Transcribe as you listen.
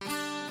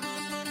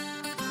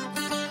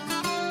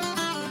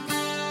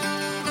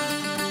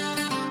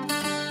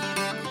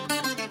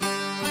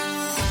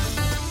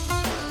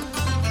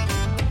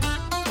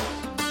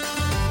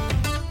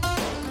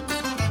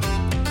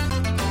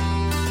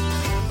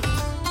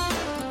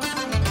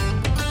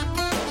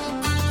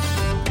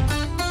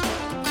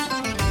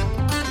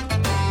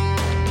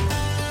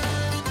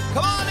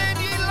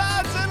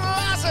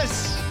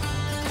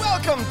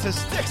to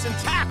Sticks and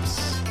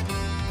Taps,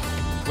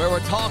 where we're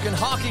talking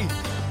hockey,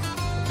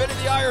 a bit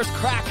of the Irish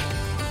crack,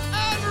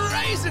 and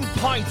raising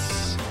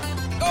points.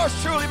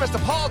 Yours truly,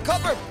 Mr. Paul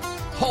Cuthbert,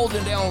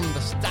 holding down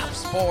the staff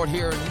sport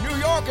here in New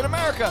York in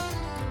America.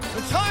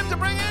 The time to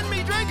bring in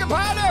me drinking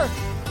partner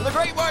for the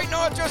Great White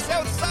North just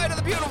outside of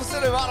the beautiful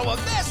city of Ottawa,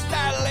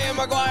 Mr. Liam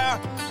Maguire,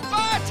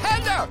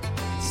 bartender,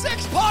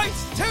 6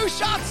 points, 2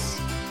 shots,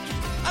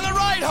 and a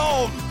ride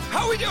home.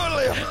 How we doing,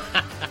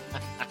 Liam?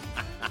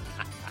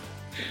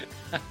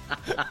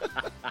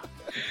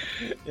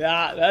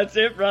 Yeah, that's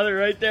it, brother,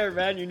 right there,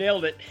 man. You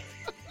nailed it.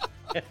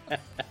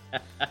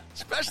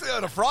 Especially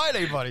on a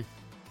Friday, buddy.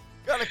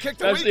 Gotta kick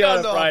the Especially on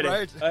weekend a off, Friday.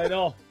 right? I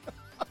know.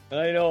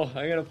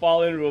 I'm gonna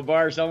fall into a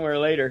bar somewhere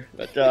later,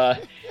 but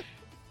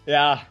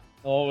yeah.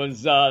 Oh,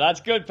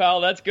 that's good,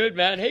 pal. That's good,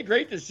 man. Hey,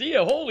 great to see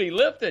you. Holy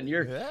lifting,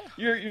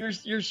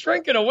 you're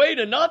shrinking away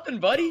to nothing,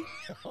 buddy.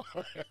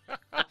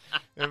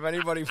 If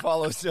anybody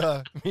follows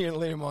me and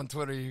Liam on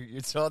Twitter,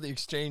 you saw the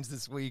exchange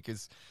this week.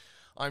 Is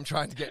I'm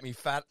trying to get me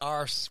fat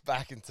arse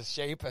back into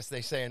shape, as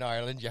they say in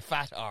Ireland. You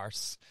fat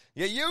arse,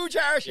 you huge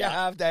arse you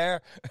have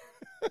there.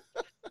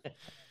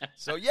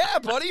 So yeah,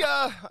 buddy,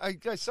 I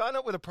signed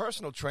up with a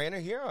personal trainer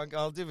here.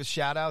 I'll give a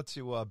shout out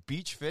to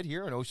Beach Fit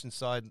here in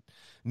Oceanside,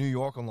 New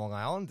York on Long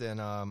Island, and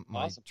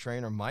my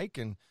trainer Mike.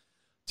 And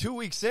 2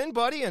 weeks in,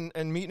 buddy,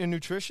 and meeting a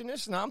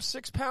nutritionist, and I'm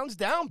 6 pounds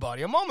down,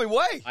 buddy. I'm on my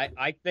way.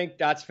 I think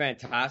that's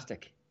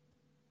fantastic.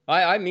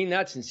 I mean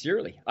that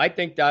sincerely. I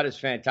think that is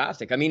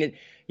fantastic. I mean,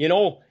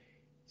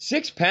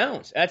 6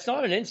 pounds. That's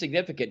not an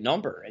insignificant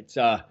number. It's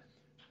my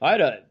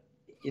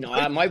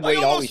weight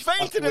I always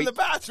fainted in the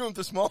bathroom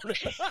this morning.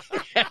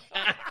 I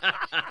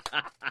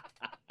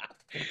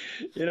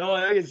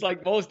think it's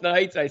like most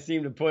nights I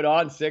seem to put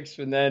on 6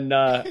 and then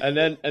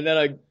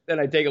I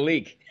take a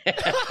leak. And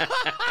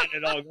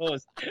it all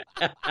goes.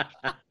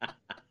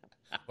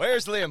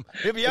 Where's Liam?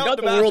 He'll be I out got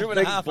the the world's bathroom in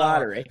a biggest half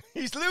bladder, hour. eh?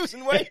 He's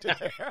losing weight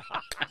there.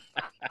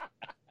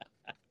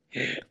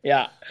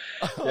 Yeah,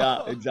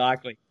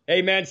 exactly.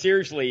 Hey, man,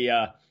 seriously,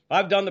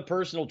 I've done the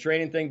personal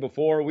training thing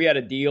before. We had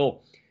a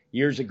deal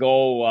years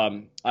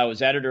ago. I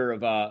was editor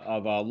of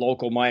a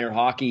local minor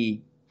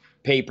hockey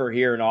paper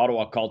here in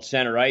Ottawa called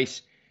Center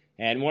Ice,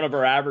 and one of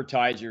our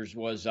advertisers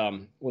was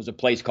a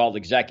place called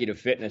Executive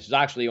Fitness. It was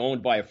actually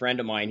owned by a friend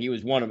of mine. He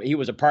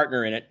was a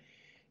partner in it,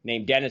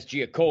 named Dennis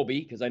Giacobbe,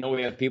 because I know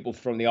we have people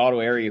from the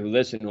Ottawa area who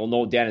listen will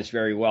know Dennis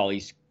very well.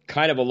 He's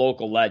kind of a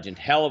local legend,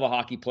 hell of a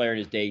hockey player in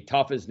his day,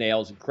 tough as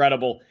nails,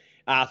 incredible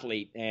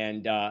athlete,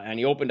 and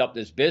he opened up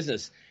this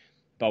business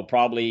about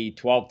probably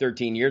 12,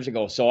 13 years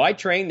ago. So I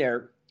trained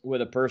there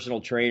with a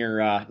personal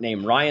trainer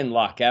named Ryan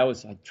Luck. I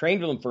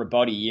trained with him for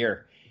about a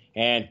year,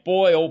 and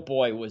boy, oh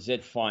boy, was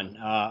it fun.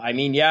 I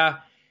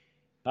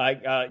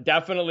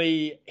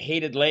definitely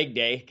hated leg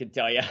day, can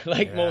tell you,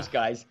 most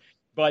guys.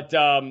 But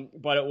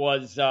it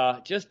was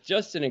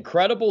just an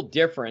incredible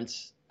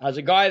difference. As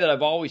a guy that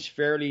I've always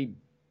fairly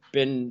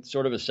been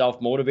sort of a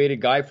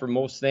self-motivated guy for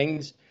most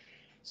things,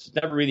 it's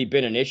never really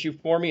been an issue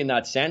for me in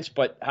that sense.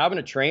 But having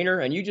a trainer,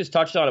 and you just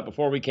touched on it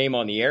before we came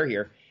on the air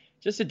here,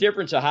 just the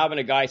difference of having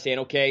a guy saying,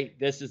 okay,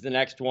 this is the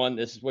next one,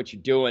 this is what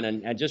you're doing,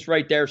 and just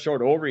right there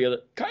sort of over you,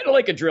 kind of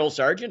like a drill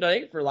sergeant, I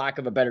think, for lack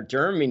of a better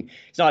term. I mean,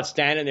 he's not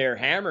standing there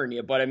hammering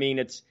you, but I mean,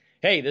 it's,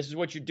 hey, this is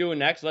what you're doing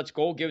next, let's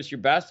go, give us your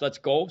best, let's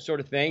go,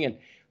 sort of thing. And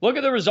look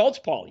at the results,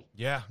 Paulie.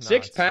 Yeah.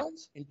 6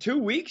 pounds in 2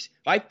 weeks?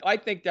 I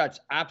think that's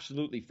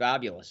absolutely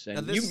fabulous.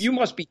 And you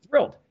must be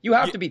thrilled. You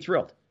have to be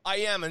thrilled. I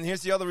am, and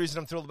here's the other reason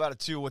I'm thrilled about it,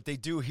 too. What they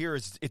do here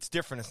is it's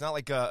different. It's not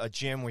like a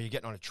gym where you're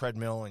getting on a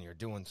treadmill and you're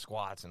doing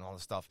squats and all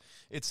this stuff.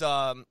 It's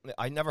I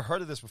never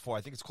heard of this before.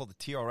 I think it's called the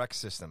TRX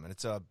system, and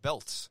it's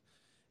belts.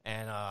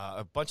 And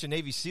a bunch of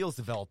Navy SEALs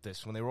developed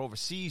this when they were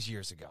overseas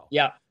years ago.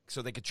 Yeah.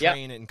 So they could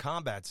train it in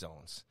combat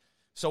zones.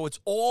 So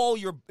it's all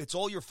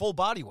your full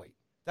body weight.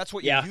 That's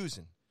what you're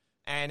using.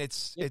 And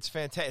it's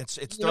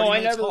fantastic. It's 30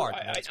 minutes hard.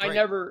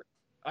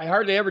 I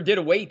hardly ever did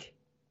a weight.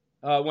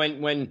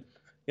 When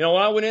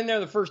I went in there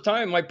the first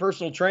time, my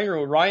personal trainer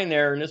with Ryan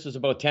there, and this was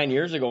about 10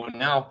 years ago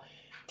now,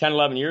 10,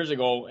 11 years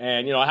ago,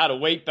 and, I had a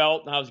weight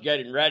belt, and I was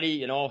getting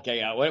ready,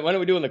 okay, when are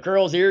we doing the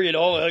curls here,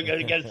 I got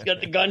to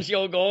get the gun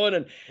show going,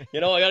 and, I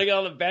got to get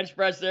on the bench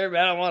press there,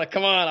 man, I want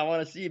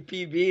to see a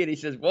PB, and he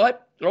says,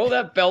 what? Throw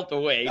that belt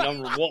away,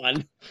 number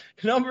one.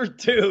 Number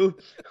two,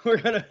 we're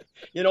going to,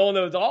 and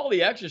there was all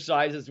the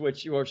exercises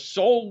which were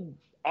so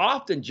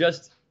often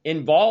just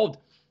involved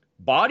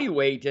body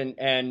weight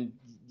and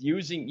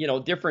using,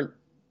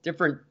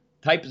 different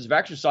types of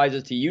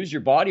exercises to use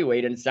your body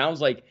weight. And it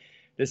sounds like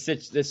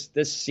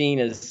this scene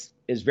is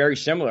very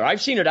similar.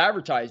 I've seen it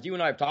advertised. You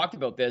and I have talked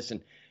about this,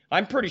 and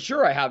I'm pretty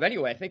sure I have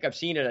anyway. I think I've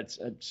seen it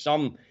at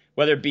some,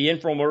 whether it be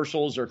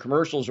infomercials or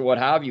commercials or what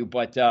have you.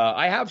 But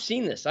I have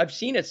seen this. I've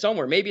seen it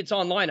somewhere. Maybe it's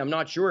online. I'm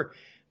not sure.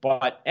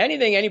 But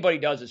anything anybody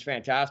does is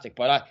fantastic.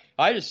 But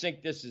I just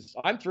think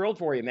I'm thrilled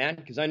for you, man,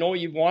 because I know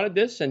you've wanted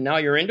this, and now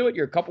you're into it.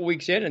 You're a couple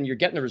weeks in, and you're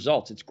getting the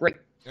results. It's great.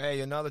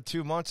 Hey, another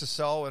 2 months or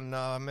so, and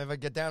maybe I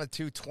get down to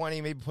 220,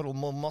 maybe put a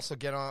little muscle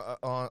get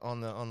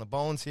on the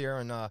bones here,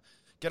 and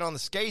get on the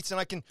skates, and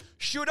I can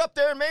shoot up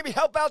there and maybe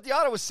help out the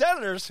Ottawa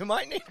Senators, who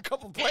might need a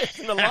couple players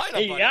in the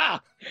lineup. Yeah,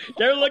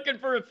 they're looking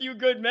for a few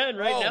good men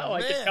now, man.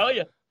 I can tell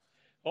you.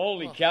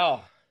 Holy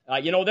cow.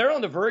 They're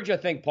on the verge, I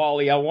think,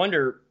 Paulie. I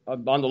wonder,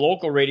 on the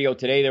local radio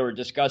today, they were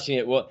discussing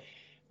it. Well,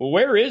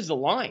 where is the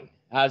line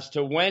as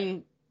to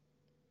when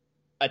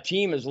a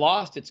team has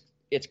lost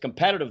its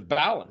competitive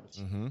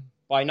balance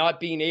by not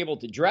being able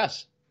to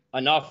dress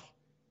enough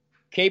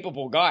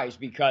capable guys,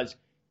 because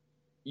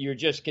you're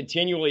just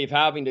continually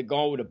having to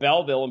go to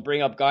Belleville and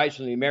bring up guys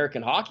from the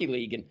American Hockey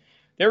League. And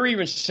they were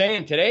even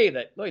saying today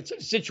that it's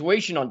a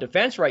situation on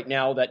defense right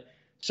now that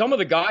some of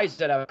the guys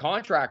that have a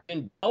contract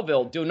in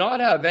Belleville do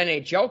not have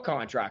NHL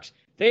contracts.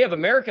 They have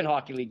American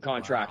Hockey League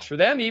contracts. Wow. For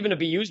them even to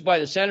be used by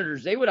the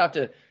Senators, they would have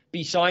to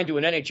be signed to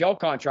an NHL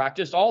contract,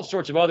 just all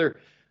sorts of other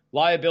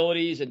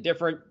liabilities and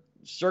different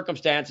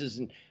circumstances.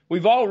 And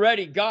we've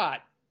already got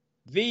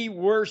the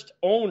worst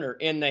owner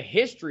in the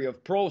history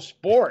of pro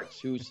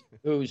sports, who's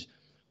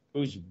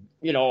this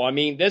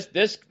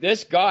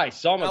guy,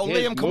 some of his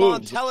Liam, come moves,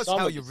 on, tell us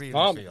how you really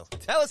feel.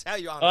 Tell us how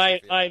you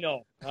honestly feel. I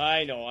know.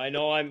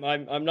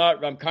 I'm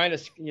kind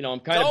of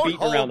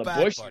beating around the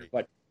bush,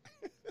 but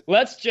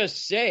let's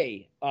just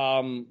say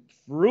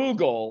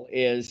frugal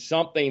is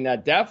something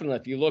that definitely,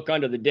 if you look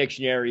under the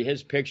dictionary,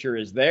 his picture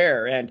is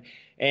there,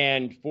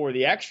 and for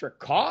the extra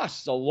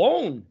costs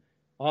alone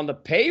on the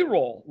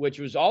payroll, which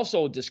was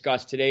also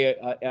discussed today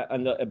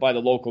by the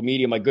local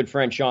media. My good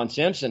friend Sean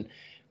Simpson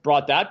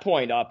brought that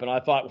point up, and I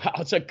thought, wow,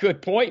 it's a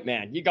good point,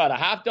 man. You got a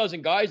half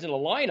dozen guys in the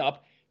lineup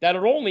that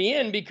are only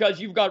in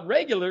because you've got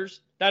regulars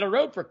that are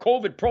out for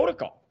COVID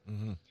protocol.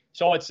 Mm-hmm.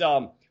 So it's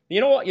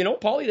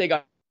Paulie, they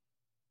got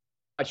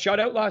shut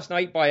out last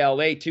night by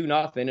LA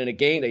 2-0 in a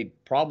game they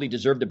probably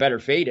deserved a better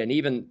fate, and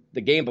even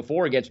the game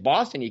before against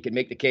Boston, you could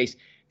make the case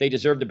they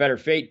deserved a better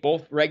fate,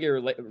 both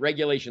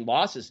regulation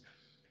losses.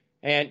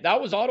 And that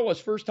was Ottawa's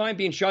first time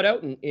being shut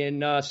out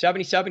in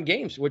 77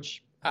 games,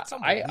 which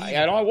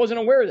I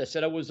wasn't aware of this.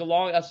 That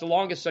that's the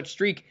longest such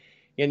streak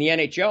in the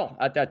NHL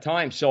at that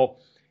time. So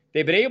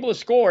they've been able to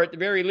score at the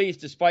very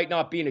least, despite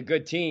not being a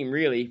good team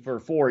really for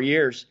 4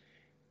 years,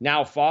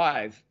 now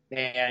 5.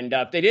 And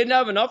if they didn't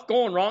have enough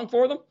going wrong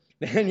for them,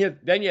 then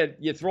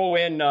you throw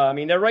in.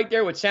 They're right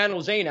there with San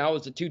Jose now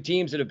as the two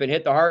teams that have been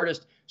hit the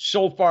hardest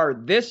so far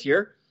this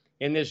year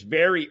in this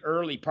very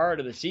early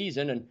part of the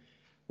season. And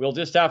we'll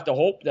just have to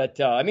hope that,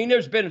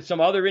 there's been some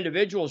other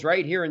individuals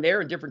right here and there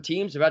in different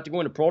teams have had to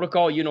go into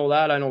protocol. You know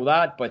that, I know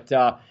that. But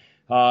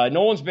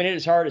no one's been hit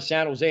as hard as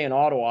San Jose and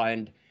Ottawa.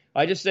 And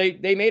I just say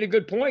they made a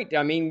good point.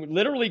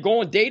 Literally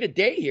going day to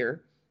day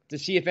here to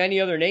see if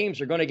any other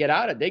names are going to get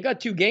out of it. They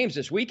got 2 games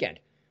this weekend.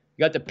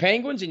 You got the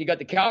Penguins and you got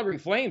the Calgary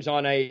Flames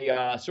on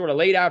a sort of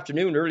late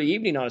afternoon, early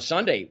evening on a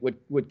Sunday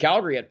with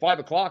Calgary at 5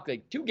 o'clock.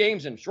 2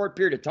 games in a short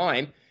period of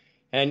time.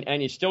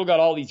 And you still got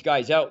all these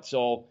guys out.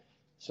 So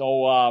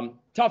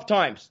tough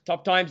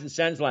times in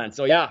Sensland.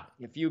 So yeah,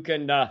 if you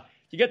can,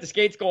 you get the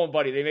skates going,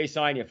 buddy, they may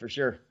sign you for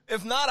sure.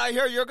 If not, I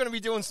hear you're going to be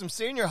doing some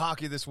senior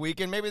hockey this week,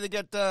 and maybe they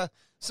get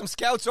some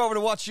scouts over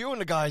to watch you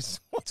and the guys.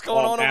 What's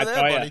going on over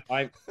there,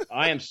 buddy?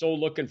 I am so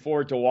looking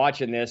forward to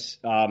watching this.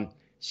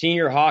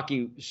 Senior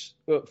hockey,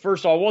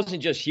 first of all,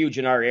 wasn't just huge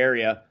in our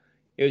area.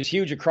 It was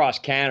huge across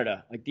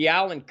Canada. Like the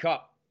Allen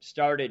Cup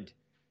started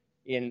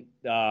in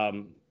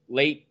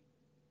late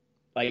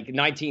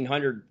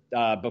 1900,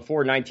 before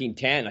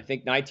 1910, I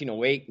think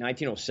 1908,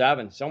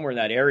 1907, somewhere in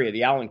that area,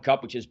 the Allen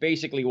Cup, which is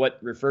basically what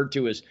referred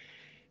to as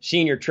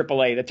senior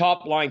AAA, the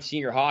top line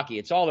senior hockey.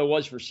 It's all there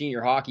was for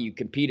senior hockey. You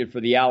competed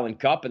for the Allen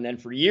Cup, and then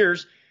for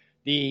years,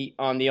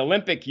 on the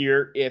Olympic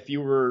year, if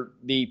you were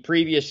the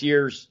previous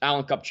year's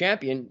Allen Cup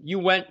champion, you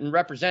went and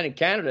represented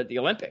Canada at the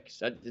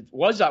Olympics. It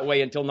was that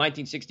way until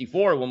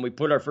 1964 when we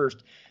put our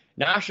first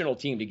national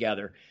team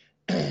together.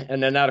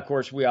 And then that, of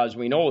course, as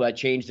we know, that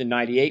changed in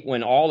 98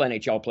 when all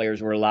NHL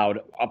players were allowed.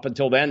 Up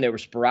until then, they were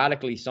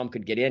sporadically. Some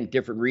could get in,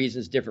 different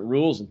reasons, different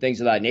rules, and things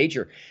of that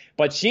nature.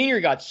 But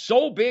senior got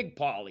so big,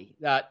 Paulie,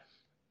 that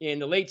in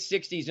the late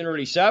 60s and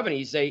early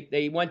 70s,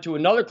 they went to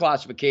another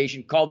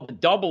classification called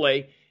the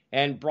AA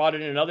and brought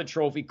in another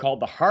trophy called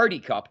the Hardy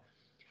Cup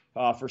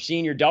for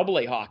senior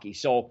AA hockey.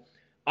 So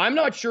I'm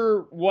not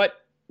sure what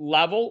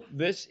level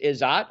this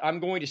is at. I'm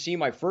going to see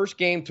my first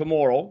game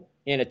tomorrow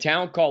in a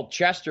town called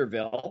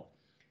Chesterville,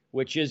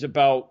 which is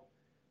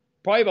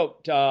probably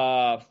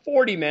about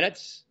 40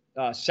 minutes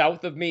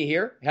south of me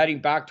here, heading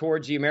back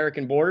towards the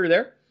American border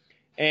there.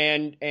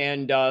 And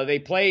they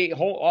play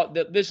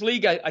this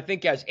league. I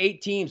think has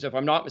 8 teams, if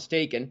I'm not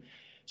mistaken.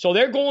 So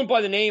they're going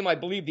by the name, I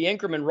believe, the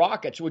Inkerman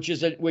Rockets, which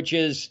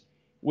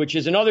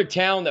is another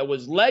town that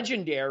was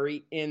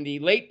legendary in the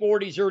late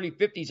 40s, early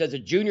 50s as a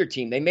junior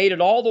team. They made it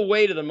all the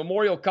way to the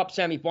Memorial Cup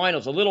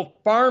semifinals, a little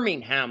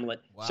farming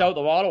hamlet south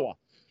of Ottawa.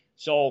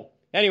 So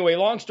anyway,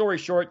 long story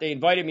short, they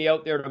invited me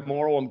out there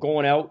tomorrow. I'm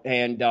going out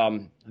and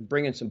I'm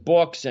bringing some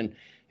books and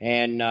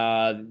and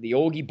the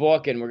Ogie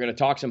book, and we're going to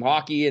talk some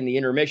hockey in the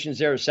intermissions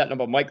there. We're setting up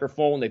a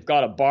microphone. They've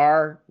got a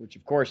bar, which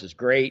of course is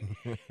great.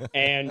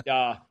 And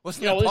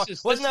wasn't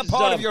that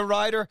part of your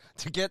rider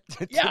to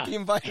be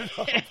invited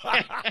on?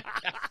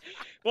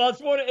 Well,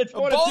 it's one of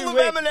bowl two of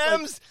ways.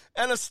 M&Ms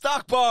and a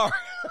stock bar.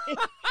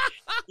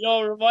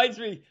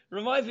 It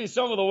reminds me of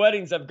some of the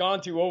weddings I've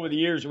gone to over the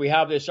years. We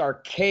have this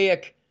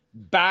archaic,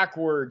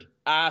 backward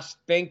ass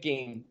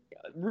thinking.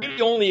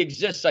 Really only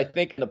exists, I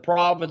think, in the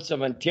province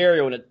of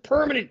Ontario, and it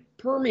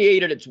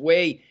permeated its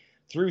way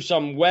through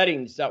some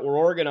weddings that were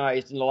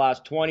organized in the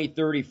last 20,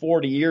 30,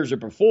 40 years or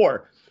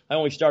before. I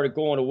only started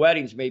going to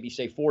weddings maybe,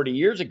 say, 40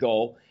 years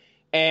ago,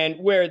 and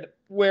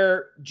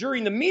where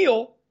during the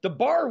meal, the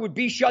bar would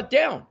be shut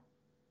down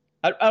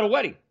at a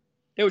wedding.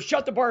 They would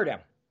shut the bar down.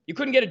 You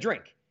couldn't get a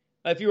drink.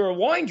 If you were a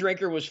wine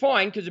drinker, it was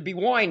fine because it'd be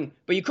wine,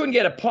 but you couldn't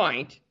get a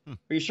pint, or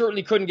you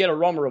certainly couldn't get a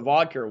rum or a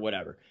vodka or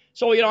whatever.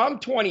 So, I'm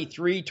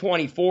 23,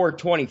 24,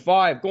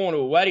 25, going to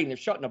a wedding, they're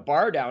shutting a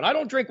bar down. I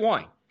don't drink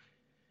wine.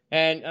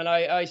 And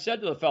I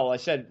said to the fellow, I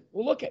said,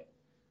 well, look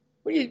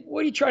what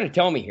are you trying to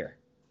tell me here?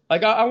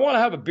 Like, I want to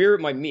have a beer at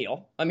my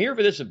meal. I'm here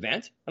for this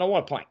event, and I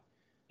want a pint.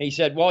 And he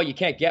said, well, you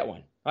can't get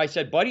one. I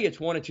said, buddy, it's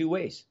one of two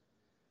ways.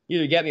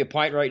 Either get me a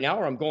pint right now,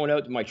 or I'm going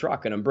out to my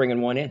truck and I'm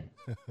bringing one in.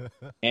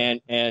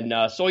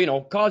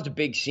 So, caused a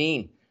big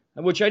scene,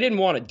 which I didn't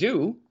want to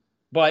do.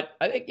 But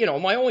I think,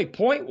 my only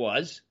point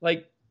was,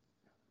 like,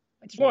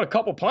 I just want a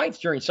couple pints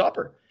during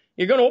supper.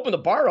 You're going to open the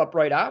bar up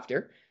right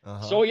after.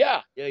 Uh-huh. So, yeah,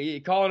 you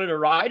calling it a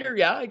rider?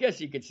 Yeah, I guess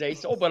you could say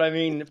so. But, I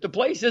mean, if the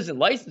place isn't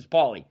licensed,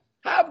 Paulie,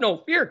 have no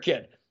fear,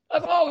 kid.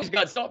 I've always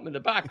got something in the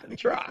back of the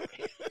truck.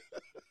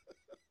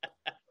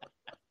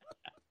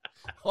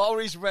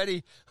 Always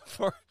ready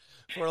for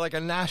like a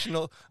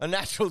natural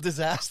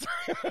disaster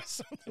or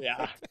something.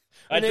 Yeah.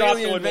 I dropped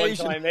one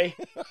time, eh?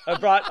 I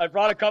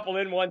brought a couple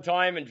in one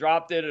time and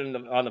dropped it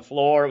on the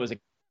floor. It was a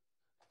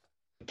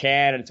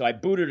can, and so I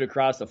booted it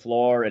across the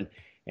floor,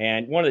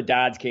 and one of the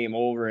dads came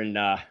over and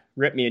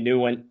ripped me a new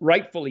one,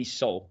 rightfully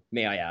so,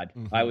 may I add.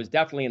 Mm-hmm. I was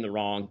definitely in the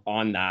wrong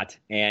on that,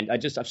 and I'm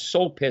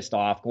so pissed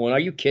off, going, are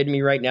you kidding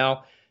me right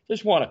now?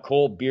 Just want a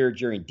cold beer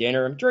during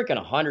dinner. I'm drinking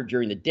 100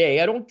 during the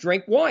day. I don't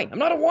drink wine. I'm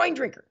not a wine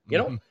drinker,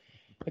 Mm-hmm.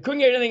 I couldn't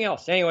get anything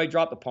else. Anyway,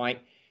 dropped the pint,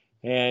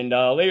 and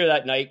later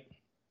that night,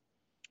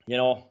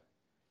 there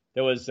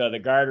was the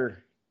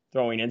garter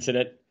throwing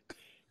incident.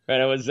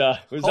 And it was up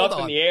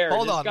in the air.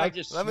 Hold on.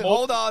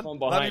 Hold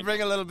on. Let me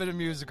bring a little bit of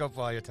music up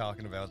while you're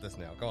talking about this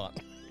now. Go on.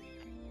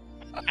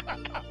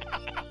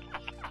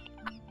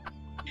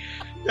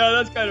 Yeah,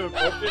 that's kind of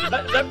appropriate. Is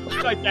that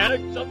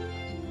Titanic or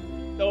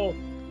something? So,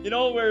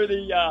 where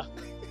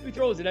who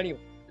throws it anyway?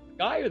 The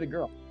guy or the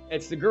girl?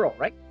 It's the girl,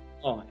 right?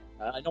 Oh,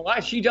 no,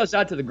 she does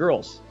that to the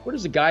girls. What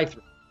does the guy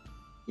throw?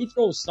 He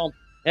throws something.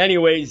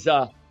 Anyways,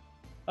 I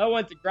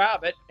went to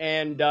grab it,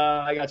 and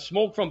I got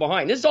smoked from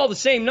behind. This is all the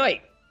same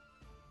night.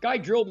 Guy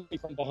drilled me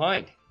from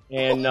behind,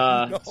 and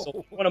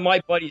so one of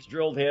my buddies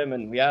drilled him,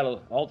 and we had an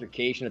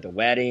altercation at the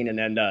wedding, and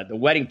then the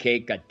wedding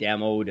cake got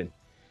demoed,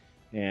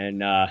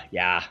 and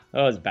that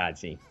was a bad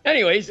scene.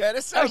 Anyways, yeah,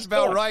 this sounds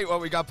about right.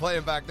 What we got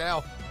playing back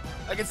now,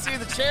 I can see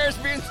the chairs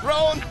being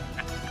thrown,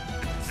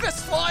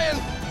 fists flying,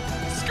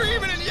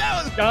 screaming and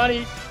yelling,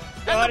 Johnny,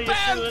 and the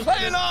band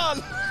playing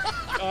on.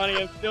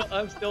 Johnny,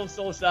 I'm still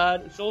so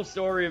sad, so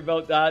sorry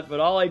about that, but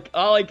all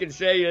I can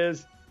say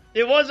is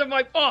it wasn't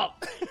my fault.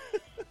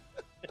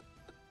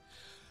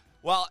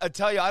 Well, I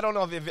tell you, I don't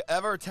know if you've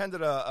ever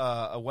attended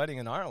a wedding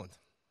in Ireland.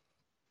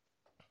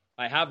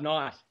 I have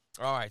not.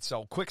 All right,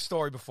 so quick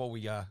story before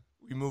we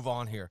move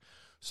on here.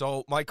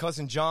 So my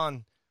cousin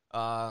John,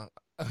 I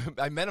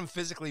met him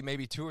physically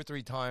maybe 2 or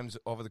 3 times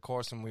over the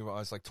course when I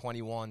was like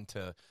 21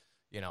 to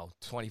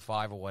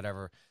 25 or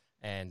whatever,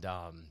 and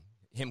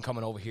him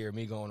coming over here,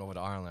 me going over to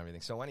Ireland and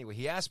everything. So anyway,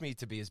 he asked me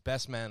to be his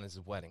best man at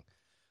his wedding,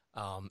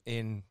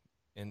 in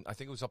I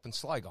think it was up in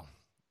Sligo.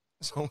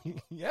 So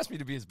he asked me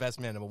to be his best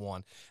man, number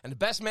one. And the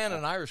best man at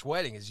an Irish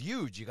wedding is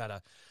huge. You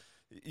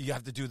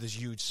have to do this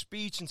huge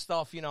speech and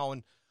stuff,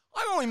 And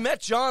I only met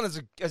John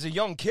as a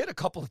young kid, a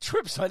couple of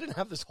trips. I didn't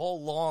have this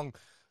whole long,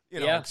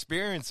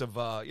 experience of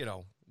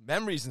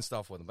memories and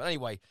stuff with him. But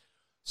anyway,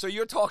 so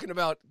you're talking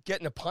about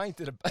getting a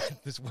pint at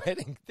this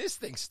wedding. This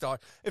thing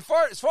started, as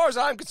far as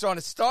I'm concerned,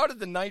 it started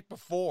the night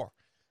before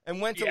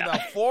and went till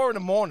about 4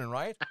 a.m.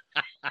 Right?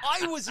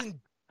 I was in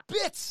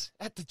bits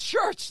at the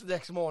church the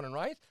next morning,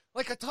 right?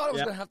 Like, I thought I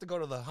was going to have to go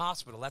to the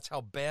hospital. That's how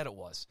bad it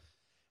was.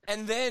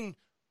 And then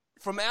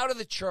from out of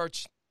the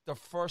church, the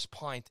first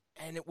pint,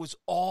 and it was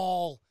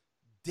all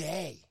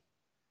day.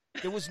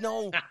 There was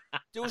no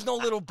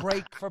little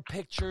break for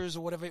pictures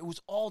or whatever. It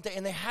was all day.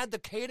 And they had the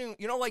catering,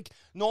 like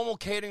normal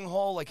catering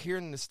hall, like here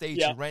in the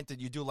States, you rent it.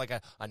 You do like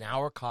an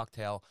hour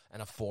cocktail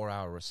and a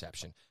 4-hour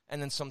reception.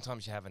 And then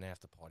sometimes you have an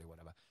after party,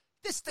 whatever.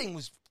 This thing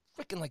was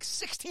freaking like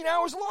 16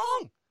 hours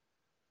long.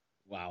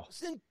 Wow. It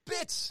was in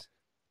bits.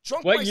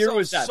 Drunk what year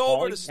was that,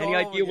 Paul? Any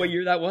idea what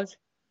year that was?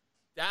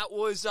 That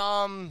was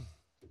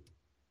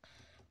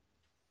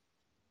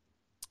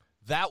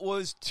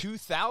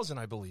 2000,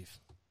 I believe.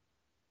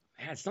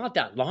 it's not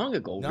that long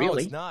ago, No,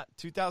 really. it's not.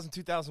 2000,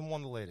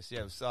 2001, the latest.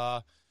 Yeah,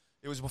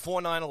 it was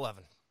before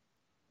 9/11.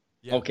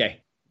 Yeah.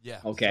 Okay. Yeah.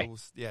 Okay. So it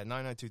was,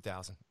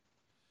 99-2000.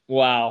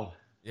 Wow.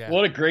 Yeah.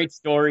 What a great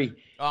story.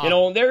 Ah. You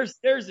know, there's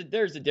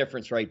a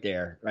difference right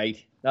there,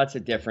 right? That's a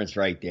difference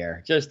right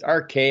there. Just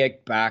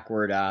archaic,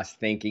 backward-ass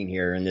thinking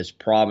here in this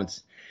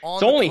province.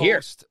 It's only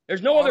here.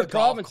 There's no other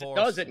province that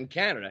does it in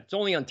Canada. It's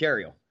only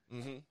Ontario.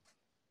 Mm-hmm.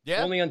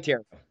 Yeah. Only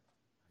Ontario.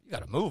 You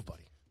got to move,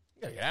 buddy.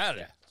 You got to get out of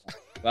there.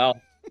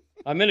 Well,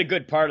 I'm in a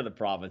good part of the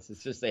province.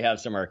 It's just they have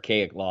some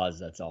archaic laws,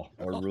 that's all,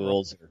 or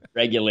rules, or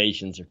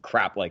regulations, or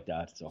crap like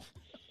that. So,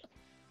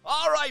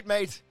 all right,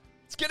 mate.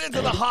 Let's get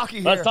into the hockey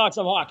here. Let's talk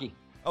some hockey.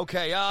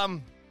 Okay. I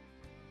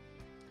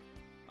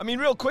mean,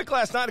 real quick,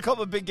 last night, a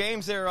couple of big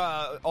games there.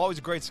 Always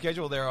a great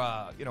schedule there,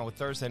 with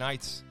Thursday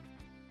nights.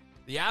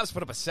 The Avs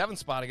put up a 7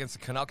 spot against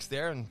the Canucks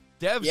there, and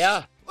Devs.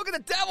 Yeah. Look at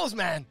the Devils,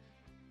 man.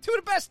 2 of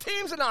the best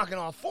teams are knocking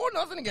off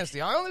 4-0 against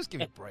the Islanders. Give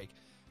me a break.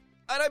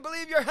 And I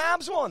believe your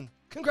Habs won.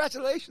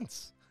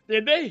 Congratulations.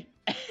 Did they?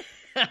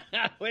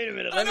 Wait a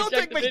minute. I don't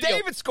think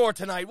McDavid scored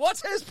tonight.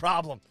 What's his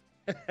problem?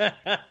 I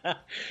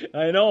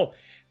know.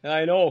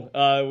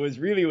 It was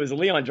a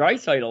Leon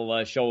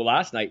Draisaitl show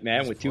last night,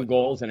 man, with 2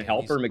 goals and a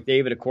helper.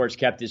 McDavid, of course,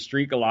 kept his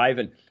streak alive,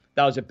 and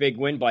that was a big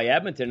win by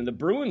Edmonton. And the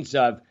Bruins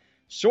have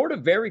sort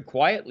of very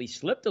quietly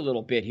slipped a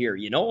little bit here,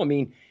 I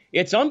mean,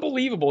 it's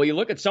unbelievable. You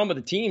look at some of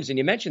the teams, and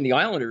you mentioned the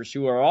Islanders,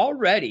 who are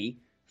already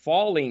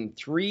falling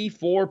 3,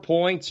 4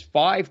 points,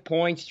 5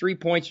 points, 3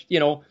 points,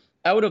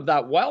 out of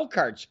that wild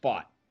card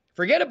spot.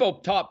 Forget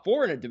about top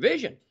 4 in a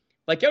division,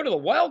 like out of the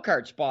wild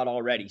card spot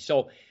already.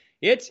 So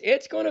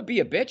it's going to be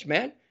a bitch,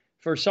 man,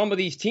 for some of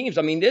these teams.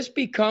 I mean, this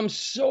becomes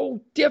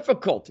so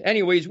difficult.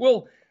 Anyways,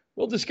 we'll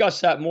discuss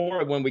that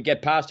more when we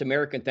get past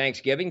American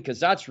Thanksgiving, because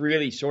that's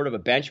really sort of a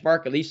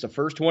benchmark, at least the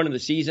first one of the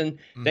season.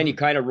 Mm-hmm. Then you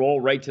kind of roll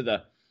right to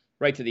the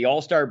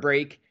All-Star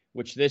break,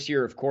 which this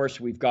year, of course,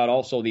 we've got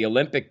also the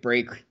Olympic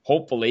break,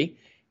 hopefully.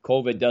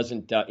 COVID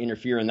doesn't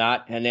interfere in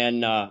that. And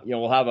then,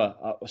 we'll have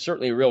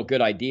certainly a real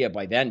good idea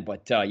by then.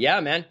 But, yeah,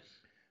 man,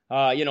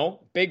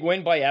 big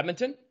win by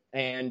Edmonton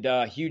and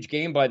huge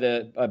game by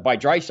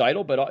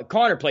Draisaitl. But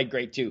Connor played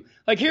great, too.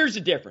 Like, here's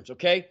the difference,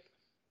 okay?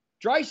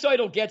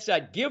 Draisaitl gets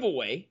that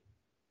giveaway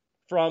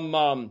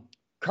from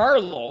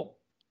Carlo.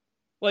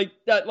 Like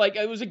that, like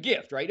it was a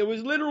gift, right? It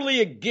was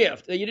literally a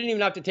gift that you didn't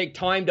even have to take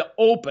time to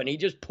open. He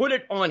just put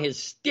it on his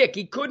stick.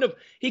 He couldn't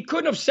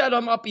have set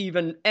him up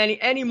even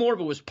any more if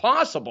it was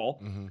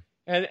possible. Mm-hmm.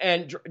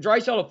 And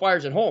Draisaitl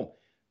fires it home.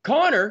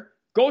 Connor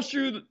goes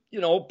through,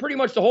 pretty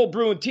much the whole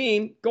Bruin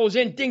team, goes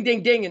in, ding,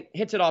 ding, ding, and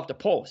hits it off the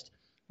post.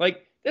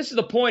 Like, this is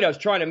the point I was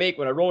trying to make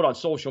when I wrote on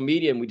social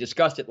media, and we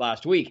discussed it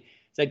last week.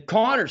 Said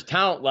Connor's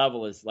talent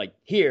level is like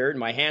here, and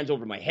my hands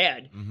over my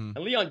head. Mm-hmm.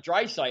 And Leon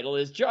Draisaitl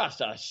is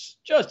just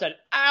an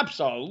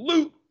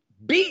absolute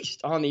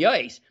beast on the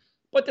ice.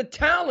 But the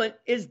talent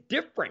is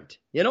different,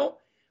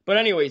 But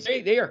anyways,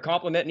 they are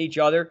complimenting each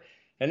other,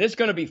 and it's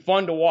going to be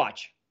fun to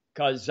watch.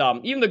 Because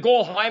even the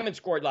goal Hyman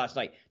scored last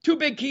night, 2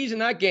 big keys in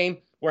that game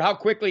were how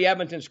quickly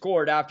Edmonton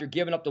scored after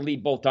giving up the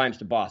lead both times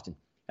to Boston.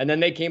 And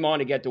then they came on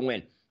to get the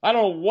win. I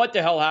don't know what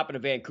the hell happened to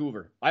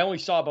Vancouver. I only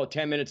saw about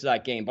 10 minutes of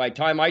that game. By the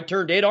time I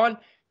turned it on,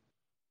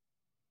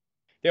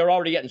 they were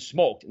already getting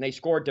smoked, and they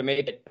scored to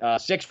make it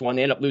 6-1.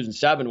 They ended up losing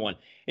 7-1.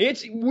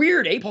 It's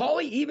weird,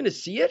 Paulie, even to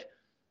see it?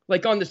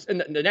 Like on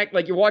the neck,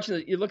 like you're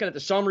looking at the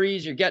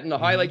summaries, you're getting the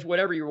highlights,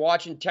 whatever you're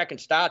watching, checking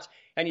stats,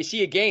 and you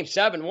see a game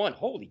 7-1.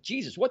 Holy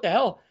Jesus, what the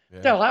hell? Yeah.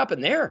 What the hell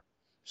happened there?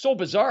 So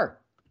bizarre.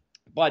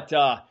 But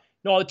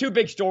no, the 2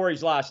 big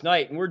stories last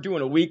night, and we're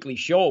doing a weekly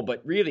show,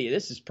 but really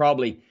this is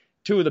probably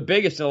 2 of the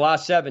biggest in the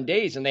last 7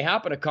 days, and they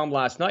happen to come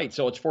last night,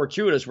 so it's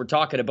fortuitous we're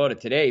talking about it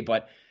today.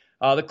 But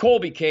the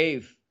Colby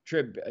Cave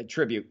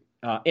tribute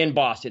in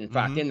Boston, in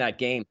fact, in that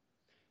game,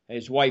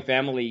 his wife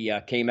Emily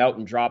came out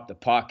and dropped the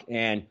puck,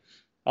 and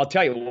I'll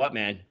tell you what,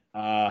 man,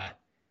 Patrice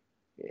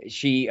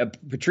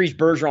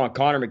Bergeron,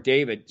 Connor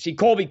McDavid. See,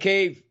 Colby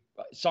Cave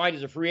signed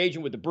as a free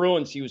agent with the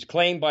Bruins. He was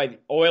claimed by the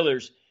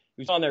Oilers.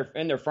 He was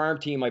in their farm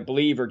team, I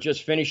believe, or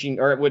just finishing,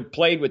 or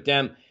played with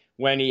them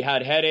when he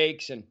had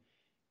headaches and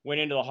went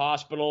into the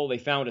hospital. They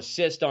found a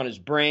cyst on his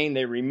brain.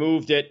 They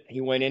removed it. He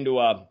went into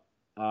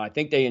I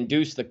think they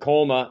induced the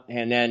coma,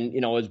 and then,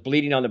 was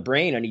bleeding on the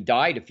brain, and he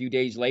died a few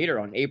days later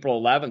on April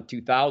 11th,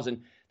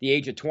 2000, the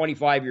age of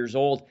 25 years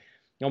old.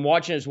 I'm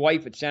watching his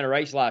wife at center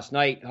ice last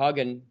night,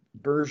 hugging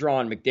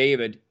Bergeron,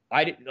 McDavid.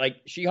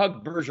 She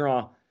hugged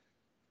Bergeron.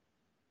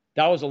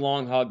 That was a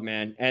long hug,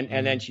 man.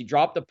 And then she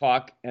dropped the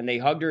puck, and they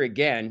hugged her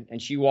again,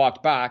 and she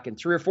walked back. And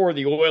 3 or 4 of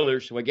the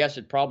Oilers, who I guess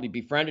had probably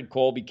befriended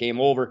Colby, came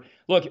over.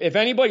 Look, if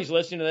anybody's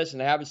listening to this and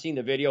they haven't seen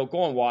the video,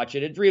 go and watch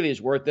it. It really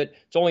is worth it.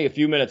 It's only a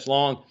few minutes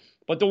long.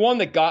 But the one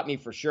that got me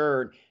for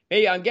sure,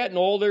 hey, I'm getting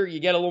older.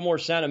 You get a little more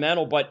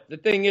sentimental. But the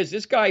thing is,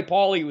 this guy,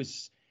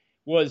 Paulie,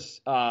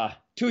 was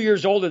 2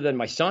 years older than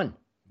my son,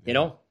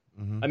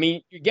 Mm-hmm. I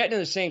mean, you're getting in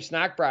the same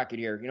snack bracket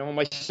here.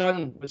 My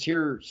son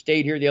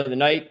stayed here the other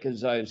night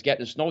because I was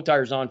getting the snow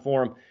tires on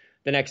for him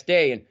the next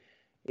day. And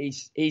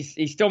he's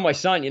still my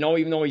son,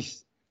 even though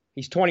he's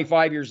He's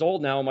 25 years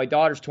old now. My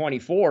daughter's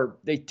 24.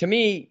 To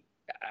me,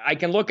 I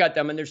can look at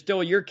them and they're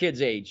still your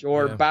kid's age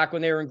or back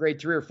when they were in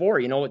grade 3 or 4.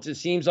 You know, it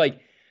just seems like.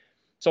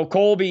 So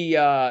Colby,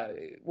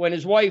 when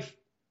his wife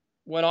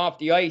went off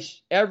the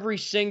ice, every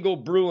single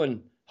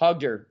Bruin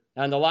hugged her.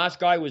 And the last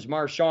guy was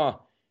Marchand.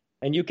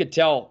 And you could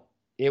tell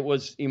it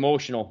was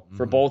emotional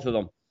for both of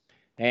them.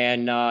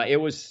 And that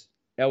was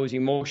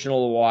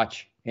emotional to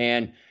watch.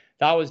 And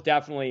that was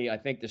definitely, I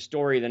think, the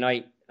story of the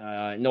night.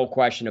 No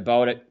question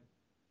about it.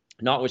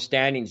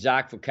 Notwithstanding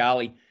Zach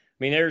Fucale. I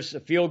mean, there's a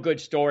feel-good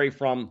story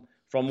from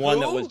one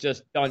that was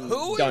just done right.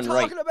 Who are you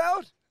talking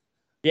about?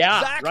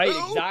 Yeah, Zach right,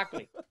 who?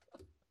 exactly.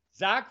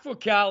 Zach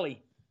Fucale.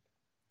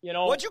 You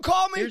know, what'd you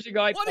call me? Here's a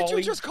guy. What did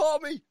you just call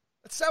me?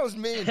 That sounds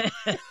mean.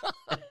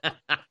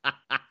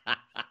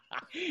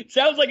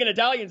 Sounds like an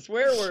Italian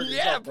swear word.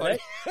 Yeah, buddy.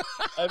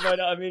 But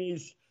I mean,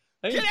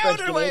 get out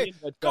of the way.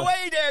 Go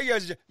away there,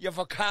 you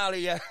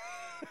Fucale.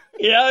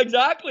 Yeah,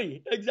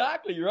 exactly,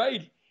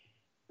 right.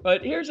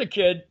 But here's a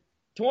kid,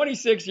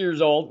 26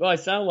 years old. Well, I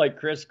sound like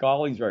Chris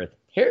Collingsworth.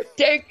 Here's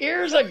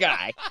a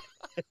guy.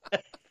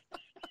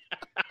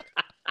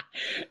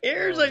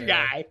 Here's a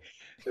guy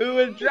who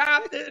was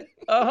drafted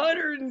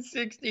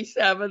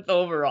 167th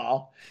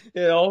overall,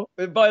 you know,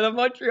 by the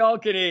Montreal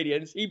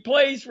Canadiens. He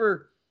plays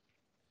for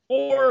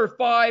 4 or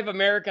 5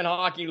 American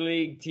Hockey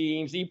League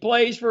teams. He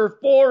plays for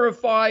 4 or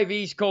 5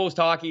 East Coast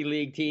Hockey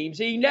League teams.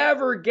 He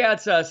never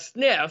gets a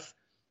sniff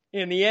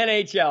in the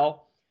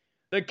NHL.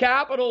 The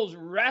Capitals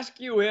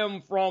rescue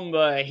him from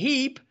the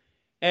heap,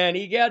 and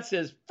he gets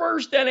his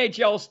first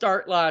NHL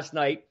start last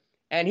night,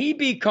 and he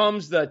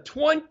becomes the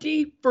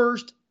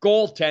 21st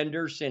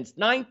goaltender since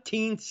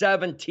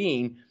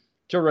 1917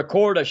 to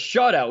record a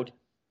shutout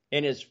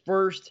in his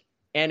first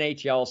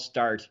NHL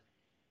start,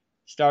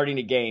 starting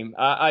a game.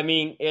 I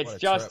mean, it's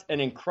just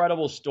an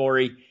incredible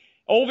story.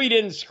 Ovi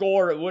didn't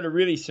score. It would have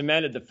really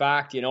cemented the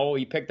fact, you know,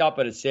 he picked up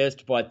an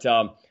assist, but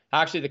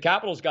actually the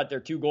Capitals got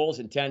their 2 goals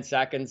in 10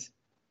 seconds.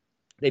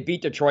 They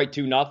beat Detroit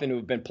 2-0,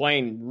 who've been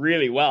playing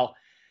really well.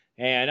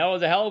 And that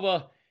was a hell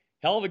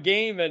of a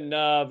game. And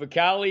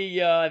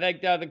Fucale, I think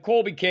the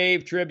Colby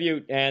Cave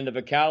tribute and the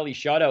Fucale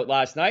shutout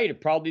last night are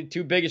probably the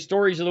 2 biggest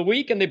stories of the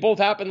week, and they both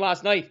happened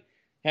last night.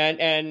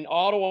 And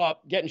Ottawa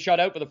getting shut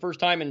out for the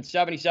first time in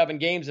 77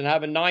 games and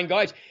having 9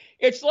 guys.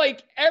 It's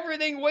like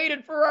everything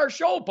waited for our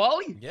show,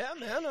 Paulie. Yeah,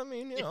 man. I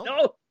mean, you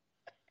know.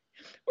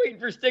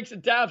 Waiting for Sticks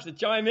and Taps to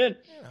chime in.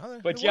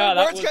 But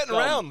word's getting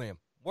around, Liam.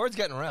 Word's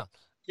getting around.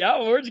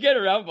 Yeah, word's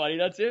getting around, buddy.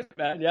 That's it,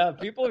 man. Yeah,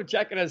 people are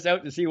checking us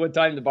out to see what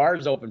time the bar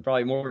is open,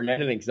 probably more than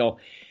anything. So,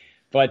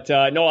 but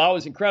no, that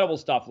was incredible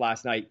stuff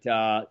last night.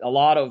 A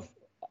lot of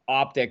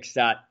optics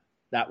that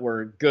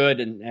were good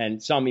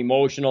and some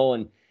emotional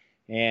and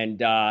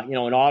you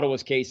know, in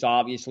Ottawa's case,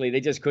 obviously, they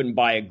just couldn't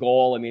buy a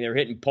goal. I mean, they were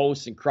hitting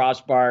posts and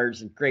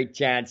crossbars and great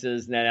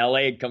chances, and then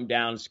LA had come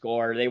down and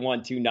scored. They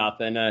won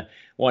 2-0,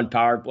 1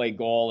 power play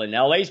goal, and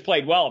LA's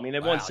played well. I mean,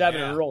 they've won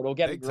 7 in a row. Don't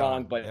get me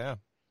wrong, but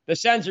the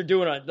Sens are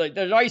doing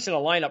they're icing a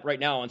lineup right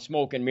now on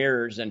smoke and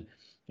mirrors, and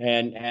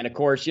of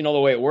course, you know the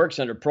way it works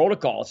under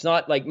protocol. It's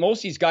not like most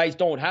of these guys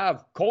don't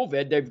have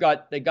COVID.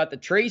 They got the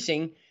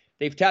tracing.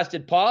 They've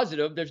tested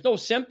positive. There's no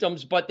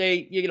symptoms, but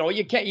you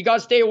got to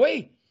stay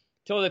away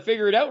till they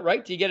figure it out,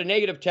 right? Till you get a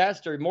negative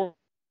test or more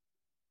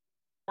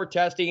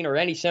testing or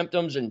any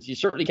symptoms, and you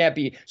certainly can't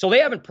be. So they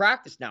haven't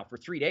practiced now for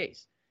 3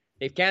 days.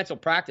 They've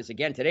canceled practice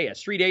again today.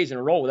 That's 3 days in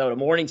a row without a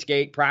morning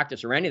skate,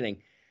 practice, or anything.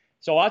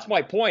 So that's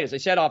my point, as I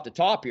said off the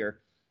top here.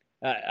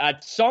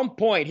 At some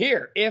point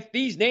here, if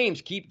these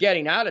names keep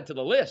getting added to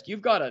the list,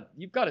 you've got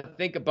to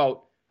think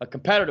about a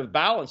competitive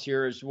balance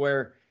here. Is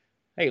where,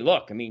 hey,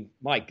 look, I mean,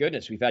 my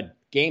goodness, we've had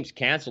games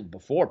canceled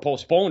before,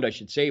 postponed, I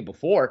should say,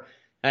 before.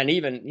 And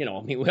even, you know,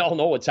 I mean, we all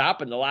know what's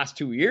happened the last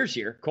 2 years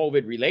here,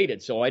 COVID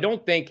related. So I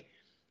don't think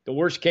the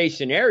worst case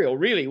scenario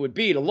really would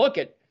be to look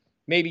at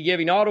maybe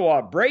giving Ottawa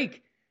a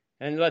break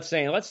and let's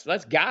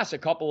gas a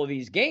couple of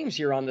these games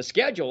here on the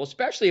schedule,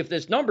 especially if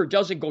this number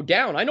doesn't go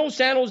down. I know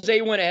San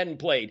Jose went ahead and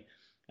played,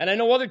 and I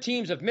know other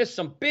teams have missed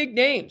some big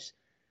names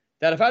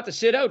that have had to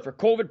sit out for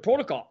COVID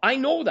protocol. I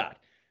know that.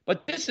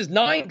 But this is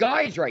 9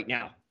 guys right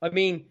now. I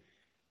mean,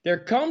 there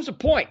comes a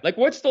point. Like,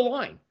 what's the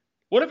line?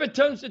 What if it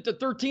turns into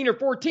 13 or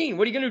 14?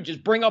 What are you going to do,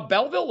 just bring up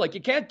Belleville? Like,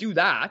 you can't do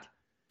that.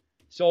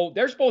 So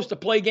they're supposed to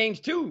play games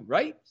too,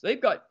 right? So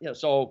they've got,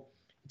 so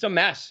it's a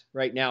mess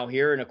right now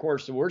here. And, of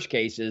course, the worst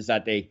case is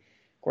that they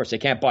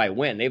can't buy a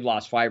win. They've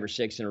lost 5 or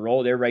 6 in a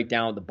row. They're right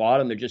down at the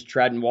bottom. They're just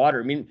treading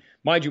water. I mean,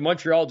 mind you,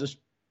 Montreal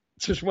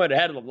just went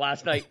ahead of them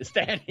last night in the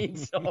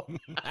standings. So.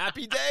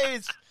 Happy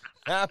days.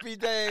 Happy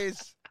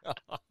days.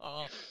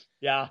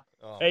 Yeah.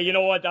 Oh. Hey, you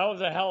know what? That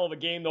was a hell of a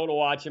game, though, to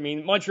watch. I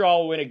mean,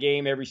 Montreal will win a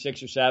game every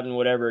 6 or 7,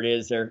 whatever it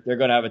is. They're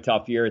going to have a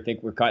tough year. I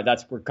think we're kind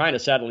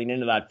of settling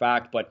into that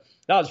fact. But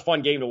that was a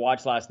fun game to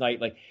watch last night.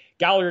 Like,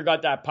 Gallagher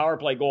got that power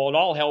play goal, and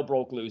all hell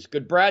broke loose.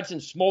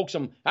 Goodbradson smokes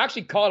him.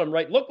 Actually caught him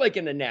right. Looked like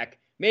in the neck.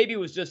 Maybe it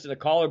was just in the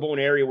collarbone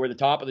area where the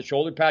top of the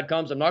shoulder pad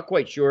comes. I'm not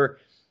quite sure.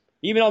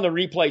 Even on the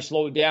replay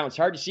slowed down. It's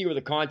hard to see where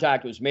the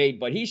contact was made,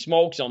 but he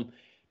smokes him.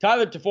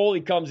 Tyler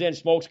Toffoli comes in,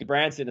 smokes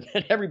Branson, and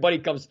then everybody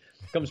comes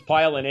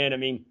piling in. I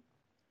mean,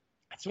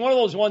 it's one of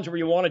those ones where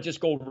you want to just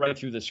go right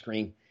through the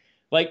screen.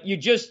 Like you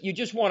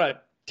just want to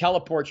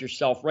teleport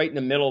yourself right in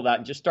the middle of that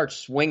and just start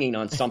swinging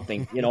on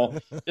something,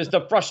 Just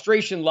the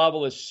frustration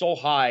level is so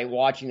high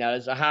watching that.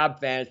 As a Hab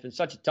fan, it's been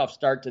such a tough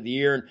start to the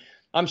year, and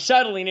I'm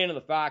settling into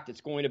the fact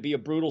it's going to be a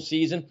brutal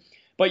season.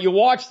 But you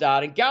watch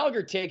that, and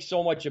Gallagher takes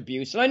so much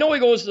abuse, and I know he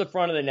goes to the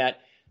front of the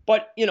net,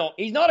 but,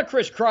 he's not a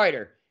Chris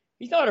Kreider.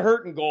 He's not a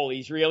hurting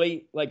goalies,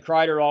 really, like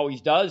Kreider always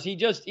does. He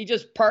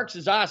just parks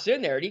his ass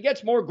in there, and he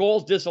gets more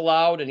goals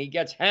disallowed, and he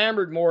gets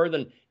hammered more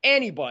than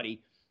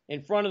anybody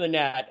in front of the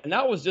net. And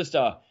that was just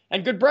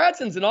and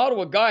Goodbradson's an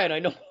Ottawa guy,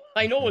 and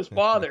I know his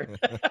father.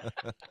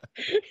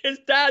 His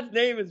dad's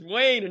name is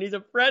Wayne, and he's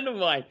a friend of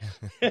mine.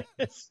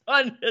 His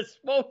son is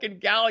smoking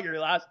Gallagher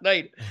last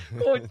night.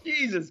 Oh,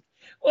 Jesus.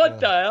 What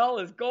the hell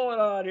is going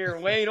on here,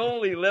 Wayne?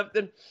 Only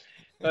lifting.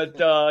 But,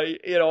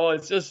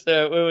 it's just,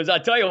 I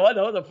tell you what,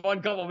 that was a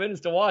fun couple of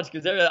minutes to watch,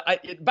 because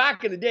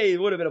back in the day,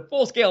 it would have been a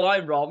full-scale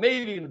line brawl.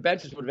 Maybe even the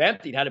benches would have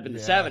emptied had it been the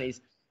 70s.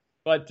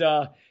 But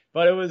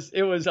it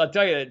was, I'll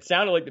tell you, it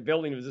sounded like the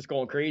building was just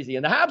going crazy.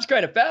 And the Habs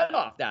kind of fed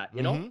off that,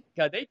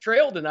 They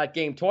trailed in that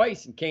game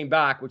twice and came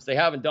back, which they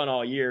haven't done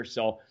all year.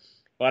 So,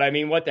 but I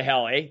mean, what the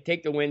hell, eh?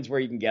 Take the wins where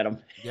you can get them.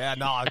 Yeah,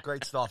 no,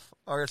 great stuff.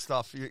 Great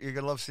stuff. You're going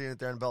to love seeing it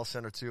there in Bell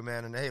Center, too,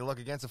 man. And, hey, look,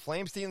 against the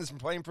Flames team that's been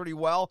playing pretty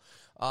well.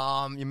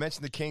 You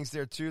mentioned the Kings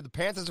there, too. The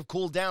Panthers have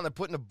cooled down. They're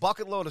putting a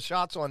bucket load of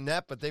shots on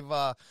net, but they've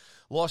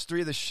lost 3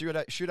 of the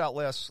shootout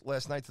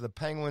last night to the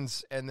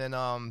Penguins. And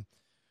then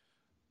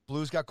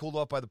Blues got cooled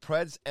off by the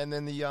Preds. And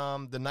then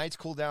the Knights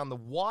cooled down the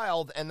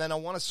Wild. And then I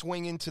want to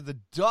swing into the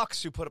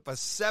Ducks, who put up a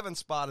 7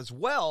 spot as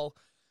well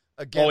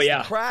against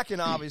the Kraken,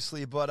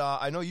 obviously. But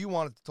I know you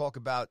wanted to talk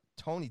about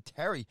Tony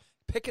Terry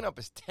picking up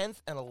his 10th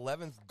and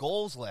 11th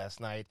goals last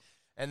night,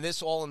 and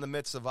this all in the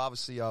midst of,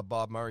 obviously,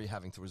 Bob Murray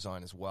having to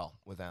resign as well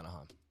with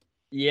Anaheim.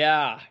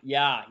 Yeah.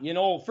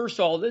 First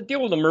of all,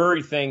 deal with the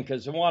Murray thing,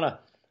 because I want to,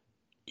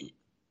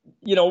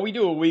 we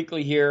do a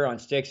weekly here on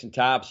Sticks and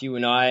Taps, you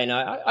and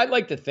I'd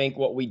like to think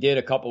what we did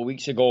a couple of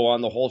weeks ago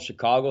on the whole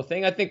Chicago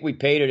thing, I think we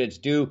paid it its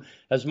due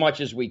as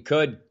much as we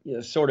could,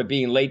 sort of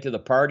being late to the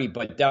party,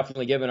 but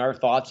definitely giving our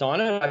thoughts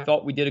on it. I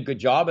thought we did a good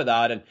job of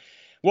that. And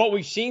what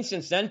we've seen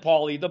since then,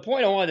 Paulie, the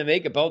point I wanted to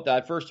make about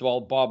that, first of all,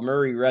 Bob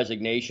Murray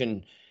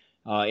resignation,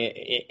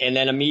 and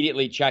then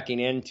immediately checking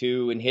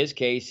into, in his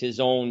case, his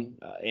own,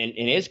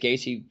 in his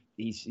case,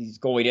 he's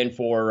going in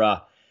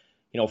for,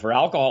 for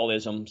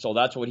alcoholism. So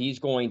that's what he's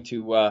going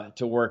to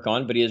work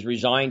on. But he has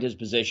resigned his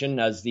position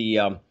as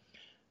the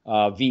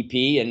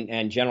VP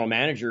and general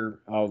manager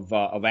of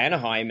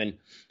Anaheim.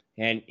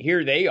 And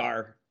here they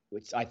are.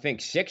 It's, I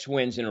think, 6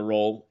 wins in a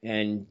row,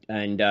 and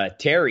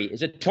Terry,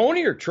 is it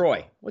Tony or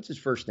Troy? What's his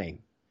first name?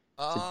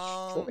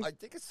 I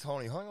think it's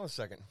Tony. Hang on a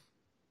second.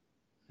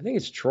 I think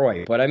it's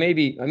Troy, but I may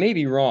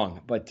be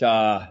wrong. But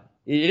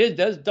it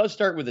does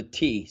start with a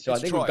T, so it's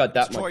I think Troy. we've got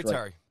that it's much Troy right.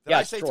 Terry. Did yeah,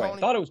 I say Troy. Tony? I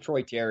thought it was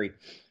Troy Terry.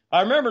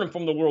 I remember him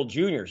from the World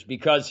Juniors,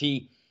 because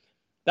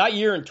that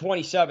year in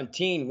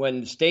 2017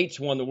 when the States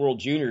won the World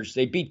Juniors,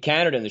 they beat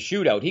Canada in the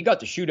shootout. He got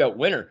the shootout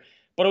winner.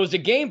 But it was the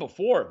game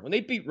before, when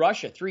they beat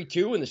Russia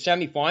 3-2 in the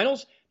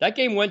semifinals. That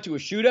game went to a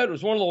shootout. It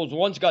was one of those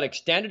ones got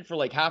extended for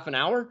like half an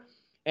hour,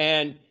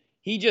 and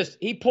he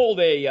pulled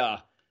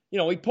an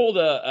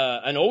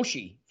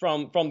Oshie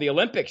from the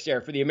Olympics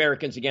there for the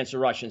Americans against the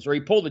Russians, or he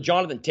pulled a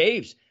Jonathan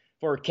Taves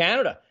for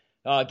Canada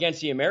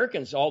against the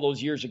Americans all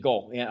those years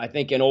ago. I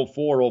think in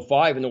 04,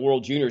 05 in the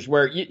World Juniors,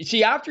 where you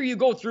see, after you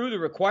go through the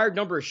required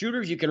number of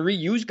shooters, you can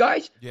reuse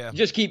guys. Yeah, you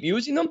just keep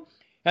using them,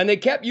 and they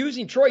kept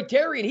using Troy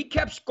Terry, and he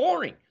kept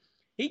scoring.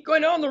 He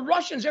went on the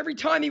Russians every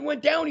time he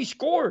went down. He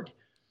scored,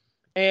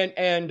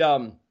 and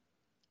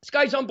this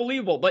guy's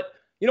unbelievable. But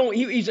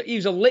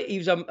he's a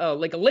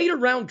later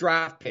round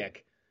draft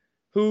pick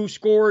who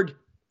scored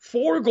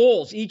 4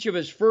 goals each of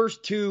his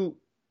first 2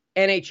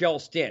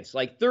 NHL stints,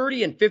 like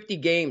 30 and 50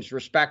 games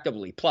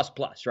respectively,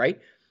 plus,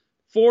 right?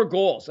 4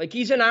 goals. Like,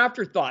 he's an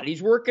afterthought.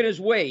 He's working his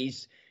way.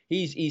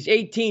 He's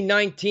 18,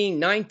 19,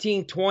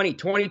 19, 20,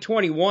 20,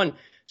 21,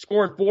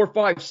 scoring 4,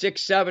 5,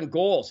 6, 7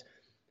 goals.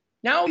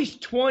 Now he's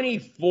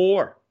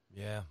 24.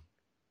 Yeah.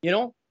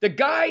 The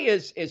guy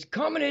is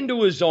coming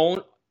into his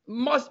own,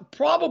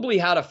 probably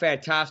had a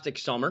fantastic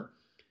summer,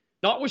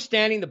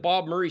 notwithstanding the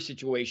Bob Murray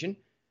situation.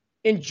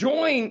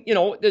 Enjoying,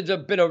 there's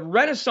been a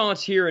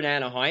renaissance here in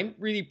Anaheim,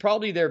 really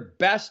probably their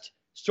best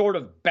sort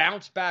of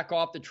bounce back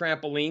off the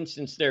trampoline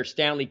since their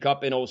Stanley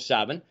Cup in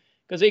 07,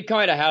 because they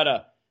kind of had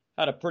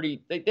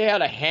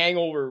a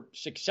hangover,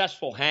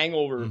 successful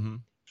hangover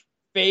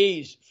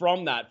phase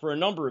from that for a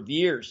number of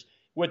years.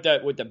 With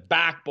the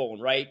backbone,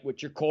 right?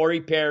 With your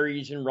Corey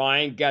Perrys and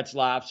Ryan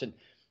Getzlaffs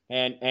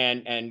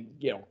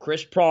and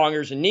Chris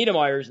Prongers and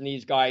Niedermeyers and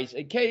these guys,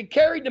 it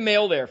carried the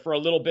mail there for a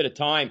little bit of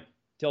time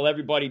till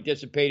everybody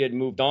dissipated and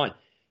moved on.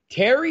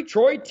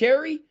 Troy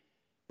Terry,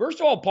 first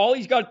of all, Paul,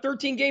 he's got a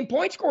 13-game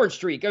point scoring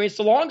streak. I mean, it's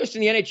the longest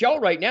in the NHL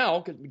right now,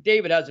 because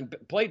McDavid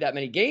hasn't played that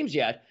many games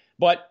yet.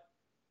 But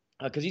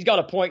because he's got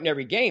a point in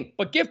every game.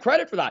 But give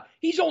credit for that.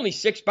 He's only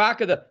 6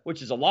 back of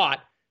which is a lot.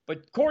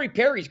 But Corey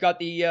Perry's got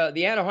the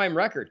Anaheim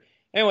record.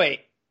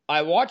 Anyway,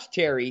 I watched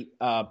Terry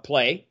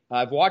play.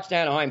 I've watched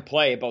Anaheim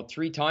play about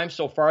 3 times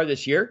so far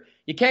this year.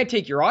 You can't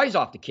take your eyes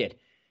off the kid.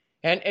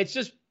 And it's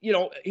just,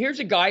 here's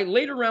a guy,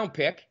 later round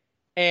pick,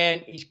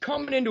 and he's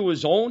coming into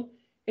his own.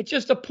 It's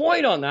just a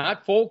point on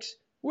that, folks.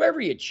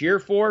 Whoever you cheer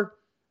for,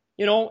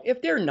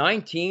 if they're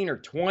 19 or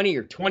 20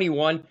 or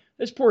 21,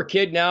 this poor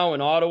kid now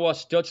in Ottawa,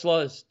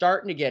 Stützle, is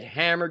starting to get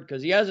hammered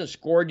because he hasn't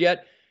scored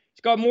yet.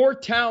 He's got more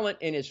talent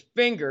in his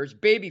fingers,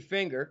 baby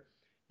finger,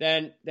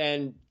 than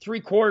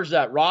 3/4 of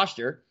that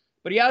roster.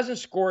 But he hasn't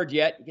scored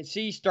yet. You can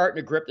see he's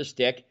starting to grip the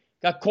stick.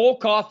 Got Cole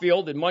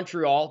Caulfield in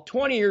Montreal,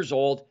 20 years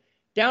old,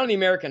 down in the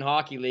American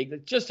Hockey League.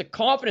 It's just the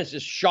confidence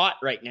is shot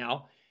right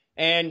now.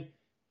 And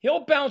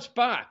he'll bounce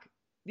back.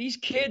 These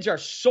kids are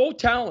so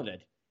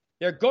talented.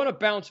 They're going to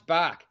bounce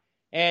back.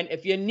 And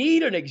if you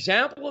need an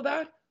example of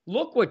that,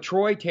 look what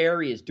Troy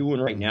Terry is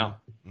doing right now.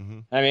 Mm-hmm.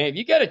 I mean, if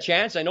you get a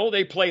chance, I know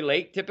they play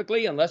late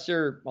typically unless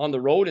they're on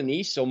the road in the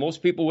East, so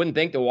most people wouldn't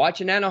think to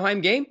watch an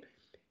Anaheim game.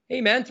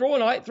 Hey, man, throw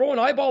an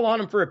eyeball on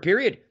them for a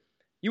period.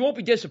 You won't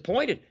be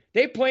disappointed.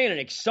 They play in an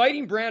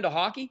exciting brand of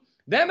hockey.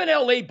 Them and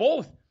LA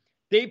both.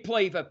 They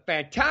play a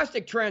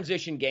fantastic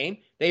transition game.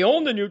 They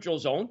own the neutral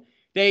zone.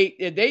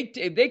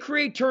 They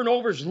create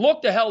turnovers.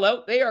 Look the hell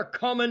out. They are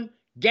coming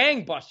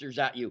gangbusters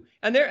at you.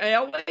 And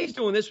LA's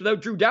doing this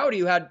without Drew Doughty,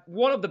 who had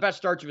one of the best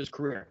starts of his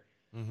career.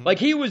 Mm-hmm. Like,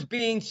 he was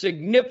being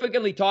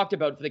significantly talked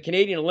about for the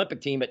Canadian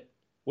Olympic team at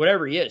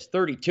whatever he is,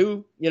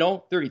 32,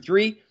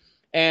 33.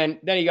 And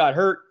then he got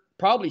hurt.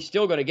 Probably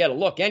still going to get a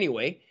look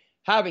anyway.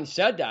 Having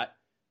said that,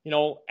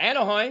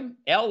 Anaheim,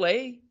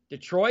 LA,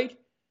 Detroit,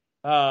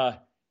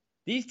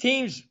 these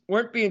teams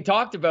weren't being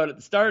talked about at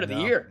the start of the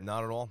year.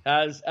 Not at all.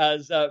 As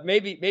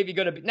maybe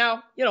going to be.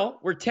 Now,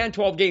 we're 10,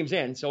 12 games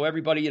in, so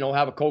everybody,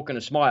 have a Coke and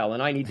a smile,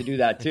 and I need to do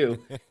that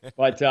too.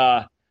 But,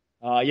 at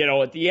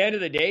the end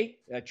of the day,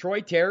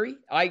 Troy Terry,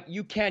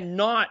 you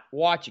cannot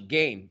watch a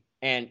game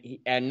and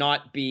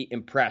not be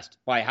impressed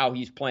by how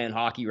he's playing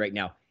hockey right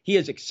now. He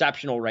is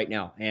exceptional right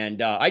now,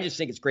 and I just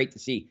think it's great to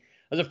see.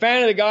 As a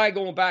fan of the guy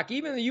going back,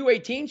 even the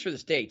U18s for the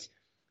States,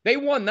 they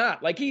won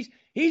that. Like,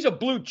 he's a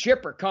blue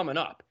chipper coming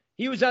up.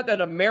 He was at that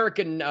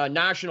American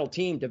national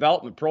team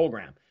development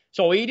program.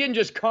 So he didn't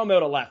just come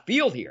out of left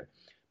field here.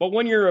 But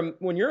when you're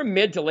a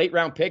mid to late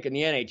round pick in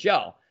the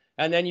NHL,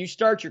 and then you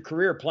start your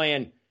career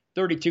playing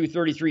 32,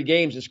 33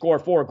 games and score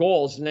 4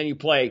 goals, and then you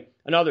play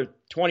another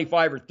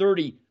 25 or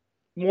 30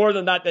 more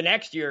than that the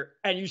next year,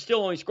 and you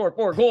still only score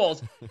 4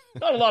 goals,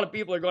 not a lot of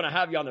people are going to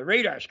have you on the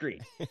radar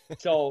screen.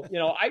 So,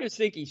 I just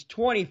think he's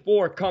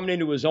 24 coming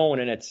into his own,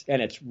 and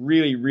it's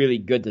really, really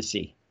good to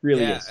see.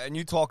 Really is. And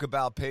you talk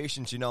about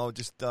patience,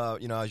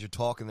 as you're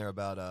talking there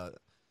about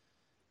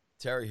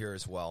Terry here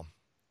as well.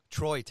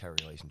 Troy Terry,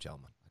 ladies and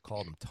gentlemen. I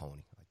called him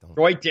Tony.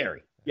 Troy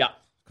Terry, yeah.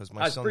 Because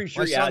my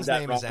son's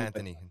name is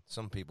Anthony.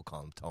 Some people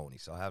call him Tony,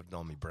 so I have it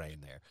on my brain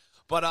there.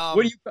 But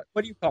what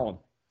do you call him?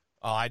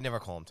 Oh, I'd never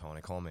call him Tony.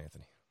 I call him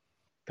Anthony.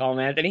 Call him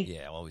Anthony?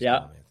 Yeah, always call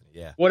him Anthony.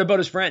 Yeah. What about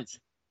his friends?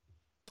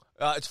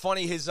 It's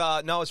funny. His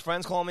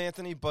friends call him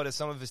Anthony, but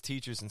some of his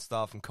teachers and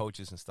stuff and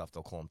coaches and stuff,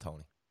 they'll call him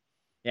Tony.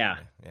 Yeah.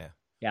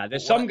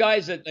 There's some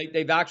guys that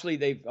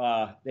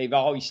they've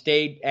always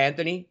stayed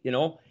Anthony.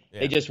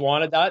 They just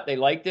wanted that, they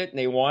liked it, and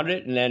they wanted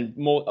it. And then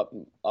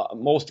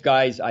most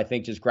guys, I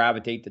think, just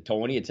gravitate to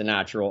Tony. It's a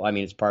natural. I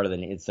mean, it's part of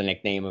it's the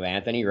nickname of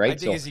Anthony, right? I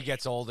think as he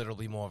gets older, it'll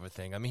be more of a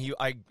thing. I mean,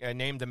 I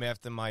named him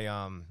after my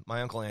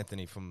uncle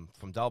Anthony from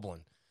Dublin,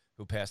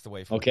 who passed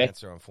away from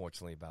cancer,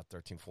 unfortunately, about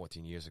 13,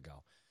 14 years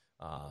ago.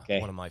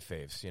 One of my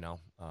faves,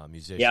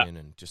 musician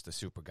and just a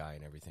super guy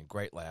and everything.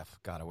 Great laugh.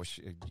 God, I wish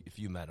if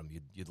you met him,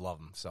 you'd love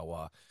him.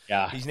 So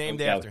he's named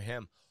after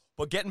him.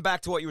 But getting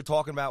back to what you were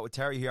talking about with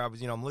Terry here, I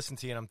was, I'm listening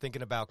to you and I'm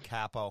thinking about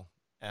Kako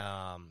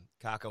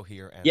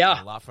here and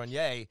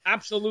Lafreniere.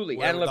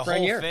 Absolutely. And Lafreniere.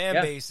 The whole fan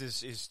base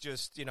is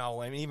just,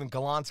 I mean, even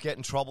Gallant's getting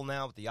in trouble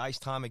now with the ice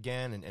time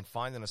again and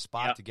finding a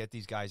spot to get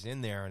these guys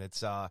in there. And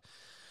it's, I,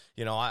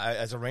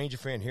 as a Ranger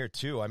fan here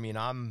too, I mean,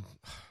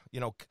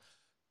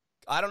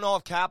 I don't know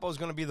if Capo's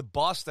going to be the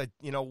bust.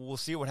 We'll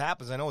see what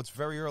happens. I know it's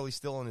very early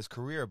still in his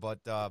career, but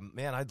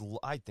man,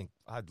 I think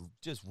I'd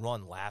just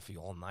run Laffy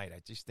all night.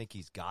 I just think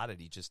he's got it.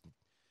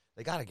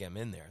 They got to get him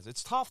in there.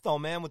 It's tough though,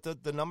 man, with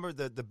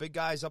the big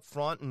guys up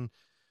front and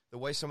the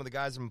way some of the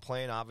guys have been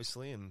playing,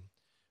 obviously.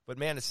 But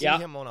man, to see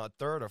him on a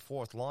third or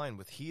fourth line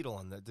with Hedel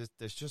and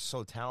they're just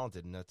so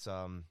talented, and it's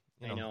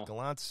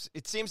Gallant's.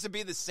 It seems to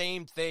be the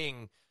same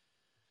thing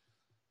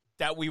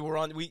that we were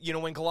on.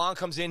 When Gallant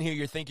comes in here,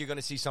 you think you're going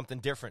to see something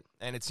different,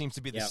 and it seems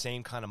to be the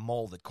same kind of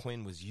mold that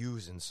Quinn was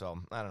using. So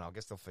I don't know. I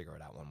guess they'll figure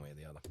it out one way or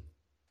the other.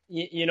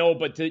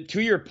 But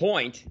to your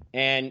point,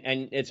 and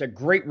it's a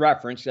great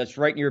reference. That's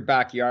right in your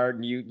backyard,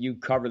 and you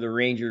cover the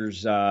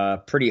Rangers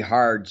pretty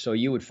hard, so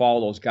you would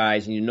follow those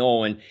guys,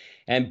 and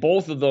and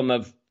both of them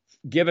have,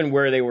 given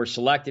where they were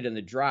selected in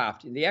the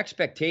draft, the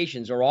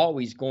expectations are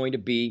always going to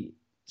be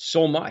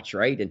so much,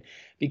 right?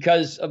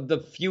 because of the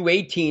few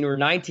 18 or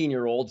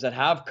 19-year-olds that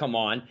have come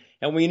on.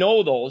 And we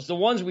know those. The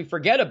ones we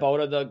forget about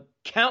are the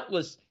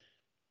countless,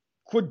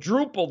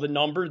 quadruple the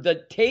number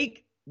that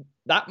take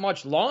that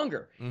much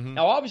longer. Mm-hmm.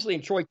 Now, obviously,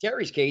 in Troy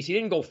Terry's case, he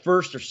didn't go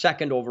first or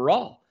second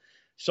overall.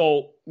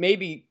 So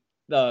maybe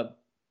the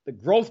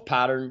growth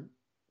pattern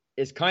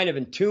is kind of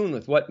in tune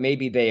with what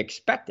maybe they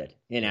expected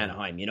in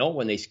Anaheim,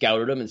 when they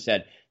scouted him and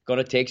said, going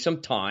to take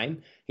some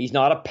time. He's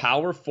not a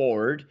power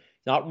forward,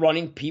 not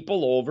running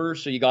people over,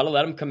 so you got to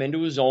let him come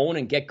into his own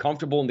and get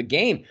comfortable in the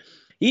game.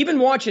 Even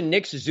watching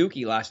Nick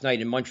Suzuki last night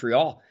in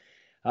Montreal,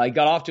 he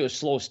got off to a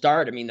slow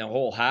start. I mean, the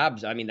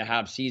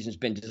Habs season's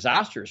been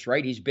disastrous,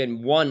 right? He's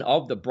been one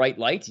of the bright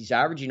lights. He's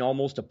averaging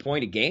almost a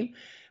point a game.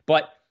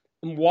 But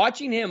I'm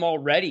watching him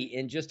already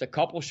in just a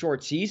couple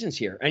short seasons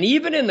here, and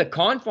even in the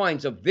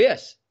confines of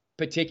this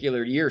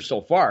particular year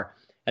so far,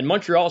 and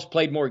Montreal's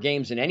played more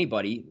games than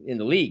anybody in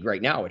the league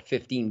right now at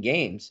 15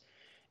 games.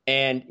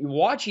 And you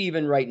watch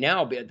even right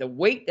now, the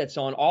weight that's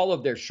on all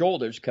of their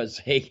shoulders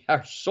because they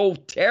are so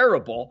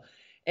terrible,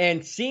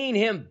 and seeing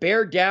him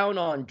bear down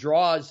on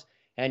draws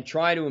and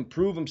try to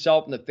improve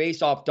himself in the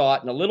faceoff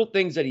dot and the little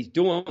things that he's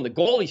doing. The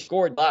goal he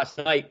scored last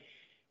night,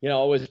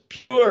 was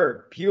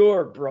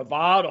pure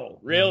bravado,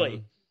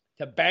 really,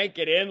 to bank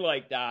it in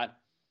like that.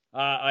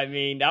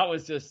 That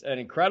was just an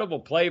incredible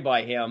play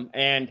by him.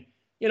 And,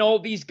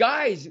 these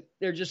guys,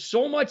 they're just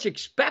so much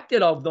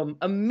expected of them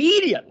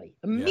immediately.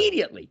 Yeah.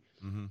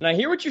 Mm-hmm. And I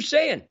hear what you're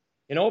saying,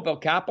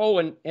 about Capo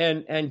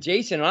and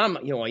Jason.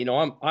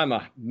 And I'm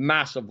a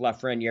massive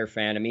Lafreniere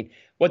fan. I mean,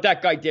 what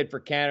that guy did for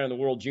Canada and the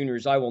World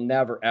Juniors, I will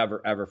never,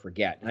 ever, ever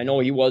forget. I know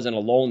he wasn't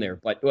alone there,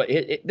 but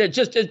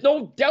there's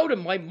no doubt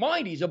in my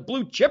mind he's a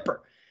blue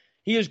chipper.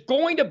 He is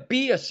going to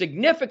be a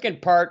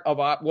significant part of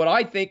what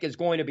I think is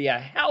going to be a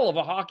hell of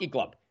a hockey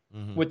club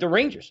with the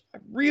Rangers. I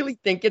really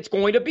think it's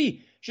going to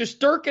be.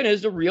 Shesterkin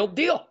is the real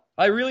deal.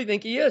 I really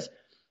think he is.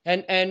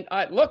 And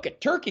I look at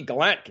Turkey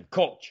Gallant can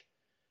coach.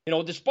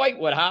 Despite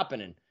what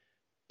happened and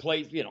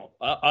plays,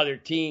 other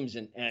teams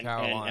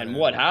and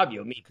what have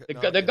you. I mean,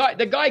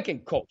 the guy can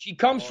coach. He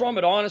comes from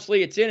it.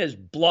 Honestly, it's in his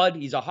blood.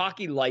 He's a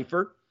hockey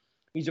lifer.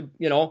 He's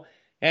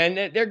and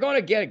they're going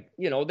to get,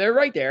 they're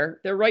right there.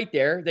 They're right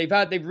there.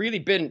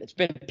 It's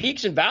been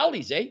peaks and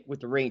valleys, with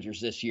the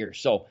Rangers this year.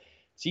 So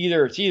it's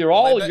either you're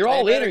all in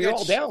or you're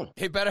all down.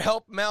 He better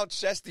help him out,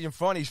 Chesty in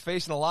front. He's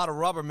facing a lot of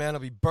rubber, man.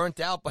 He'll be burnt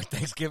out by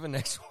Thanksgiving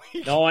next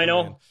week. No, I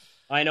know.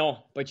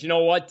 But you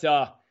know what?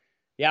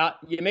 Yeah,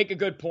 you make a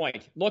good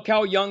point. Look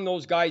how young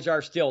those guys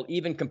are still,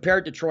 even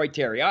compared to Troy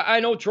Terry. I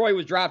know Troy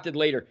was drafted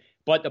later,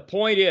 but the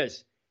point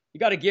is, you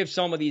got to give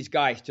some of these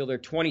guys till they're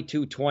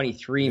 22,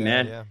 23,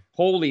 man. Yeah.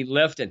 Holy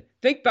lifting.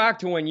 Think back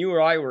to when you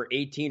or I were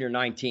 18 or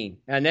 19,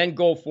 and then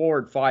go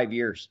forward 5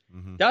 years.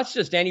 Mm-hmm. That's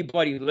just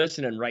anybody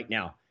listening right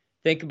now.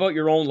 Think about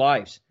your own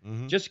lives.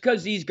 Mm-hmm. Just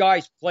because these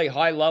guys play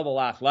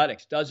high-level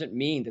athletics doesn't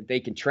mean that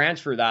they can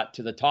transfer that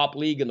to the top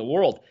league in the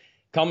world.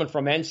 Coming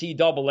from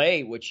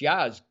NCAA, which,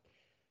 is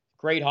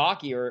great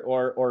hockey,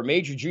 or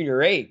Major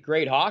Junior A,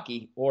 great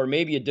hockey, or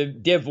maybe a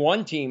Div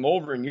 1 team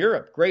over in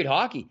Europe, great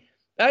hockey.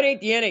 That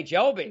ain't the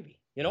NHL, baby.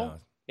 No.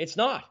 It's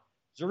not.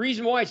 It's the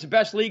reason why it's the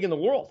best league in the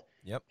world.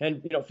 Yep.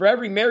 And, for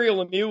every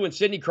Mario Lemieux and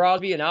Sidney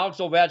Crosby and Alex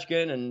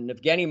Ovechkin and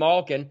Evgeny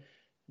Malkin,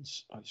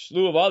 a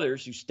slew of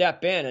others who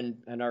step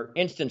in and are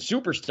instant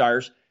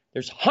superstars,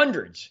 there's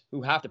hundreds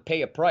who have to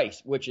pay a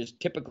price, which is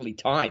typically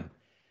time.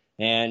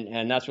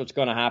 And that's what's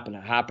going to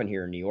happen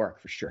here in New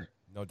York for sure.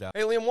 No doubt.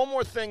 Hey, Liam, one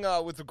more thing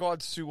with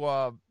regards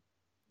to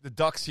the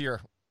Ducks here,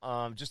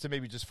 just to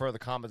maybe just further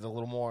comment a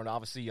little more, and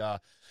obviously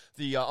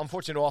the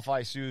unfortunate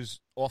off-ice news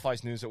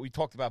that we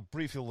talked about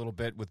briefly a little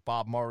bit with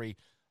Bob Murray.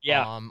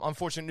 Yeah.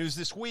 Unfortunate news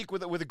this week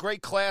with a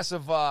great class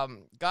of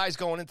guys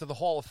going into the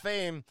Hall of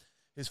Fame.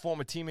 His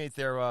former teammate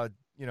there,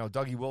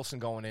 Dougie Wilson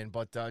going in.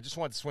 But just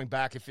wanted to swing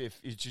back if you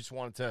just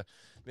wanted to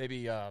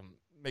maybe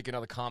make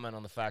another comment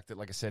on the fact that,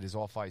 like I said, his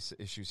off-ice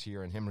issues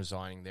here and him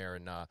resigning there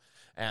in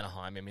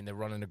Anaheim. I mean, they're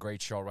running a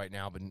great show right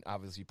now, but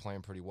obviously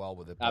playing pretty well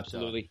with it. But,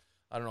 absolutely.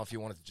 I don't know if you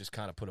wanted to just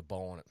kind of put a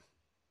bow on it.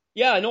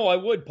 Yeah, no, I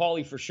would,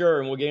 Paulie, for sure.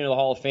 And we'll get into the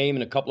Hall of Fame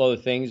and a couple other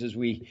things as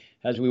we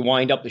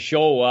wind up the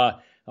show.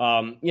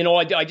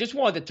 I just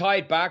wanted to tie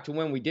it back to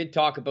when we did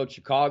talk about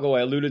Chicago.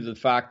 I alluded to the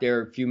fact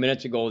there a few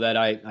minutes ago that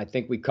I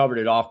think we covered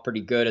it off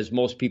pretty good, as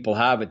most people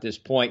have at this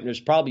point. And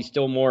there's probably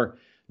still more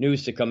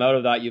news to come out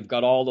of that. You've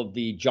got all of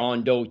the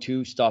John Doe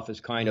 2 stuff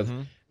is kind of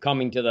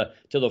coming to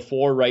the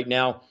fore right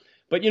now.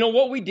 But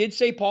what we did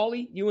say,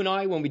 Paulie, you and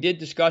I, when we did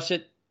discuss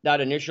it that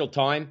initial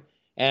time,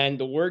 and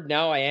the word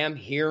now I am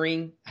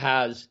hearing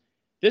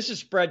this is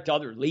spread to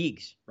other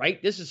leagues,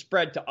 right? This is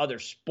spread to other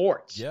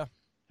sports. Yeah.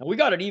 And we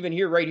got it even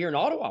right here in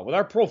Ottawa with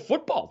our pro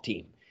football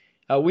team.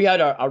 We had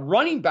a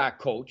running back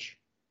coach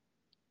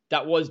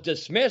that was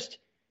dismissed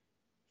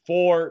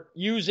for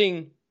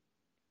using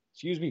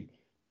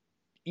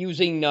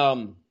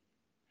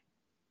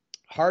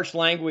harsh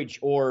language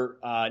or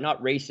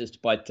not racist,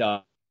 but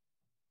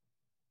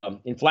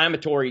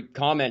inflammatory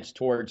comments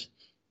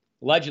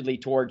allegedly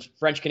towards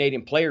French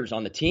Canadian players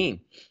on the team.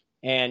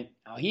 And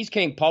he's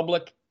came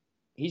public.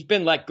 He's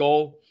been let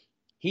go.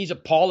 He's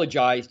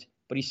apologized,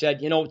 but he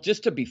said,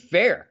 just to be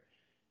fair,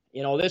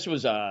 this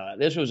was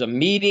a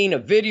meeting, a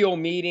video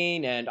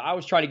meeting, and I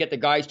was trying to get the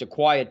guys to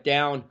quiet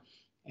down.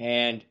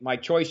 And my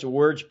choice of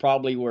words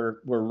probably were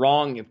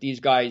wrong. If these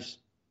guys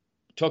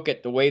took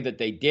it the way that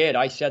they did,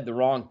 I said the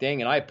wrong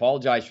thing, and I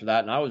apologize for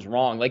that. And I was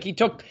wrong. Like he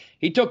took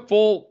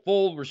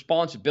full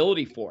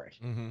responsibility for it.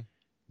 Mm-hmm.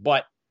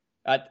 But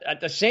at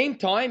the same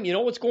time, you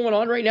know what's going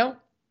on right now?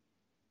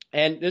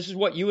 And this is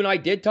what you and I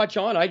did touch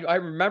on. I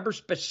remember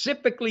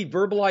specifically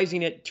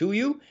verbalizing it to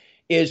you,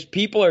 is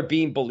people are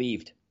being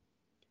believed.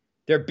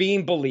 They're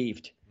being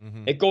believed.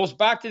 Mm-hmm. It goes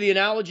back to the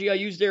analogy I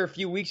used there a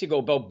few weeks ago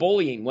about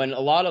bullying, when a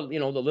lot of, the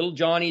little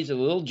Johnnies or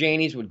the little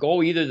Janies would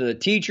go either to the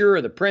teacher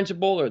or the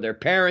principal or their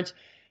parents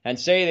and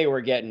say they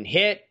were getting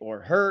hit or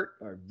hurt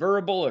or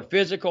verbal or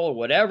physical or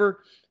whatever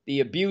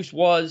the abuse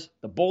was,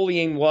 the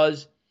bullying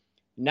was.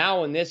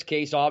 Now, in this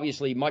case,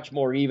 obviously much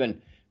more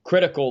even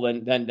critical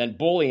than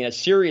bullying, as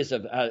serious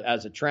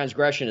as a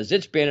transgression as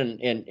it's been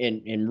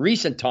in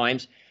recent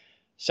times.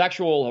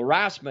 Sexual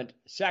harassment,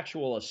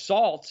 sexual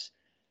assaults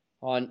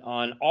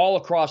on all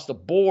across the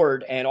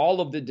board, and all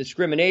of the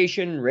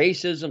discrimination,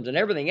 racisms, and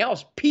everything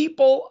else.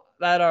 People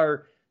that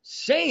are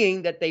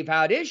saying that they've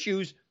had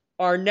issues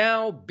are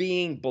now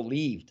being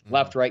believed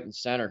left, right, and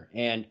center.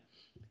 And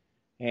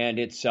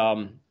it's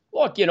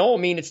look,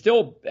 it's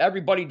still,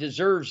 everybody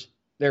deserves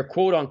their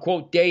quote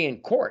unquote day in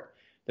court.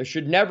 There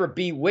should never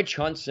be witch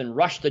hunts and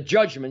rush to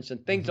judgments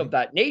and things of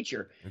that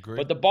nature. Agreed.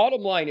 But the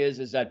bottom line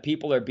is that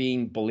people are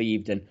being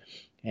believed,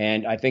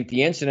 and I think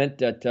the incident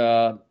that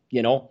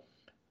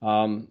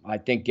I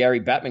think Gary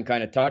Bettman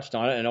kind of touched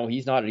on it. I know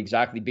he's not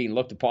exactly being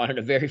looked upon in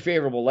a very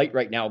favorable light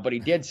right now, but he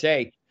did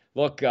say,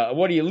 look,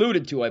 what he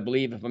alluded to, I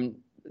believe, if I'm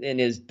in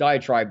his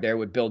diatribe there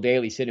with Bill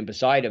Daly sitting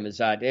beside him, is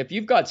that if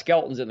you've got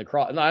skeletons in the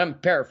closet, and I'm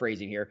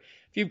paraphrasing here,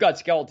 if you've got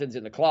skeletons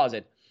in the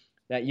closet,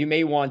 that you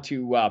may want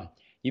to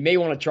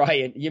try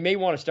and you may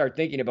want to start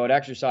thinking about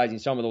exercising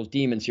some of those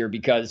demons here,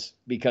 because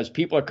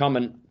people are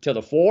coming to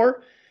the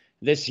fore.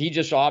 He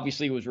just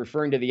obviously was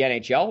referring to the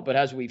NHL, but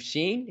as we've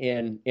seen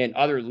in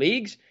other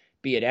leagues,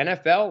 be it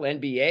NFL,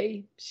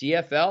 NBA,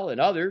 CFL,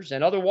 and others,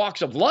 and other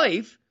walks of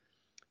life,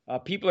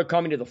 people are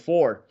coming to the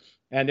fore,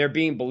 and they're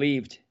being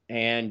believed.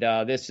 And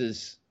this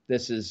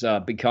has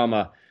become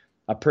a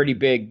pretty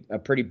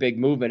big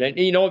movement. And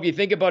if you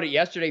think about it,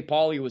 yesterday,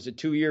 Paulie, was a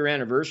 2-year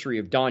anniversary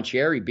of Don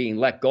Cherry being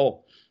let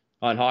go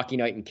on Hockey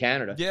Night in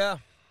Canada. Yeah.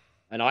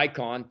 An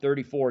icon,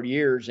 34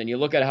 years, and you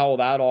look at how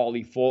that all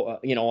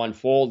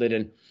unfolded.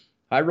 And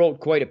I wrote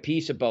quite a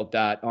piece about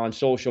that on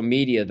social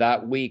media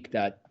that week.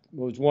 That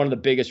was one of the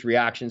biggest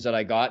reactions that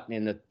I got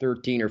in the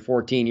 13 or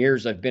 14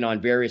 years I've been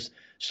on various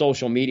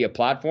social media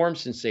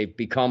platforms since they've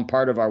become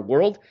part of our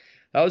world.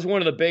 That was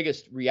one of the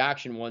biggest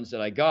reaction ones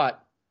that I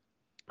got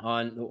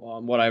on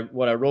what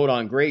I wrote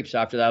on Grapes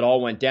after that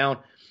all went down.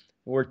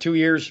 We're 2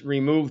 years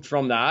removed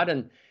from that,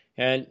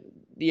 and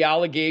the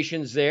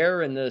allegations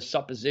there and the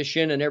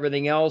supposition and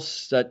everything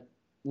else that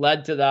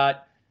led to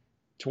that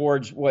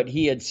towards what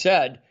he had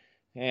said,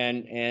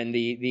 and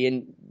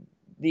the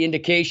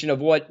indication of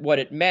what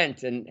it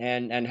meant,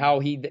 and how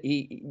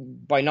he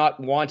by not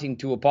wanting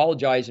to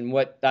apologize, and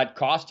what that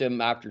cost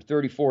him after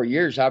 34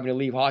 years having to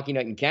leave Hockey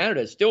Night in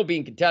Canada, is still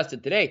being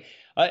contested today.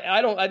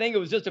 I think it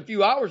was just a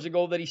few hours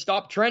ago that he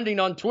stopped trending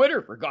on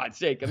Twitter, for God's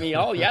sake. I mean,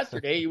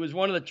 yesterday he was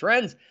one of the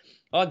trends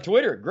on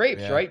Twitter,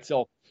 Grapes, yeah. Right?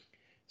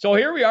 So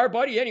here we are,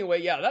 buddy.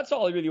 Anyway, yeah, that's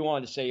all I really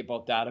wanted to say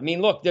about that. I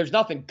mean, look, there's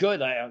nothing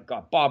good. I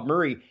got Bob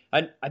Murray.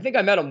 I think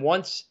I met him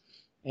once,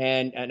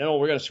 and I know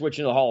we're going to switch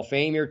into the Hall of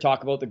Fame here,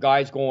 talk about the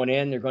guys going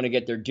in. They're going to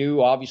get their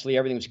due. Obviously,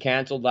 everything was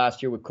canceled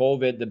last year with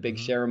COVID, the big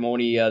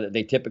ceremony that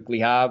they typically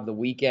have, the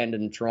weekend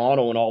in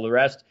Toronto and all the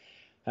rest.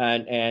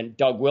 And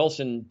Doug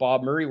Wilson,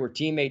 Bob Murray were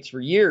teammates for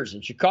years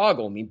in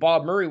Chicago. I mean,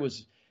 Bob Murray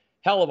was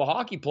hell of a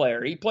hockey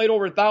player. He played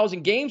over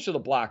 1,000 games for the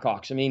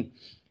Blackhawks. I mean,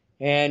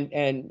 and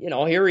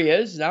here he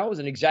is now as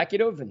an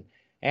executive in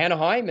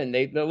Anaheim, and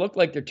they look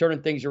like they're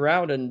turning things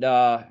around, and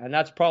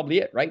that's probably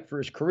it, right, for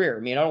his career. I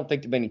mean, I don't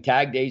think there've been any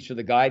tag days for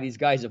the guy. These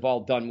guys have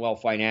all done well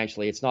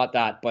financially. It's not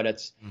that, but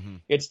it's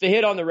the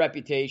hit on the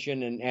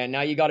reputation, and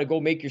now you got to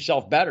go make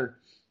yourself better.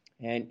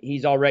 And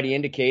he's already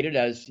indicated,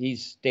 as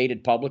he's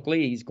stated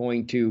publicly, he's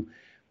going to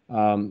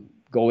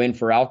go in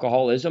for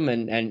alcoholism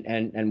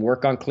and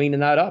work on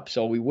cleaning that up.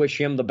 So we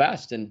wish him the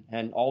best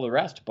and all the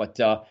rest. But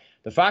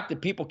the fact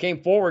that people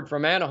came forward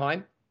from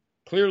Anaheim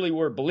clearly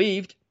were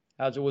believed.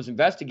 As it was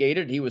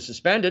investigated, he was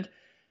suspended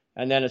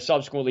and then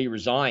subsequently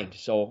resigned.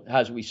 So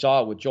as we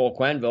saw with Joel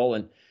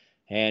Quenneville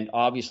and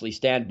obviously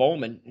Stan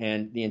Bowman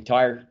and the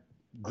entire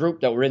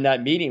group that were in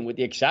that meeting, with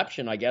the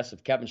exception, I guess,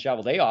 of Kevin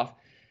Cheveldayoff,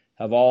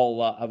 have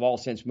all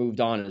since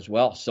moved on as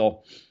well.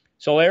 So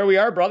there we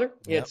are, brother.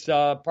 Yep. It's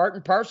part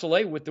and parcel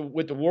with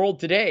the world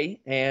today.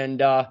 And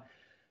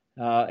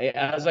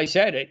as I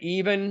said, it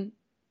even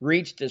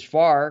reached as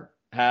far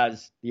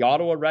as the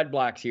Ottawa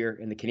Redblacks here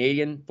in the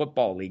Canadian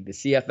Football League, the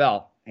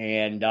CFL.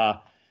 And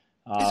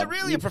is it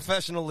really a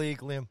professional league,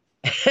 Liam?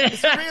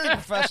 Is it really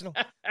professional?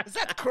 Is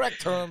that the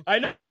correct term? I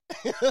know.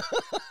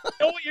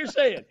 know what you're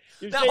saying?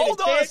 You're Now, saying hold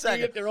it on a can't second.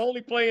 be if they're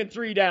only playing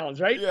 3 downs,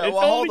 right? Yeah, it's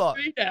well, hold only on.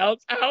 3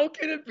 downs. How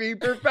can it be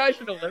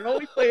professional? They're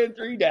only playing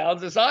 3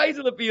 downs. The size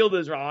of the field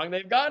is wrong.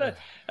 They've got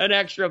an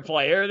extra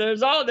player.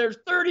 There's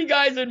 30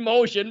 guys in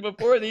motion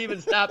before they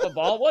even snap a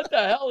ball. What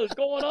the hell is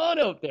going on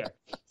out there?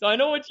 So I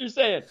know what you're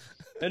saying.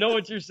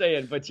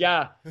 But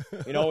yeah,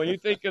 when you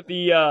think of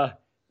the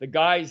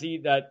guys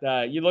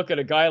that you look at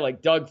a guy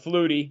like Doug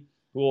Flutie,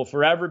 who will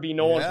forever be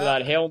known for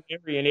that Hail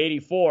Mary in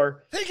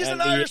 '84. Think he's an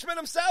Irishman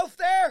himself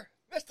there,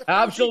 Mr.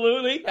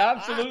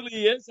 Absolutely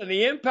he is. And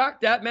the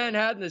impact that man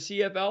had in the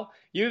CFL.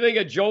 You think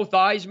of Joe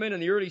Theismann in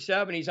the early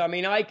 70s. I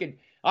mean,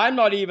 I'm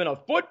not even a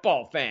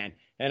football fan,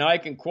 and I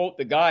can quote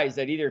the guys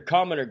that either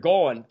coming or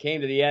going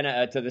came to the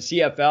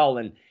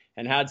CFL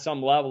and had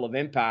some level of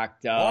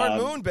impact. Warren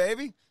Moon,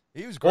 baby.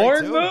 He was great,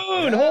 Warren too.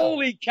 Moon, Yeah.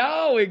 Holy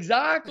cow,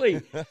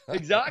 exactly.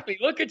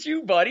 Look at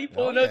you, buddy,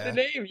 pulling out the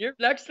name.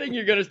 Next thing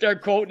you're going to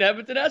start quoting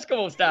Edmonton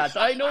Eskimo stats.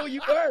 I know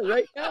you are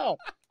right now.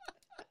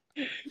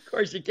 Of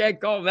course, you can't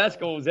call them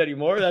Eskimos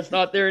anymore. That's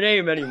not their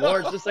name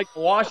anymore. It's just like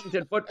the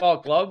Washington Football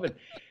Club and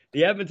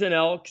the Edmonton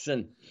Elks.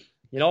 And,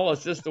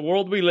 it's just the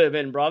world we live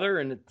in, brother.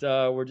 And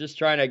we're just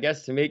trying, I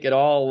guess, to make it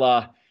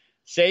all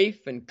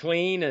safe and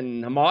clean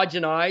and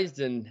homogenized.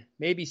 And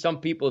maybe some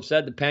people have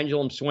said the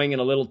pendulum swinging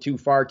a little too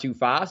far, too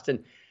fast.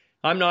 And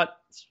I'm not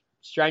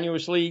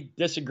strenuously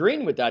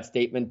disagreeing with that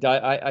statement.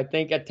 I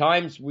think at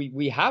times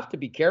we have to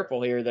be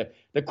careful here.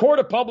 The court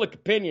of public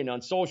opinion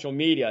on social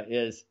media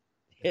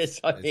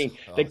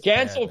the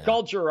cancel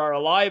culture are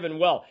alive and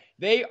well.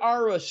 They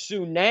are a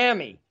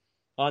tsunami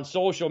on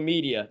social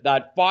media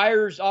that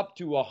fires up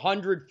to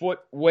 100-foot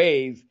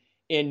wave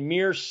in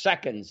mere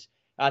seconds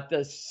at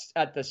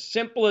the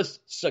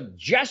simplest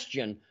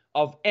suggestion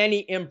of any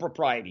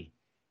impropriety.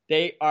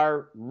 They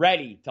are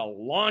ready to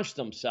launch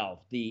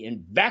themselves, the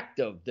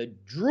invective, the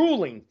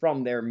drooling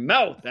from their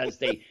mouth as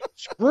they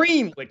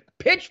scream with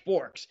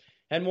pitchforks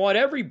and want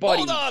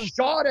everybody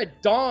shot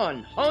at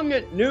dawn, hung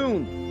at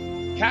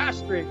noon,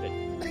 castrated.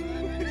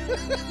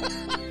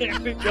 There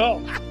we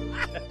go.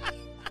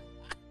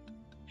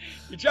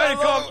 You're trying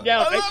to calm me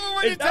down. I love it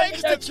when you take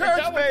us to church,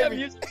 is that baby. what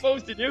you're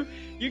supposed to do?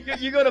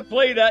 You're going to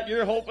play that.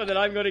 You're hoping that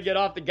I'm going to get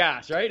off the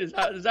gas, right? Is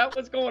that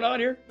what's going on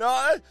here?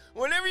 No,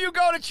 whenever you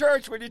go to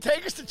church, when you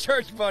take us to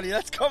church, buddy,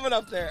 that's coming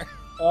up there.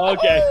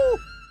 Okay.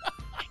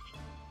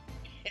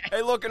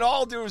 Hey, look, in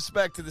all due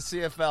respect to the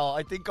CFL,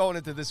 I think going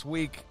into this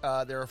week,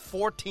 there are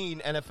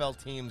 14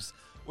 NFL teams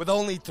with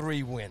only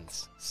 3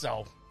 wins.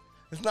 So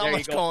there's not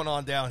much going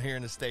on down here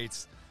in the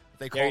States.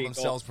 They call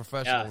themselves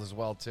professional as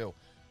well, too.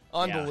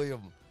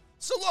 Unbelievable. Yeah.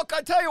 So, look,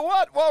 I tell you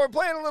what, while we're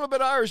playing a little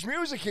bit of Irish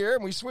music here,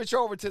 and we switch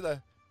over to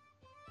the...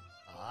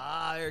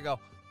 there you go.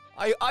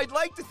 I'd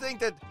like to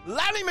think that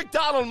Lanny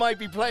McDonald might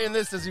be playing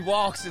this as he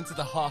walks into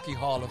the Hockey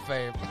Hall of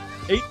Fame.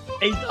 He's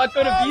not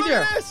going to be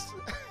there. This.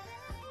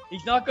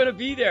 He's not going to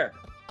be there.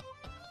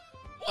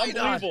 Why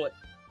Unbelievable. not?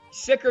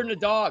 Sicker than a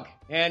dog.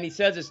 And he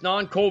says it's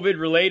non-COVID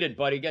related,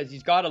 but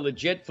he's got a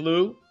legit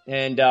flu,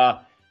 and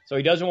so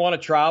he doesn't want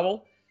to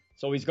travel.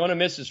 So he's going to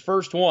miss his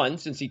first one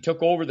since he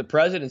took over the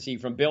presidency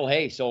from Bill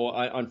Hay. So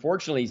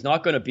unfortunately, he's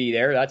not going to be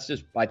there.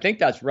 I think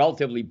that's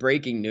relatively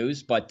breaking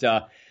news. But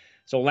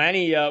so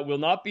Lanny will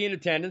not be in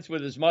attendance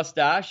with his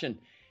mustache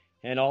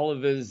and all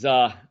of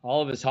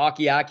his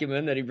hockey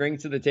acumen that he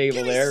brings to the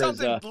table.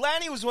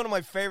 Lanny was one of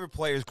my favorite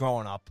players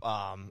growing up,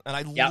 and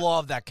I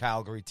love that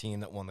Calgary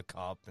team that won the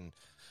Cup and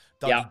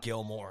Dougie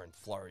Gilmore and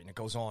Fleury, and it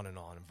goes on and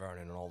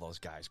Vernon and all those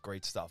guys.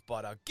 Great stuff.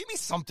 But give me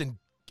something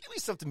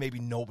maybe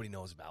nobody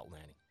knows about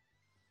Lanny.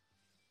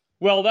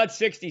 Well, that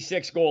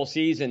 66-goal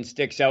season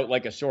sticks out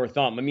like a sore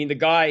thumb. I mean, the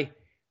guy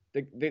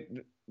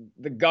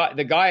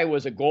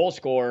was a goal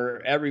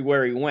scorer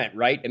everywhere he went,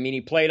 right? I mean,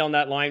 he played on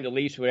that line, the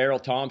Leafs, with Errol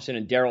Thompson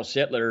and Darryl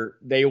Sittler.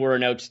 They were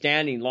an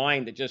outstanding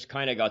line that just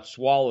kind of got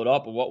swallowed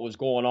up of what was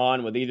going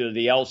on with either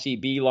the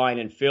LCB line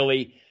in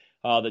Philly,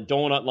 the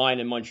Donut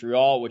line in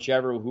Montreal,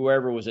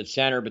 whoever was at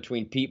center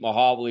between Pete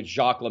Mahovlich,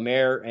 Jacques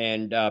Lemaire,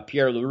 and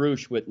Pierre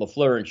LaRouche with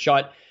Lafleur and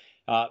Schutt.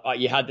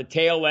 You had the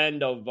tail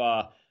end of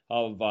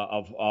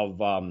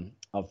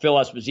Phil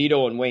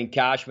Esposito and Wayne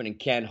Cashman and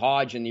Ken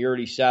Hodge in the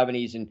early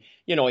 70s. And,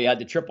 you had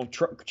the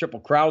triple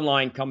crown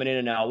line coming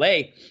in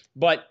LA.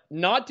 But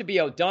not to be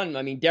outdone,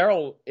 I mean,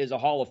 Darryl is a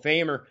Hall of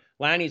Famer.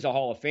 Lanny's a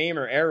Hall of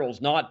Famer. Errol's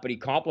not, but he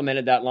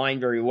complemented that line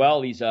very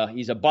well. He's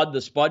a Bud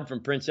the Spud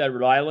from Prince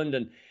Edward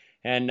Island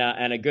and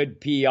a good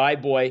PEI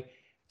boy.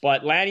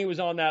 But Lanny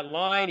was on that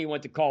line. He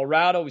went to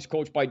Colorado. He was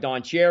coached by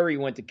Don Cherry. He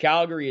went to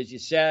Calgary, as you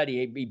said.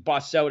 He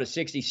busts out a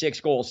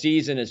 66-goal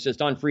season. It's just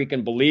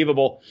unfreaking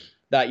believable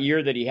that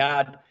year that he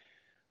had.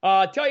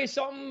 Tell you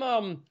something.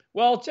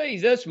 I'll tell you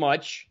this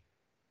much.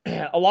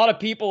 A lot of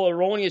people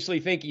erroneously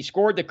think he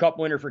scored the Cup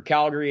winner for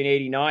Calgary in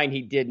 '89.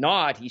 He did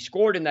not. He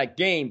scored in that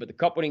game, but the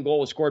Cup-winning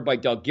goal was scored by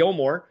Doug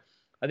Gilmore.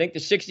 I think the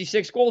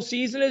 66-goal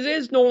season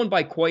is known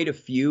by quite a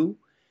few.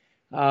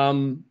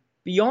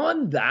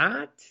 Beyond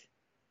that,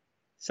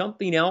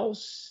 something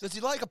else. Does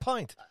he like a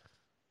pint?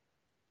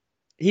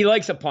 He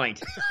likes a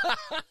pint.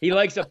 He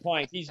likes a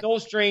pint. He's no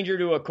stranger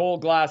to a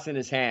cold glass in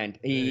his hand.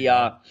 He's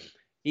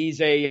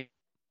a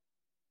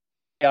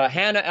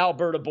Hanna,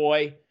 Alberta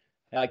boy.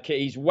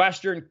 He's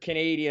Western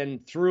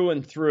Canadian through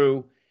and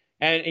through,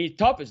 and he's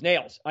tough as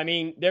nails. I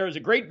mean, there was a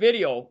great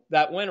video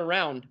that went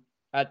around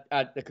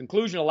at the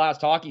conclusion of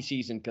last hockey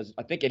season, because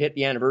I think it hit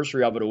the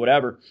anniversary of it or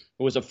whatever.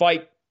 It was a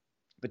fight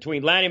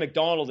between Lanny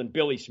McDonald and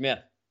Billy Smith.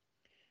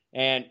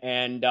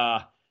 And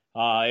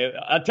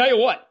I'll tell you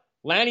what,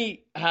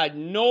 Lanny had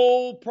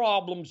no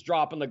problems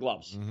dropping the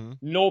gloves. Mm-hmm.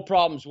 No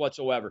problems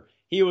whatsoever.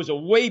 He was a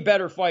way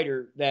better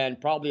fighter than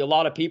probably a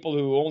lot of people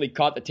who only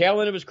caught the tail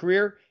end of his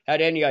career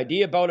had any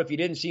idea about if you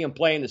didn't see him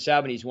play in the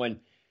 70s, when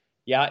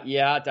you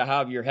had to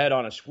have your head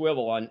on a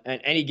swivel on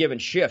any given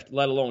shift,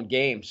 let alone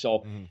game.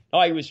 So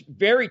he was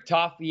very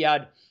tough. He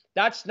had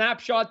that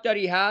snapshot that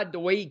he had, the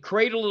way he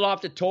cradled it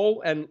off the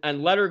toe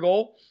and let her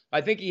go.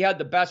 I think he had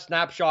the best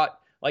snapshot.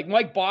 Like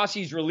Mike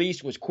Bossy's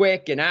release was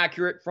quick and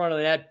accurate, front of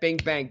the net, bing,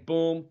 bang,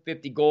 boom,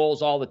 50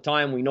 goals all the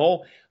time, we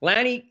know.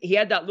 Lanny, he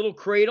had that little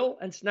cradle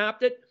and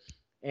snapped it.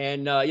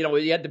 And,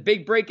 he had the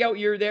big breakout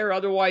year there.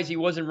 Otherwise, he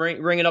wasn't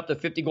ringing up the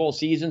 50-goal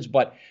seasons.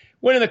 But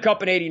winning the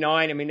Cup in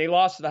 89, I mean, they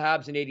lost to the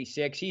Habs in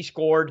 86. He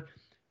scored.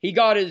 He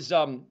got his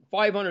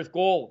 500th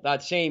goal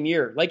that same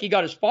year. Like, he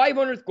got his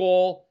 500th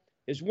goal,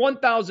 his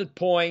 1,000th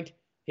point,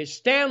 his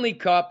Stanley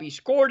Cup. He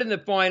scored in the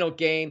final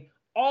game,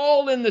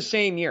 all in the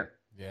same year.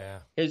 Yeah.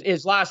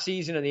 His last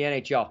season in the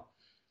NHL.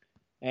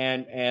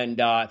 And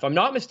if I'm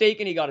not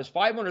mistaken, he got his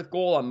 500th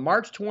goal on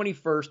March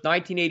 21st,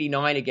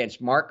 1989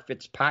 against Mark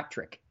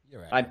Fitzpatrick.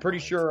 I'm pretty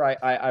sure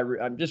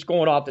I'm just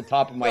going off the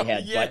top of my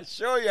head. Yeah, but...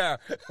 sure you are.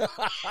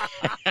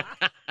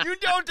 You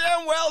know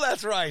damn well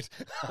that's right.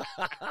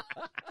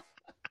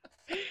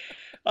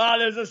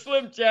 There's a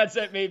slim chance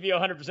that may be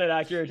 100%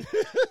 accurate.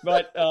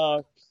 But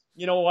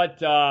you know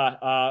what?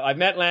 I've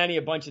met Lanny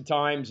a bunch of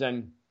times,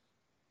 and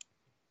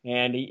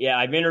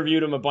I've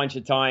interviewed him a bunch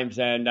of times,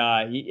 and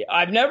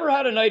I've never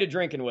had a night of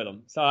drinking with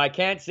him. So I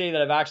can't say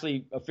that I've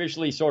actually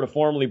officially sort of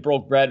formally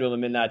broke bread with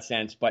him in that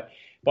sense.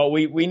 But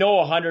we know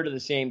 100 of the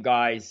same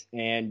guys,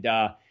 and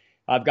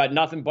I've got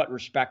nothing but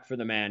respect for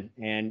the man.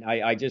 And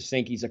I just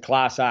think he's a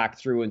class act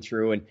through and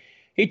through. And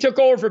he took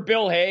over for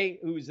Bill Hay,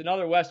 who's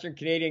another Western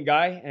Canadian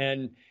guy,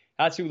 and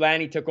that's who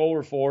Lanny took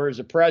over for as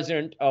a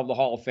president of the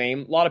Hall of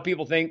Fame. A lot of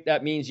people think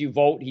that means you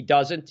vote. He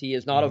doesn't. He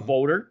is not a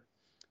voter.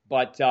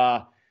 But,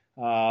 there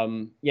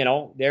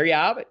you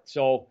have it.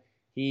 So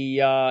he's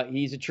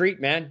a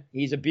treat, man.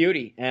 He's a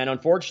beauty. And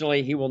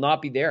unfortunately, he will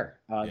not be there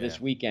this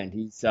weekend.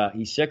 He's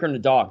sicker than a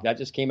dog. That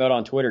just came out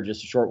on Twitter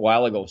just a short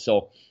while ago.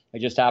 So I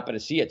just happened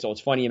to see it. So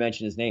it's funny you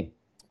mentioned his name.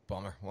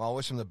 Bummer. Well, I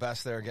wish him the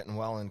best there, getting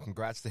well, and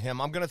congrats to him.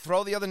 I'm going to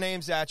throw the other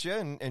names at you,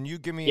 and you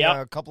give me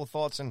a couple of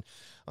thoughts on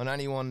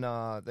anyone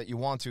that you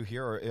want to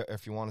here, or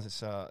if you want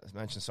to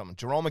mention something.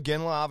 Jarome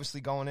Iginla,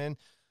 obviously going in,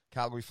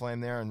 Calgary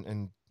Flame there,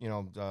 and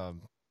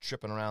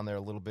tripping around there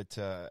a little bit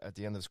at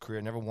the end of his career.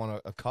 Never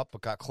won a cup,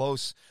 but got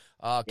close.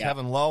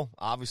 Kevin Lowe,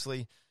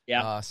 obviously.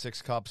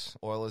 6 cups,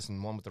 Oilers,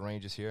 and 1 with the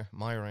Rangers here.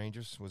 My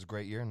Rangers was a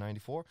great year in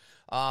 94.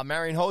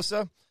 Marian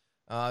Hossa.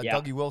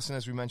 Dougie Wilson,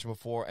 as we mentioned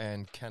before,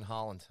 and Ken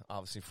Holland,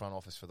 obviously front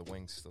office for the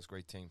Wings. Those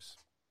great teams.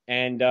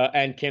 And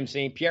Kim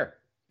St. Pierre.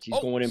 She's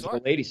going in for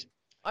the ladies.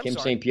 Kim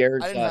sorry. St.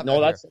 Pierre's.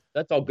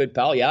 That's all good,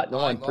 pal. Yeah,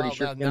 I'm pretty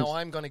sure. Now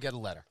I'm going to get a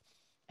letter.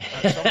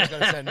 Someone's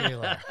going to send me a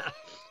letter.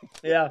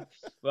 Yeah,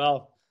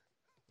 well,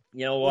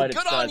 you know what?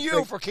 Well, good on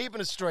you for keeping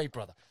it straight,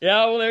 brother.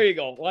 Yeah, well, there you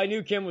go. Well, I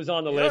knew Kim was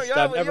on the list.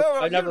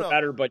 I've never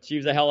met her, but she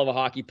was a hell of a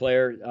hockey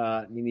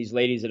player. These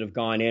ladies that have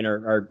gone in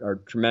are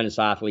tremendous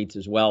athletes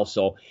as well.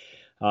 So,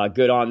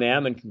 good on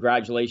them, and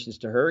congratulations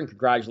to her, and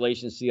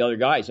congratulations to the other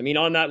guys. I mean,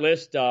 on that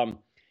list,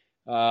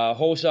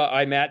 Hossa,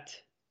 I met.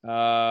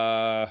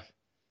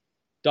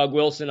 Doug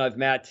Wilson, I've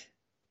met.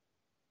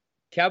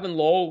 Kevin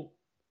Lowe,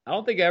 I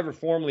don't think I ever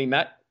formally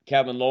met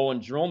Kevin Lowe.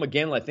 And Jarome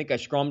Iginla, I think I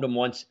scrummed him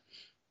once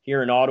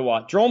here in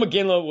Ottawa. Jarome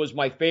Iginla was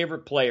my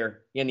favorite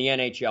player in the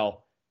NHL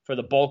for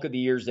the bulk of the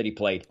years that he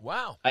played.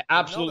 Wow. I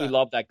absolutely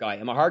love that guy.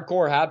 I'm a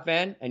hardcore Hab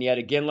fan, and yet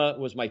Iginla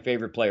was my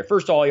favorite player.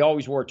 First of all, he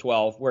always wore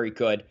 12 where he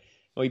could.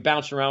 He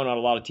bounced around on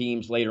a lot of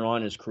teams later on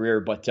in his career,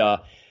 but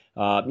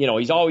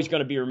he's always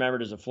going to be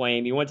remembered as a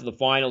Flame. He went to the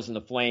finals in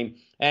the Flame,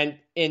 and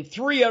in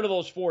 3 out of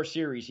those 4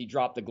 series, he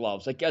dropped the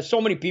gloves. Like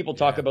so many people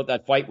talk about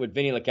that fight with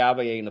Vinny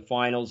Lecavalier in the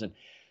finals,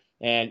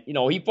 and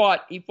he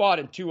fought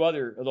in 2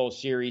 other of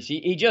those series.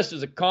 He just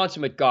is a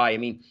consummate guy. I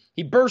mean,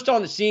 he burst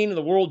on the scene in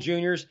the World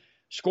Juniors,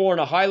 scoring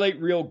a highlight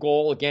reel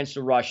goal against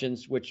the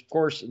Russians, which of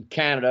course in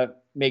Canada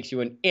makes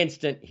you an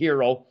instant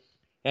hero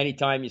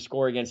anytime you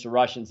score against the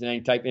Russians in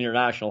any type of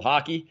international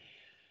hockey.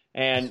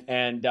 And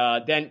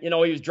then, he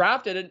was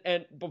drafted,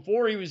 and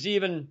before he was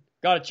even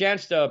got a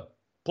chance to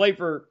play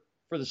for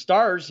the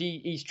Stars,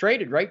 he's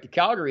traded right to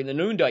Calgary in the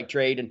Noondike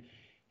trade.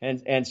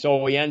 And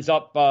so he ends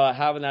up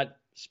having that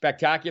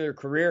spectacular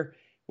career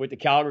with the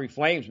Calgary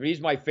Flames. But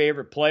he's my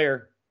favorite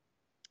player,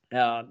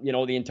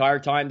 the entire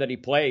time that he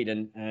played.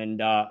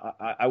 And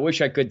I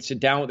wish I could sit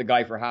down with the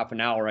guy for half an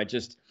hour.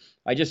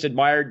 I just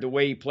admired the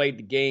way he played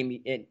the game.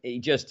 He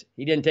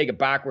didn't take a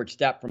backward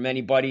step from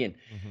anybody, and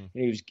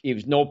he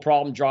was no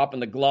problem dropping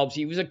the gloves.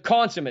 He was a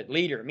consummate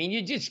leader. I mean,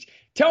 you just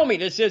tell me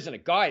this isn't a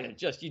guy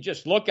that you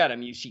just look at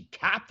him, you see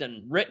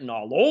captain written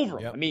all over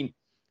him. Yep. I mean,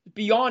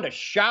 beyond a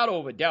shadow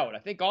of a doubt. I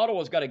think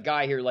Ottawa's got a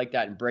guy here like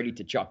that in Brady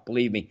Tkachuk.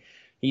 Believe me,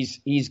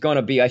 he's going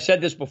to be. I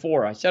said this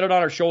before. I said it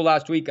on our show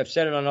last week. I've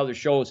said it on other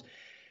shows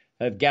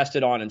I've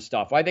guested on and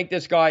stuff. I think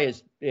this guy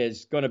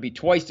is going to be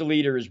twice the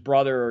leader his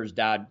brother or his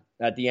dad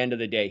at the end of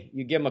the day.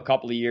 You give him a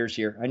couple of years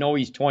here. I know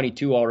he's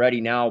 22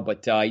 already now,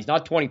 but he's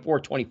not 24,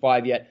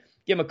 25 yet.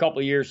 Give him a couple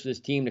of years for this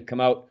team to come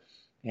out,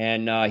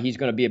 and he's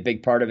going to be a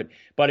big part of it.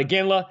 But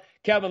Iginla,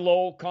 Kevin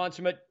Lowe,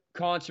 consummate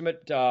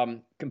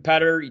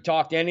competitor. He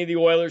talked to any of the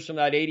Oilers from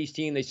that 80s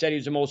team. They said he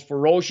was the most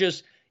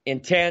ferocious,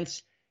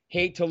 intense,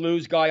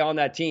 hate-to-lose guy on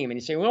that team. And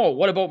you say, well,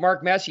 what about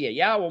Mark Messier?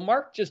 Yeah, well,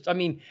 Mark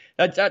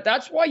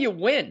that's why you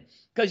win,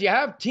 because you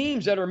have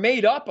teams that are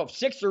made up of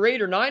 6 or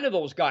 8 or 9 of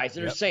those guys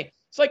that are saying,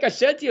 it's like I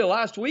said to you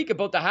last week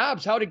about the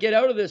Habs, how to get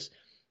out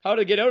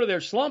of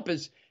their slump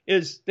is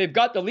they've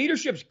got the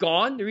leadership's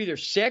gone. They're either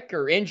sick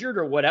or injured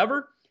or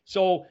whatever.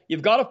 So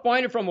you've got to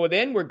find it from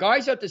within, where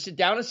guys have to sit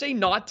down and say,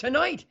 not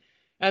tonight.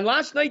 And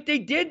last night they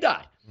did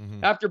that.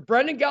 After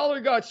Brendan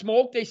Gallagher got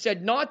smoked, they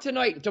said, not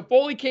tonight.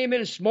 Toffoli came in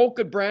and smoked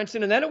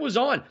Goodbranson, and then it was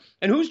on.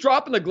 And who's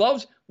dropping the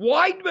gloves?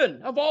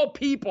 Weidman, of all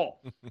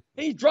people.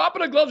 He's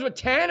dropping the gloves with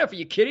Tanev. Are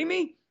you kidding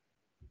me?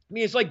 I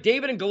mean, it's like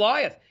David and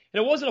Goliath.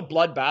 And it wasn't a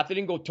bloodbath. They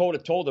didn't go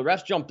toe-to-toe. The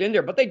refs jumped in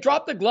there. But they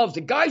dropped the gloves.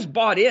 The guys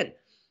bought in.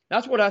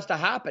 That's what has to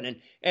happen.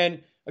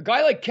 And a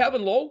guy like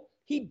Kevin Lowe,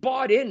 he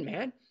bought in,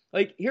 man.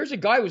 Like, here's a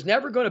guy who's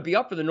never going to be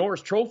up for the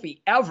Norris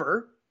Trophy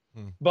ever.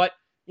 But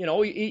you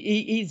know,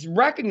 he's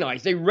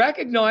recognized. They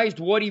recognized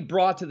what he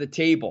brought to the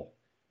table.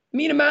 I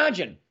mean,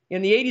 imagine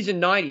in the 80s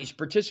and 90s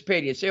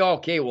participating and say, oh,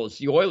 okay, well, it's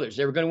the Oilers.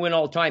 They were going to win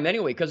all the time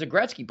anyway because of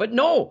Gretzky. But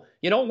no,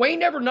 Wayne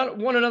never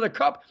won another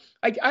cup.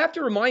 I have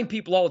to remind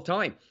people all the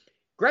time,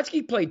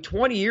 Gretzky played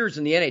 20 years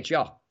in the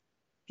NHL.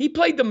 He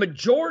played the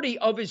majority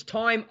of his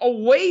time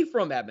away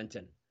from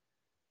Edmonton.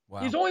 Wow.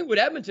 He was only with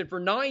Edmonton for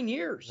 9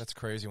 years. That's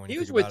crazy. When he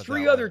was with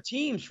 3 other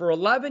teams for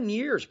 11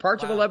 years,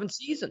 parts of 11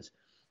 seasons.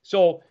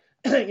 So,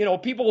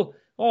 people,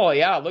 oh,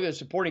 yeah, look at the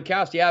supporting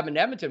cast you have in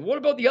Edmonton. What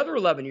about the other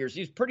 11 years?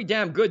 He's pretty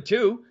damn good,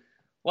 too.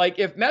 Like,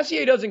 if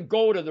Messier doesn't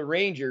go to the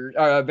Rangers,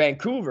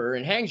 Vancouver,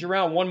 and hangs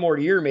around one more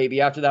year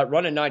maybe after that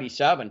run in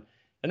 97,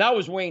 and that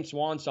was Wayne's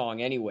swan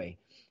song anyway.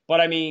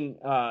 But, I mean,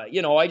 I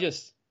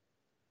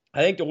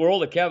think the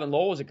world of Kevin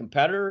Lowe as a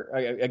competitor.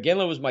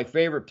 Iginla was my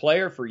favorite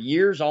player for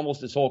years,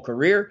 almost his whole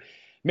career.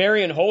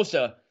 Marian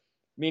Hossa, I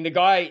mean, the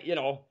guy,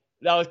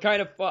 that was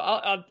kind of,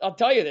 I'll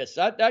tell you this,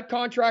 that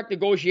contract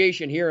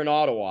negotiation here in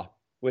Ottawa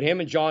with him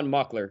and John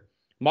Muckler.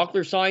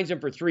 Muckler signs him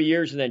for 3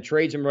 years and then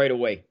trades him right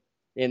away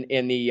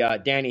in the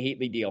Danny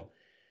Heatley deal.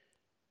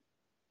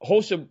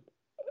 Hossa,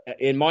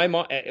 in my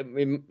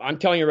mind, I'm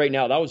telling you right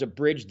now, that was a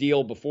bridge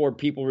deal before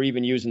people were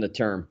even using the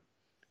term.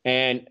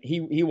 And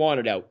he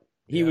wanted out.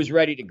 He was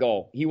ready to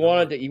go. He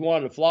wanted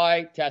to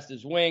fly, test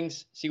his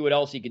wings, see what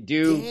else he could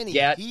do,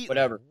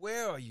 whatever.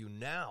 Where are you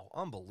now?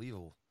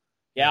 Unbelievable.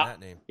 Yeah,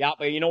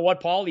 but you know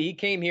what, Paul? He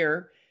came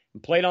here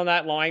and played on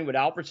that line with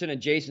Alfredson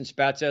and Jason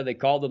Spezza. They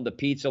called them the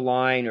pizza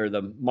line or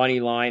the money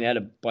line. They had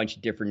a bunch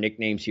of different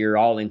nicknames here,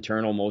 all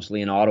internal,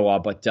 mostly in Ottawa.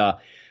 But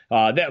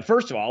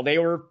first of all, they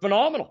were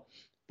phenomenal.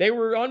 They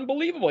were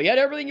unbelievable. You had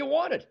everything you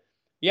wanted.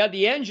 You had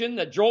the engine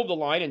that drove the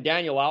line in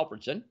Daniel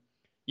Alfredson.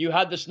 You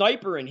had the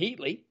sniper in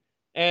Heatley,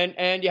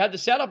 and you had the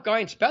setup guy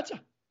in Spezza.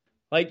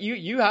 Like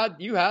you had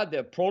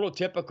the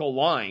prototypical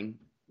line,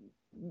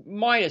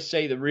 minus,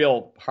 say, the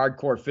real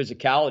hardcore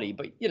physicality.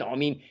 But,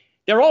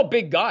 they're all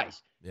big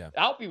guys. Yeah.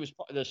 Alfie was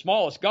the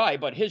smallest guy,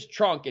 but his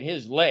trunk and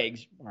his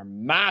legs are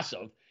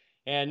massive,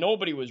 and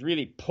nobody was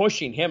really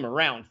pushing him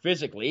around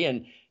physically.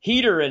 And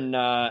Heater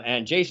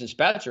and Jason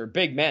Spezza are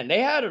big men.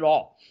 They had it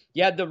all.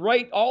 You had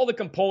all the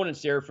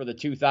components there for the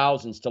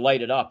 2000s to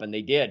light it up, and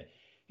they did.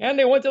 And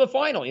they went to the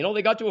final.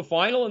 They got to a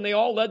final, and they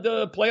all led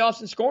the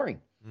playoffs in scoring.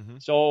 Mm-hmm.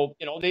 So,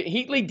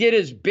 Heatley did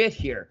his bit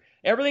here.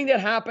 Everything that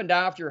happened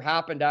after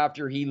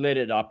he lit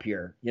it up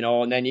here,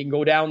 and then you can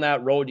go down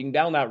that road, you can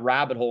down that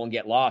rabbit hole and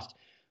get lost.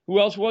 Who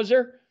else was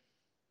there?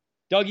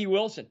 Dougie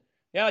Wilson.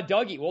 Yeah,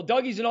 Dougie. Well,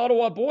 Dougie's an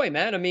Ottawa boy,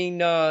 man. I mean,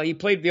 he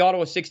played for the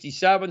Ottawa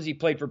 67s. He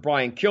played for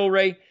Brian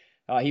Kilray.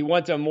 He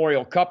went to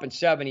Memorial Cup in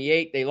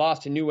 78. They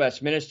lost to New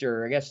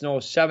Westminster,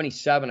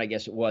 77, I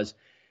guess it was.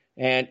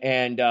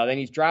 And then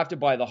he's drafted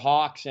by the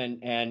Hawks,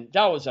 and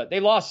that was they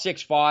lost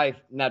 6-5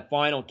 in that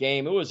final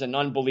game. It was an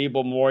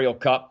unbelievable Memorial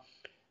Cup.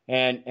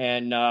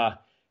 And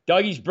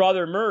Dougie's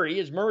brother Murray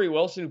is Murray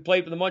Wilson, who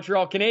played for the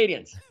Montreal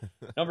Canadiens.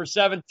 Number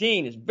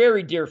 17 is a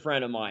very dear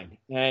friend of mine.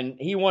 And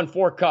he won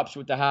 4 cups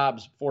with the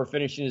Habs before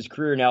finishing his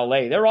career in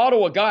L.A. They're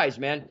Ottawa guys,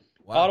 man.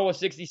 Wow. Ottawa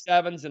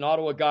 67s and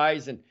Ottawa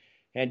guys. And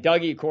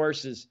Dougie, of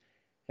course,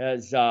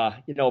 has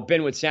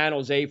been with San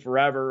Jose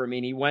forever. I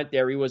mean, he went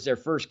there. He was their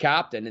first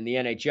captain in the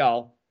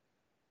NHL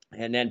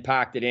and then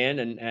packed it in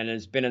and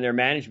has been in their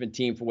management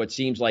team for what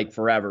seems like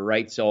forever,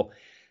 right? So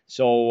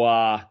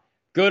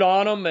good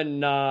on him,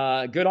 and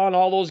good on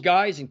all those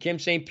guys, and Kim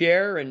St.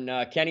 Pierre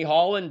and Kenny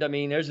Holland. I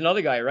mean, there's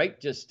another guy, right?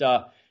 Just,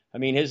 I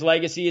mean, his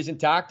legacy is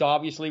intact.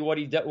 Obviously, what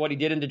he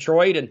did in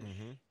Detroit,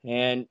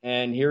 and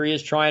here he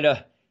is trying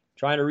to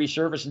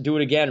resurface and do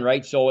it again,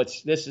 right? So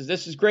this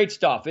is great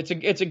stuff.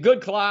 It's a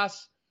good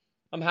class.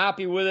 I'm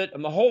happy with it.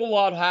 I'm a whole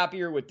lot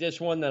happier with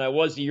this one than I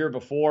was the year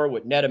before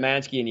with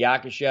Nedomansky and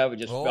Yakushev.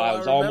 I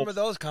remember almost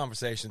those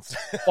conversations.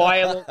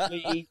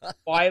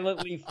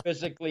 violently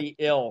physically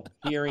ill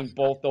hearing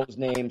both those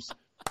names.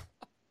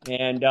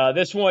 And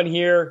this one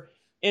here,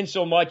 in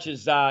so much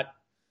as that,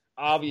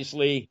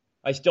 obviously,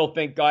 I still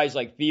think guys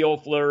like Theo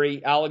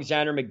Fleury,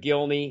 Alexander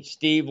McGillney,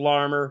 Steve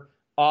Larmer,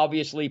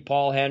 obviously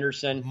Paul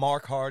Henderson.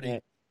 Mark Hardy.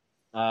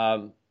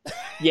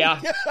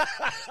 Yeah.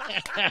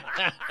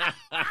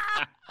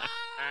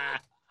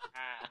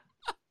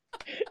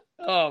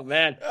 Oh,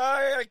 man.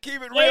 I gotta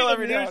keep it real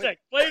every now and then.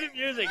 Play the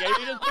music.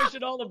 You're just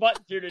pushing all the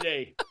buttons here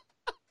today.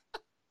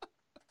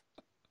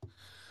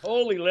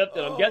 Holy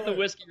Lipton. I'm getting the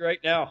whiskey right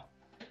now.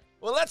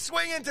 Well, let's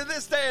swing into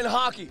this day in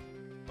hockey.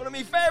 One of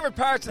my favorite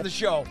parts of the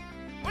show.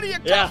 What do you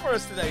got for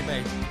us today,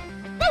 mate?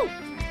 Woo!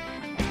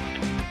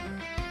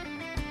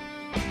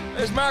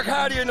 There's Mark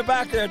Hardy in the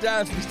back there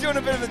dancing. He's doing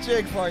a bit of a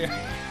jig for you.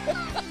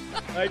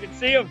 I can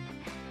see him.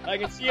 I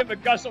can see him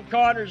at Gus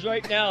O'Connor's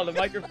right now. The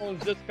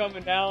microphone's just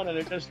coming down, and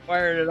they're just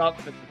firing it up.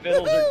 But the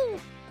fiddles are...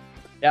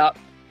 Yeah.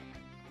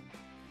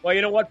 Well,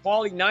 you know what,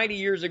 Paulie? 90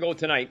 years ago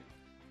tonight,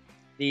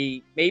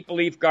 the Maple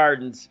Leaf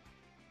Gardens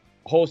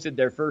hosted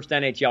their first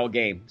NHL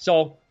game.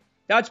 So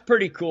that's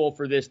pretty cool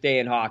for this day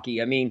in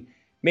hockey. I mean,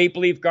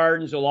 Maple Leaf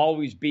Gardens will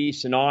always be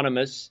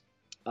synonymous,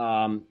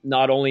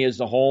 not only as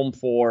the home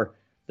for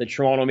the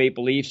Toronto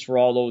Maple Leafs for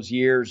all those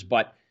years,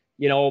 but,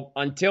 you know,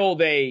 until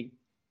they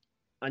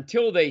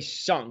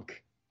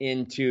sunk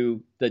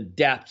into the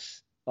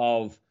depths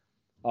of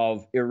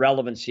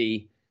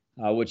irrelevancy,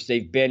 which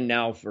they've been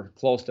now for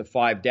close to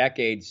 5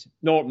 decades,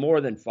 no,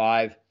 more than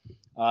 5.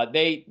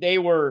 They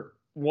were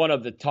one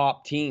of the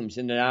top teams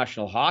in the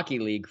National Hockey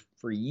League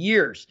for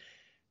years.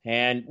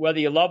 And whether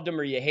you loved him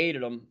or you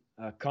hated him,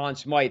 Conn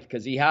Smythe,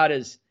 because he had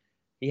his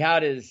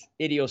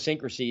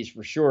idiosyncrasies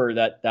for sure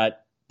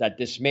that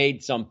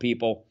dismayed some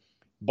people,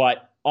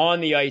 but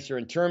on the ice, or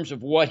in terms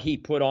of what he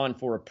put on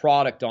for a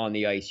product on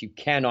the ice, you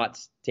cannot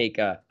take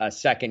a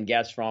second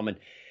guess from. And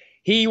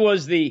he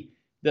was the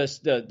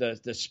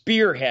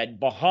spearhead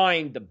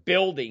behind the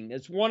building.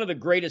 It's one of the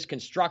greatest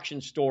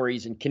construction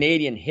stories in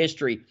Canadian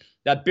history.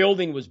 That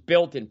building was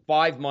built in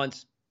 5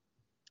 months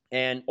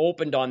and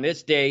opened on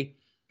this day,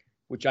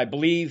 which I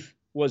believe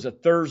was a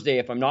Thursday,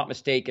 if I'm not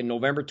mistaken,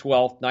 November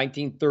 12th,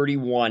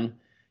 1931,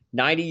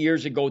 90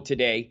 years ago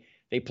today.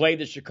 They played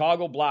the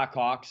Chicago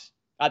Blackhawks.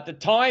 At the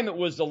time, it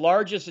was the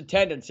largest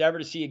attendance ever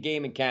to see a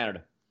game in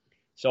Canada.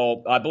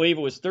 So I believe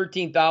it was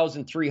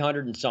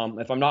 13,300 and some,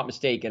 if I'm not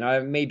mistaken.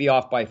 I may be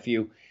off by a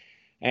few.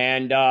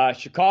 And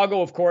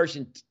Chicago, of course,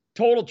 in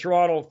total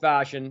Toronto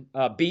fashion,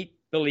 beat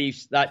the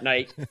Leafs that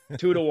night,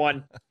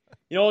 2-1.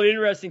 You know, the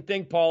interesting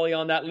thing, Paulie,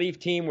 on that Leaf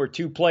team were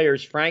 2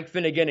 players, Frank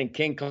Finnegan and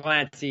King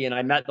Clancy, and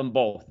I met them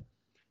both.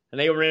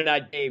 And they were in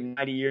that game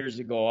 90 years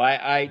ago.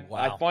 I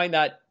find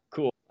that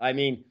cool. I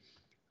mean,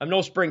 I'm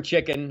no spring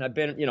chicken. I've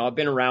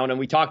been around, and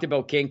we talked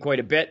about King quite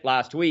a bit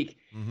last week.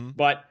 Mm-hmm.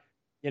 But,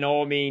 you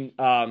know, I mean,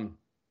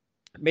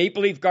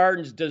 Maple Leaf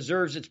Gardens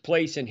deserves its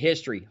place in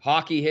history,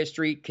 hockey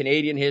history,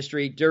 Canadian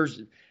history.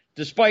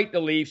 Despite the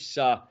Leafs'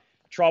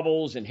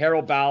 troubles and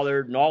Harold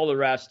Ballard and all the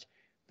rest,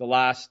 the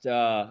last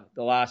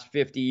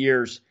 50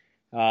 years,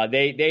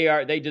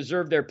 they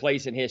deserve their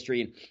place in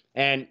history.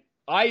 And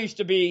I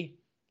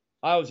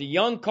was a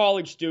young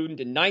college student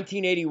in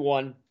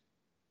 1981.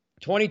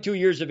 22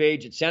 years of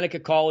age at Seneca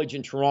College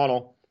in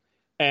Toronto.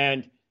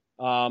 And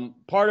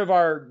part of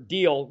our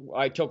deal,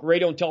 I took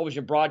radio and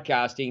television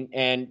broadcasting,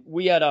 and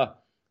there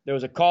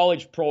was a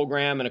college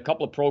program and a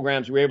couple of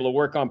programs we were able to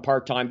work on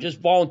part-time, just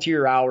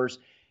volunteer hours.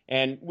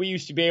 And we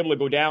used to be able to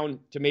go down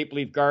to Maple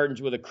Leaf Gardens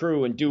with a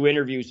crew and do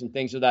interviews and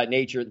things of that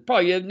nature.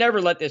 Probably you'd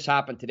never let this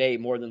happen today,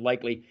 more than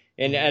likely,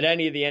 at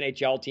any of the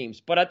NHL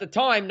teams. But at the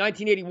time,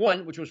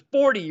 1981, which was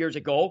 40 years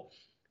ago,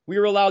 we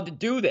were allowed to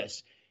do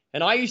this.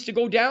 And I used to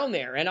go down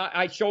there, and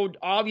I showed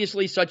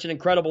obviously such an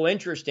incredible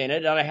interest in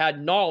it, and I had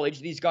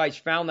knowledge. These guys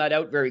found that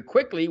out very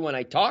quickly when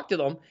I talked to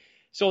them.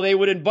 So they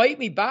would invite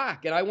me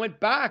back, and I went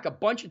back a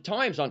bunch of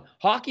times on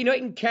Hockey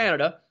Night in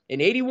Canada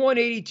in 81,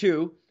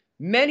 82,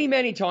 many,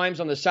 many times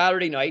on the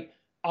Saturday night.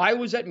 I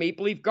was at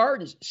Maple Leaf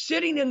Gardens,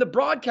 sitting in the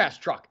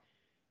broadcast truck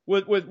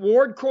with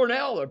Ward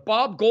Cornell or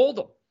Bob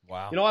Goldham.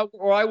 Wow. You know,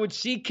 or I would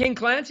see King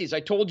Clancy. As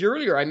I told you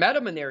earlier, I met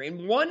him in there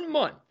in 1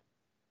 month,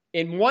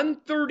 in one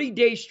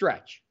 30-day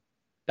stretch.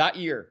 That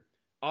year,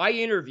 I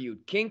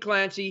interviewed King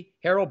Clancy,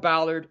 Harold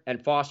Ballard,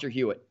 and Foster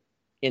Hewitt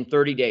in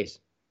 30 days.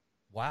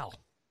 Wow.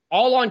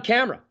 All on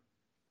camera.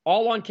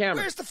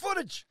 Where's the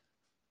footage?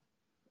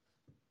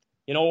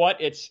 You know what?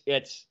 Those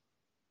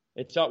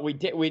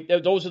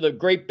are the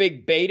great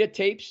big beta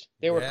tapes,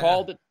 they were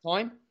called at the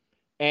time.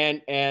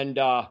 And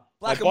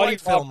Black and buddy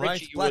white film, Rob right?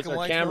 Ritchie Black was and our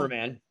white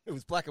cameraman. film? It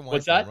was black and white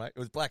What's film, that? right? It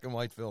was black and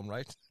white film,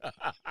 right?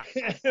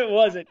 It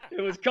wasn't.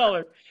 It was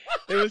color.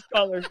 It was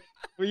color.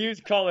 We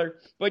used color.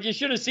 But you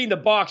should have seen the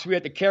box we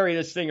had to carry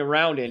this thing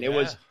around in. It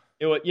was,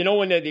 you know,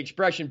 when the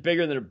expression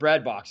bigger than a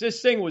bread box.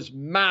 This thing was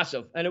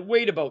massive, and it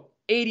weighed about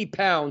 80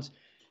 pounds.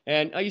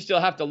 And I used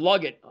to have to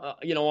lug it,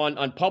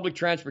 on public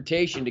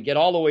transportation to get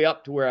all the way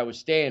up to where I was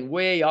staying,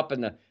 way up in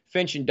the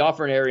Finch and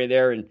Dufferin area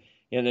there in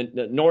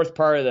the north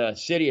part of the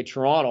city of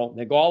Toronto. And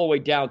then go all the way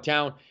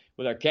downtown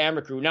with our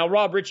camera crew. Now,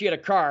 Rob Ritchie had a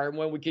car, and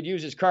when we could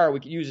use his car, we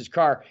could use his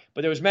car.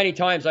 But there was many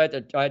times I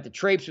had to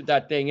traipse with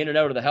that thing in and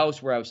out of the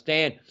house where I was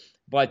staying.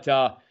 But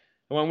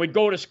when we'd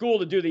go to school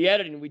to do the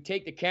editing, we'd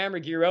take the camera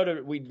gear out of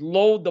it. We'd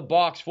load the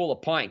box full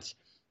of pints.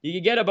 You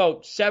could get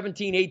about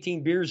 17,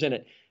 18 beers in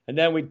it. And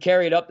then we'd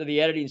carry it up to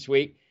the editing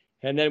suite.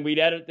 And then we'd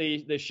edit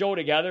the show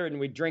together, and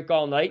we'd drink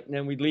all night. And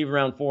then we'd leave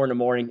around 4 in the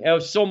morning. It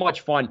was so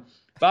much fun.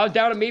 But I was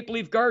down at Maple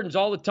Leaf Gardens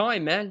all the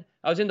time, man.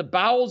 I was in the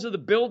bowels of the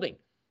building.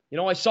 You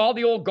know, I saw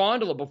the old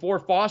gondola before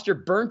Foster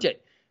burnt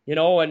it,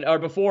 or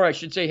before, I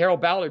should say,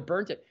 Harold Ballard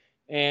burnt it.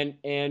 And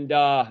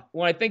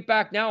when I think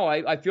back now,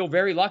 I feel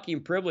very lucky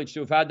and privileged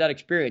to have had that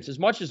experience. As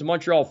much as the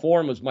Montreal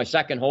Forum was my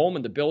second home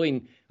and the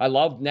building I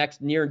loved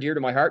near and dear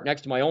to my heart,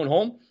 next to my own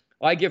home,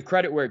 I give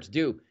credit where it's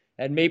due.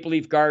 At Maple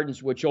Leaf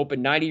Gardens, which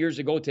opened 90 years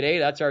ago today,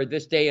 that's our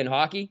This Day in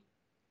Hockey,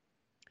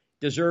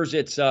 deserves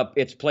its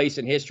place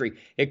in history.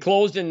 It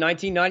closed in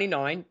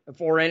 1999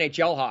 for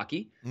NHL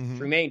hockey. Mm-hmm.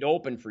 It's remained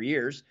open for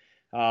years.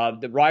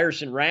 The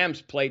Ryerson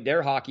Rams played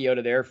their hockey out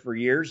of there for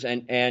years,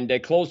 and they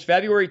closed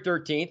February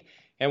 13th.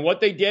 And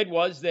what they did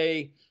was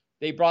they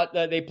played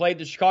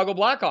the Chicago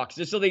Blackhawks.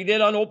 This is what they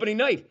did on opening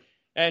night.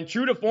 And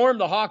true to form,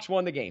 the Hawks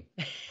won the game,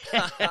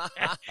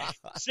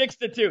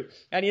 6-2.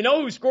 And you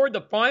know who scored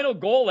the final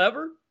goal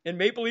ever in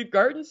Maple Leaf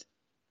Gardens?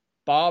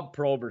 Bob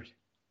Probert.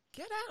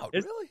 Get out,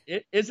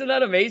 really? Isn't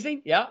that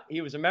amazing? Yeah,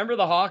 he was a member of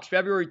the Hawks,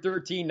 February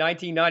 13,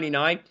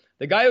 1999.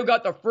 The guy who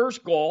got the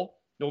first goal,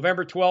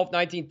 November 12,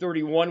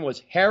 1931,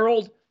 was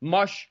Harold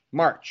Mush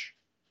March.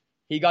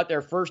 He got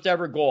their first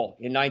ever goal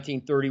in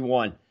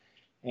 1931.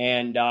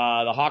 And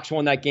the Hawks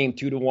won that game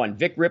 2-1.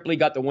 Vic Ripley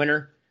got the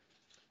winner.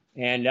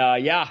 And,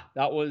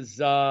 that was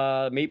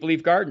Maple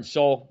Leaf Gardens.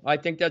 So I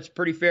think that's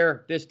pretty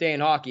fair this day in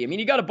hockey. I mean,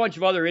 you got a bunch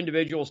of other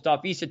individual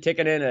stuff. Esa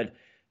Tikkanen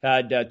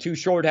had 2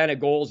 shorthanded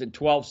goals in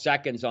 12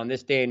 seconds on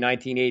this day in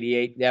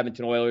 1988, the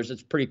Edmonton Oilers.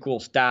 It's a pretty cool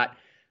stat.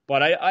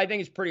 But I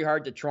think it's pretty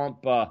hard to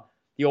trump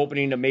the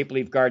opening of Maple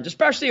Leaf Gardens,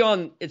 especially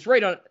it's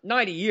right on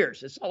 90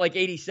 years. It's not like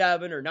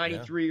 87 or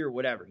 93 or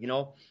whatever,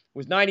 It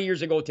was 90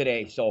 years ago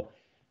today. So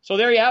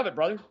there you have it,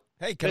 brother.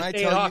 Hey, can I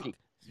tell you?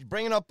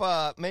 Bringing up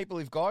Maple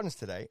Leaf Gardens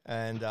today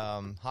and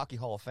Hockey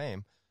Hall of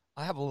Fame,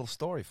 I have a little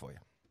story for you.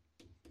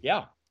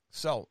 Yeah.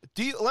 So,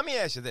 let me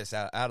ask you this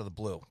out of the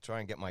blue. Try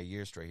and get my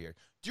years straight here.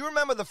 Do you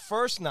remember the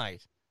first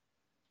night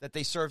that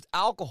they served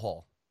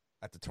alcohol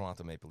at the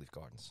Toronto Maple Leaf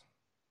Gardens?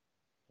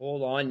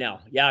 Hold on now.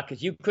 Yeah,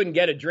 because you couldn't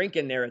get a drink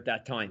in there at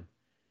that time.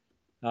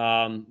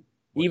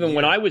 Even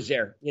when I was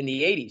there in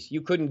the 80s,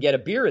 you couldn't get a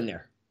beer in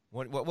there.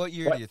 What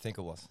year do you think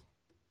it was?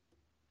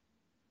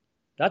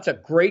 That's a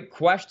great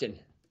question.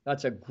 All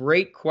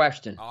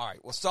right.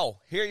 Well, so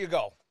here you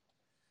go.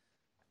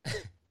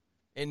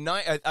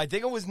 I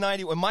think it was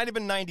 90. It might have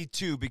been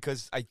 92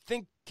 because I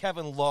think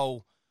Kevin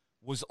Lowe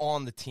was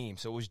on the team.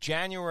 So it was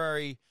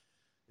January.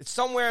 It's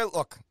somewhere.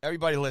 Look,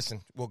 everybody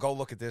listen. We'll go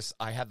look at this.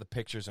 I have the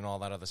pictures and all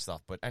that other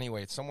stuff. But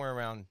anyway, it's somewhere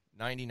around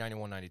 90,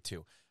 91,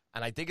 92.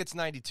 And I think it's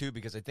 92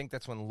 because I think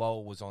that's when Lowe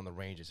was on the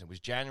Rangers. It was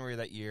January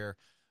that year.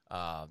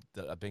 I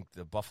think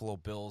the Buffalo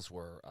Bills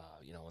were,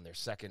 in their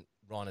second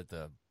run at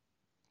the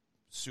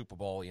Super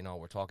Bowl.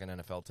 We're talking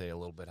NFL today a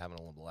little bit, having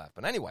a little laugh.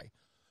 But anyway,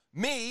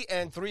 me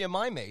and 3 of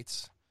my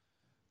mates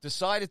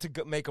decided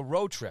to make a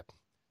road trip.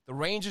 The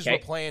Rangers were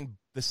playing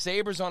the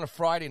Sabres on a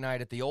Friday night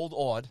at the Old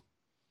Aud,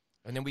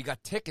 and then we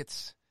got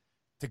tickets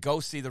to go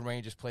see the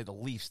Rangers play the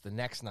Leafs the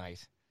next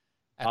night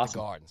at the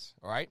Gardens.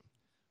 All right?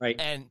 Right.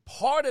 And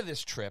part of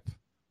this trip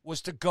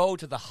was to go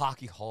to the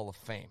Hockey Hall of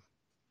Fame.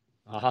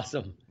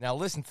 Awesome. Now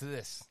listen to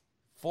this.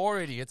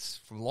 4 idiots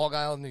from Long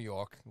Island, New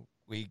York.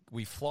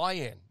 We fly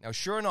in. Now,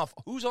 sure enough,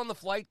 who's on the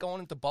flight going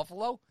into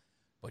Buffalo?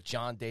 But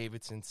John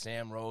Davidson,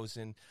 Sam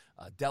Rosen,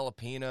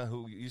 Delapina,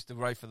 who used to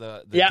write for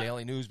the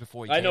Daily News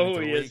before he came into the league.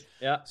 I know who he is.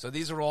 Yeah. So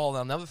these are all,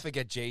 I'll never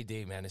forget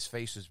JD, man. His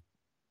face was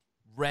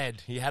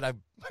red. He had a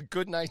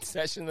good night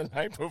session the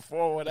night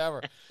before,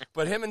 whatever.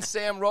 But him and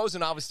Sam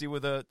Rosen obviously were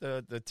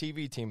the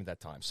TV team at that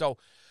time. So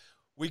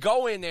we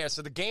go in there.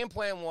 So the game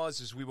plan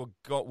was we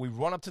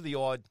run up to the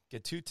Aud,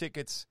 get 2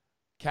 tickets,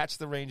 catch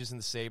the Rangers and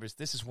the Sabres.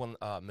 This is when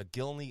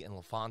McGillney and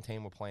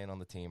LaFontaine were playing on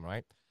the team,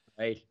 right?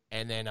 Right.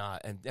 And then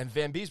and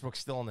Van Beesbrook's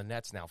still on the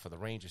Nets now for the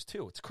Rangers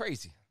too. It's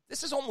crazy.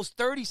 This is almost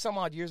 30 some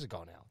odd years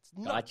ago now. It's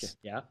nuts. Gotcha.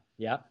 Yeah.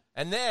 Yeah.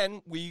 And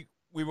then we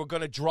were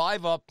going to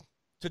drive up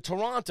to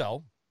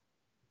Toronto,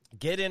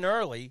 get in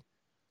early,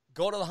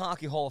 go to the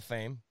Hockey Hall of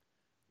Fame,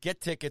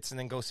 get tickets, and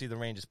then go see the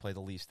Rangers play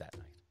the Leafs that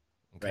night.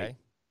 Okay. Right.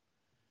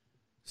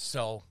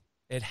 So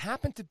It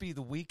happened to be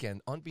the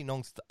weekend,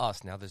 unbeknownst to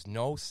us. Now, there's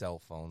no cell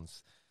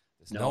phones.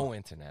 There's no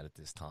internet at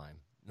this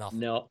time. Nothing.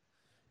 No.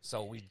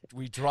 So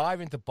we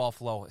drive into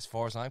Buffalo. As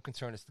far as I'm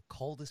concerned, it's the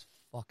coldest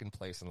fucking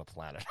place on the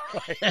planet.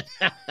 Right?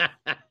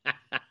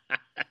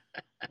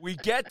 We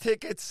get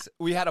tickets.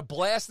 We had a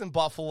blast in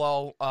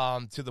Buffalo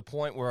to the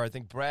point where I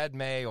think Brad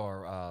May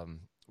or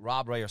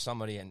Rob Ray or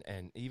somebody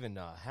and even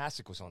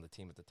Hasek was on the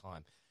team at the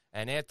time.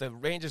 And the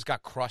Rangers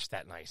got crushed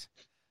that night.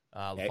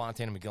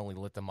 LaFontaine and McGillney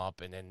lit them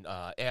up. And then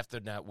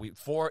after that, we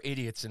 4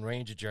 idiots in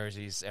Ranger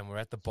jerseys, and we're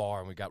at the bar,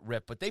 and we got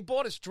ripped. But they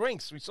bought us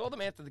drinks. We saw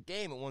them after the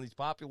game at one of these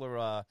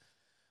popular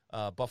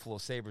Buffalo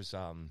Sabres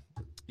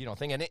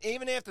thing. And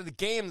even after the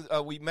game,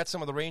 we met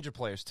some of the Ranger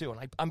players, too.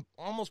 And I'm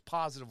almost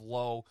positive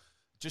Lowe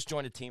just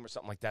joined a team or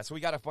something like that. So we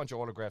got a bunch of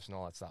autographs and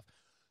all that stuff.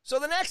 So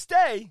the next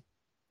day,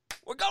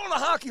 we're going to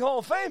Hockey Hall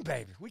of Fame,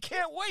 baby. We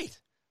can't wait,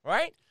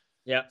 right?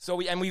 Yeah. So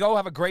we go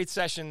have a great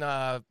session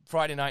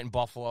Friday night in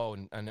Buffalo,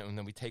 and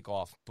then we take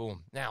off.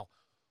 Boom. Now,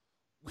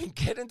 we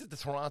get into the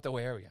Toronto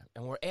area,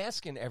 and we're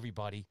asking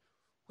everybody,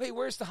 wait,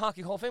 where's the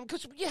Hockey Hall of Fame?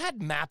 Because you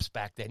had maps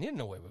back then. You didn't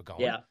know where we were going.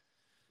 Yeah.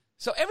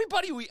 So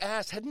everybody we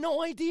asked had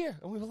no idea.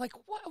 And we were like,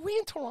 what? Are we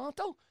in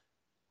Toronto?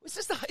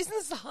 Isn't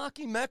this the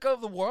hockey mecca of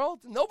the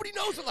world? Nobody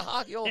knows what the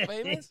Hockey Hall of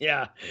Fame is.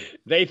 Yeah,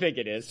 they think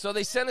it is. So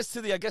they sent us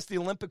to the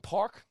Olympic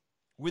Park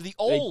with the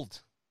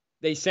old.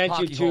 They sent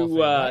Hockey you Hall of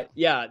to,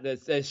 Fame,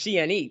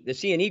 right? the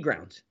CNE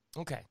grounds.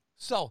 Okay.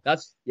 So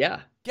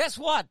guess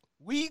what?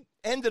 We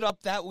ended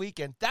up that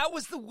weekend. That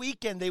was the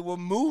weekend they were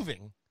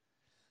moving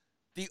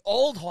the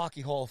old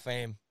Hockey Hall of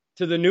Fame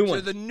to the new one.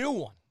 To the new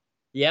one.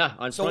 Yeah,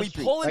 on So Front we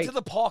Street, pull into right.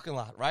 the parking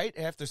lot, right?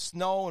 After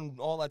snow and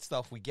all that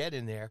stuff, we get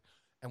in there,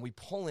 and we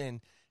pull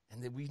in,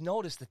 and then we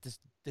notice that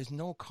there's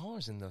no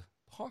cars in the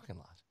parking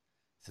lot.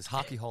 It says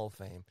Hockey Hall of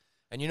Fame.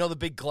 And you know the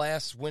big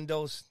glass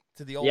windows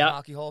to the old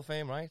Hockey Hall of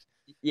Fame, right?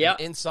 Yeah.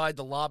 And inside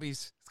the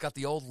lobbies, it's got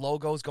the old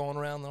logos going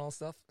around and all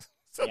stuff.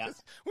 So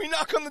we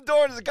knock on the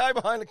door, and there's a guy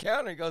behind the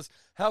counter. He goes,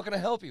 how can I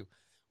help you?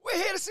 We're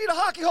here to see the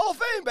Hockey Hall of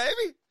Fame,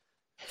 baby.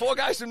 4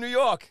 guys from New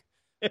York.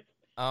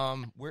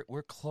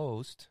 We're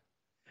closed.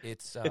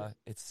 It's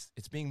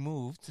being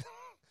moved.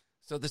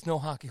 So there's no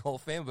Hockey Hall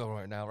of Fame going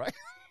right now, right?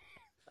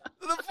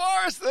 The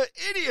Forest, the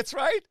idiots,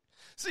 right?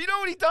 So you know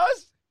what he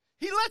does?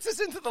 He lets us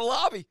into the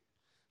lobby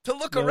to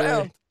look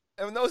around.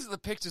 And those are the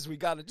pictures we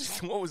got of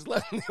just what was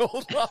left in the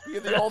old lobby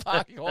of the old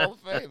Hockey Hall of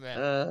Fame,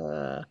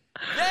 man.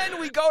 Then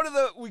we go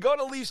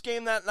to Leafs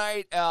game that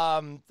night.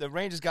 The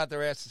Rangers got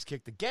their asses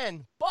kicked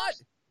again,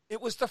 but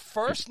it was the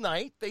first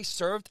night they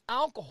served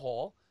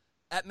alcohol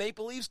at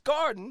Maple Leafs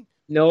Garden.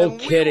 No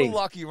kidding. We were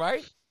lucky,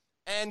 right?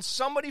 And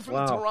somebody from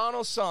the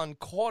Toronto Sun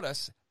caught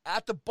us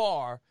at the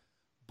bar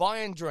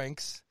buying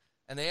drinks,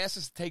 and they asked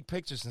us to take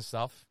pictures and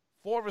stuff.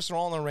 4 of us are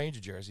all in Ranger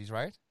jerseys,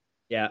 right?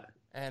 Yeah.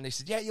 And they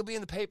said, yeah, you'll be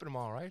in the paper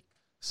tomorrow, right?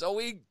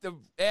 So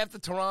after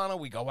Toronto,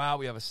 we go out,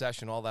 we have a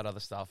session, all that other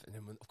stuff. And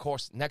then, of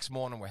course, next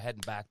morning we're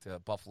heading back to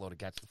Buffalo to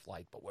catch the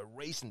flight. But we're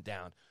racing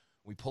down.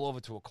 We pull over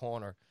to a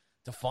corner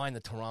to find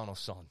the Toronto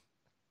Sun.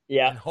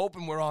 Yeah. And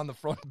hoping we're on the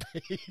front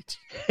page.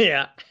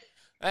 Yeah.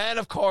 And,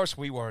 of course,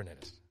 we weren't in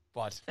it.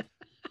 But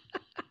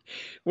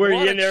were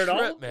what you a in there at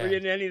trip, all? man. Were you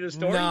in any of the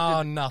stories?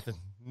 No, nothing.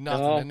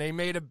 No. And they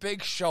made a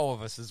big show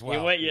of us as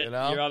well. You're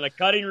on the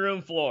cutting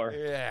room floor.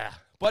 Yeah.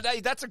 But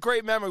hey, that's a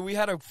great memory. We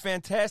had a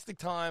fantastic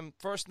time.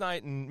 First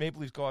night in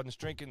Maple Leaf Gardens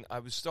drinking.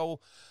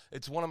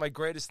 It's one of my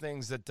greatest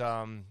things that,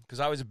 because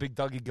I was a big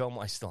Dougie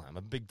Gilmour, I still am,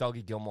 a big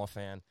Dougie Gilmour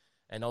fan.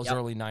 And those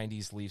early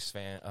 90s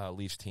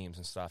Leafs teams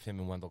and stuff, him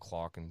and Wendell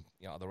Clark and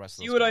the rest of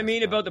those See what I guys.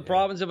 mean about the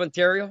province of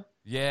Ontario?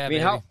 Yeah, I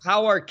mean, baby.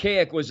 how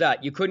archaic was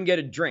that? You couldn't get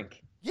a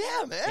drink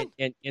Yeah,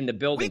 man. in the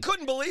building. We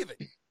couldn't believe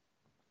it.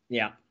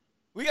 Yeah.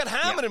 We got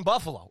hammered in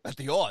Buffalo at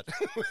the Odd,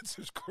 which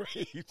was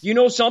great. You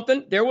know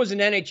something? There was an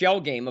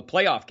NHL game, a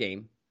playoff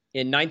game,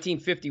 in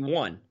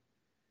 1951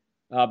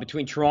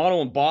 between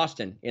Toronto and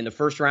Boston in the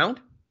first round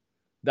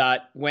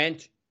that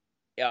went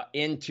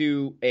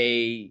into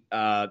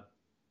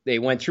they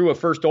went through a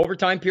first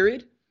overtime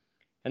period,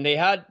 and they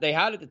had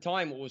at the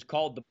time what was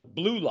called the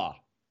Blue Law,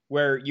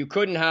 where you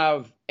couldn't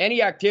have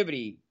any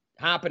activity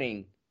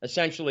happening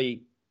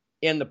essentially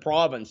in the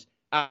province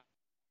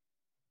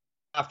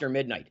after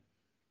midnight.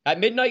 At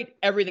midnight,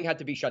 everything had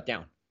to be shut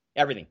down.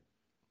 Everything.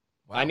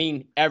 Wow. I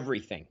mean,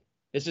 everything.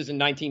 This is in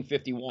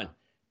 1951.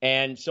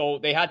 And so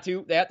they had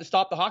to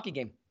stop the hockey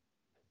game.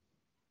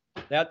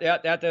 They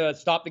had to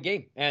stop the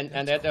game.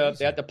 And they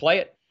had to play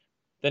it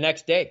the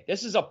next day.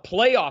 This is a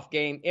playoff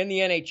game in the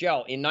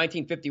NHL in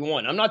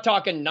 1951. I'm not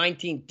talking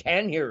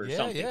 1910 here or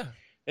something. Yeah.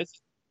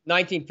 It's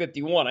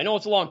 1951. I know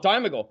it's a long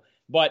time ago,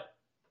 but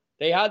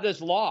they had this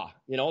law,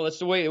 that's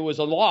the way it was,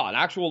 a law, an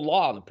actual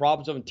law in the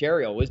province of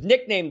Ontario. It was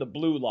nicknamed the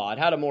Blue Law. It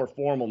had a more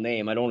formal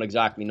name. I don't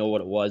exactly know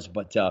what it was.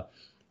 But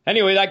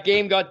anyway, that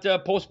game got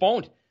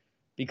postponed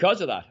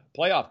because of that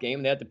playoff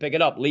game. They had to pick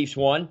it up. Leafs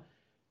won.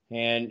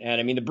 And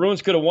I mean, the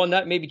Bruins could have won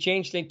that, maybe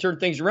turned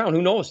things around.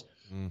 Who knows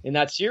in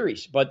that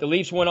series. But the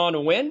Leafs went on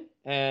to win,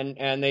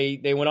 and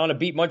they went on to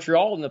beat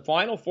Montreal in the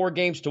final,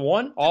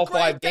 4-1, all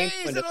 5 games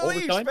went to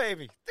overtime. Leafs,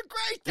 baby. The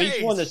Great Leafs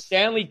days. won the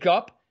Stanley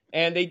Cup,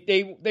 and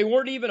they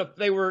weren't even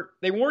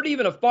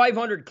a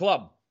 500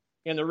 club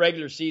in the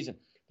regular season.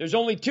 There's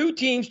only 2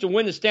 teams to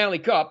win the Stanley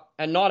Cup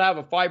and not have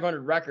a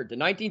 500 record: the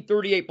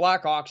 1938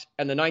 Blackhawks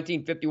and the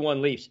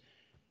 1951 Leafs.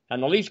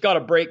 And the Leafs got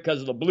a break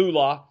because of the blue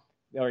law.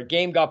 Their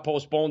game got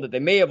postponed that they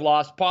may have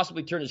lost,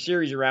 possibly turn the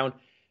series around.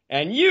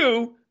 And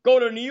you go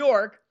to New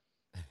York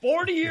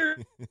 40 years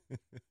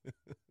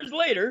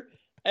later,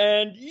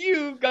 and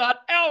you got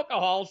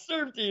alcohol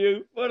served to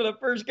you. One of the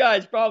first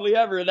guys probably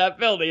ever in that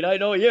building. I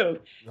know you.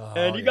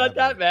 And you got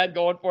that, man,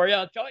 going for you.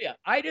 I'll tell you.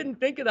 I didn't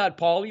think of that,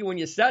 Paulie, when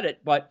you said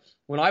it. But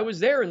when I was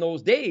there in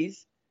those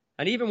days,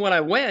 and even when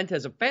I went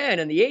as a fan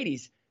in the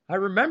 80s, I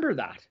remember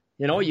that.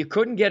 You know, you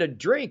couldn't get a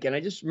drink. And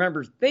I just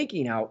remember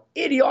thinking how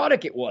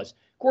idiotic it was.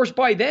 Of course,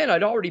 by then,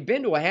 I'd already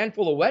been to a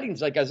handful of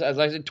weddings, like as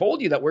I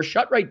told you, that were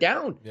shut right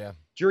down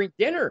during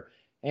dinner.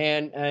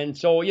 And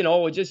so, you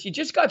know, you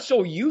just got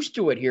so used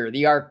to it here.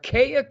 The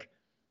archaic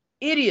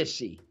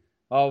idiocy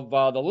of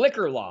the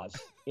liquor laws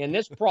in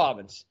this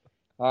province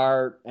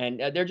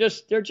they're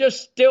just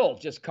still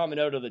coming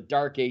out of the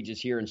dark ages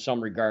here in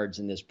some regards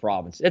in this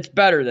province. It's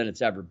better than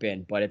it's ever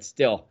been, but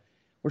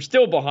we're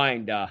still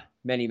behind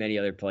many, many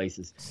other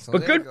places. So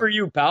but good for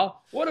you,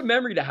 pal. What a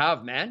memory to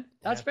have, man.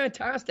 That's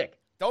fantastic.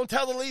 Don't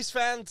tell the Leafs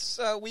fans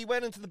we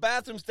went into the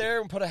bathrooms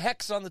there and put a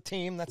hex on the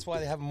team. That's why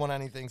they haven't won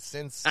anything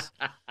since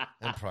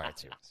and prior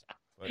to.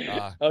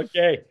 But,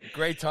 okay.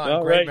 Great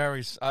time. Great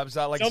memories. I was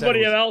like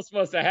somebody else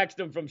must have hexed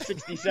him from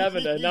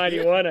 67 to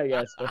 91, I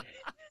guess.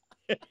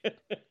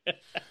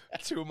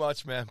 Too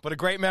much, man. But a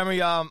great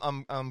memory.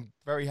 I'm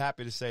very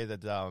happy to say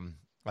that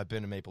I've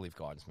been to Maple Leaf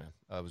Gardens, man.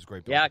 It was a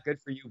great. Yeah,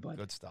 good for you, bud.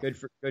 Good stuff. Good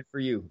for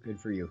you. Good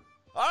for you.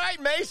 All right,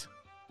 mate.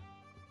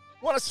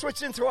 Want to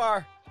switch into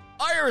our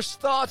Irish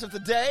thought of the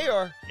day,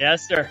 or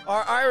yes, sir.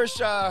 Our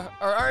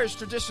Irish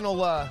traditional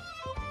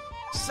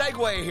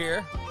segue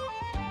here,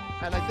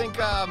 and I think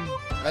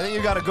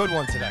you got a good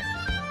one today.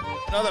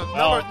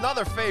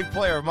 Another fave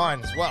player of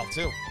mine as well,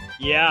 too.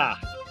 Yeah.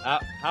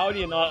 How do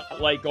you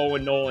not like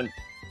Owen Nolan?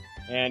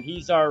 And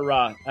he's our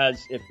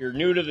as if you're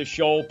new to the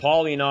show,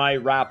 Paulie and I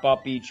wrap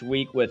up each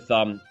week with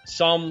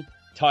some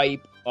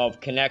type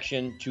of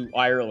connection to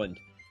Ireland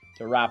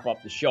to wrap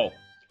up the show.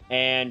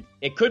 And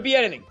it could be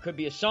anything. Could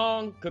be a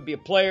song, could be a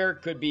player,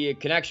 could be a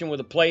connection with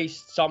a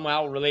place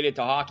somehow related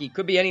to hockey.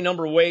 Could be any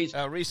number of ways.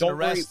 Recent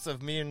arrests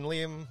of me and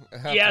Liam.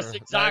 Yes,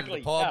 exactly.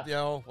 The pub, you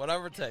know,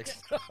 whatever it takes.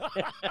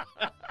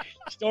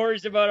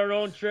 Stories about our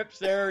own trips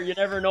there. You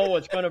never know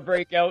what's going to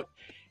break out.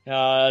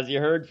 As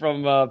you heard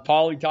from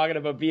Paulie talking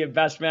about being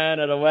best man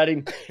at a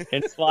wedding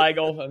in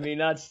Sligo. I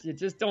mean, you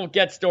just don't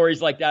get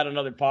stories like that on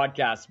other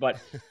podcasts. But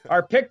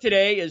our pick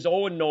today is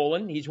Owen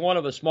Nolan. He's one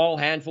of a small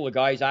handful of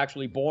guys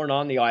actually born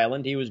on the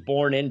island. He was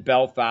born in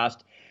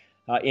Belfast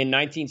in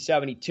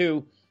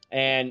 1972.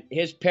 And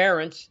his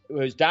parents,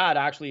 his dad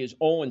actually is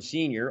Owen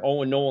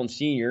Nolan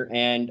Sr.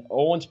 And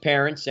Owen's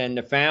parents and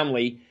the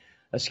family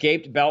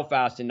escaped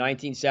Belfast in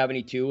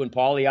 1972. And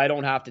Paulie, I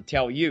don't have to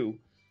tell you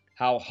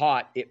how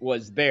hot it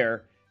was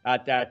there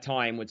at that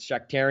time with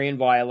sectarian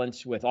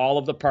violence, with all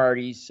of the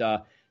parties,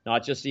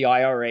 not just the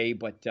IRA,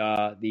 but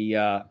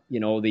the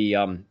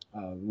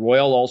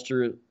Royal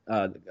Ulster,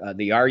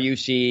 the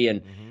RUC,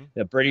 and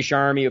the British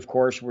Army, of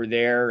course, were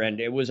there, and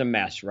it was a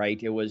mess,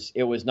 right? It was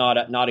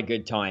not a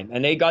good time.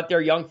 And they got their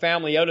young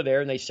family out of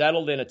there, and they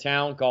settled in a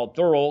town called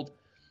Thorold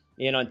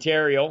in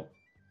Ontario,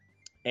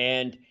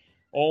 and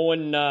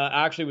Owen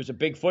actually was a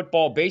big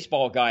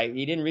baseball guy.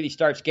 He didn't really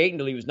start skating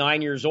until he was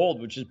 9 years old,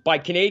 which is, by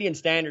Canadian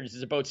standards,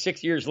 is about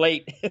 6 years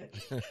late.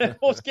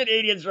 Most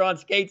Canadians are on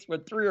skates for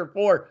 3 or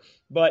 4.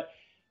 But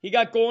he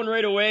got going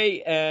right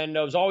away, and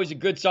was always a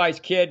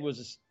good-sized kid, was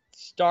a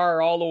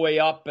star all the way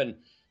up, and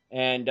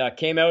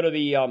came out of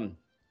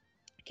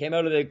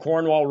the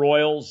Cornwall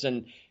Royals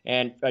and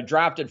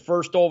drafted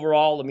first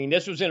overall. I mean,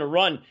 this was in a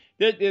run.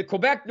 The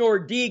Quebec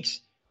Nordiques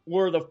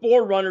were the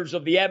forerunners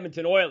of the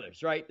Edmonton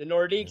Oilers, right? The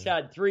Nordiques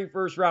had 3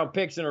 first-round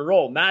picks in a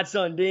row: Matt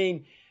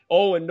Sundin,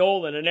 Owen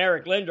Nolan, and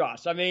Eric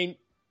Lindros. I mean,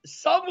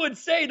 some would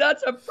say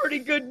that's a pretty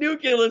good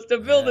nucleus to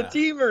build a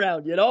team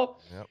around, you know?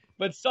 Yep.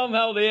 But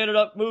somehow they ended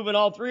up moving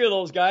all 3 of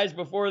those guys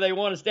before they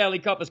won a Stanley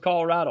Cup as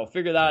Colorado.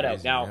 Figure that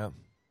out. Now,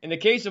 in the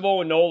case of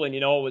Owen Nolan, you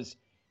know, he's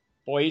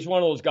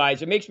one of those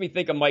guys. It makes me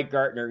think of Mike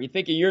Gartner. You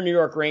think of your New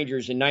York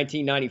Rangers in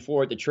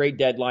 1994 at the trade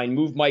deadline,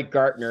 move Mike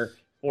Gartner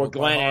or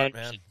Glenn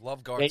Anderson.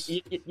 Love Garts.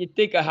 You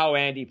think of how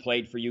Andy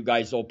played for you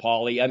guys, old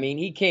Paulie. I mean,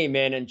 he came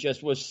in and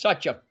just was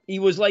he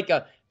was like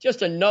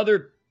just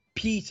another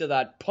piece of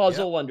that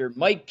puzzle under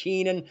Mike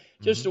Keenan,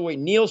 just the way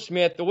Neil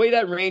Smith, the way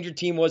that Ranger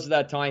team was at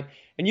that time.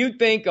 And you'd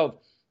think of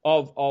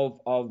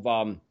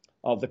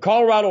the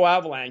Colorado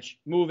Avalanche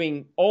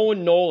moving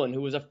Owen Nolan,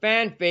 who was a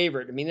fan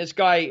favorite. I mean, this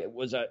guy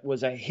was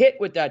a hit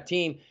with that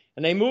team,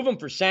 and they move him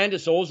for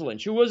Sandis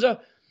Ozolinsh, who was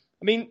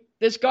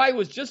this guy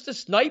was just a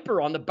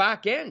sniper on the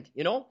back end,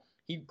 you know?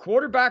 He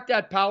quarterbacked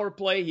that power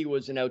play. He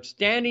was an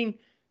outstanding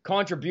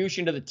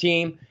contribution to the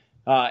team.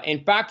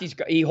 In fact,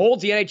 he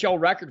holds the NHL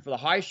record for the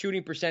highest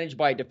shooting percentage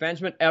by a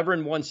defenseman ever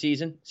in one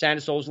season,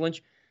 Sandis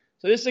Ozolinsh.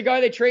 So this is the guy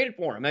they traded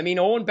for him. I mean,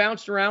 Owen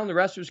bounced around the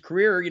rest of his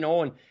career,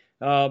 and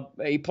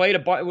he played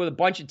with a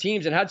bunch of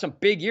teams and had some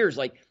big years.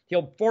 Like,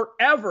 he'll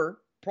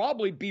forever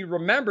probably be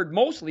remembered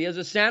mostly as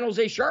a San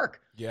Jose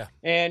Shark. Yeah.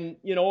 And,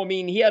 I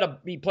mean,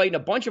 he played in a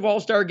bunch of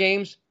All-Star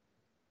games.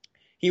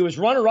 He was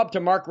runner-up to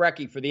Mark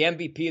Recchi for the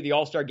MVP of the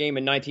All-Star game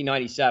in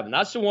 1997.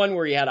 That's the one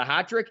where he had a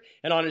hat trick,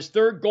 and on his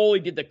third goal,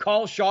 he did the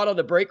call shot on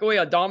the breakaway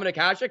on Dominik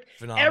Hasek.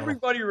 Phenomenal.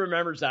 Everybody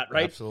remembers that,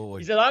 right?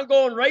 Absolutely. He said, "I'm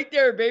going right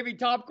there, baby,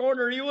 top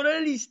corner."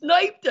 And he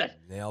sniped it.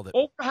 Nailed it.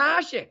 Over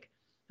Hasek.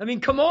 I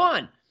mean, come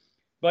on.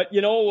 But,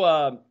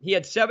 he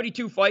had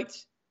 72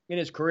 fights in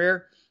his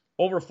career,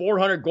 over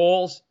 400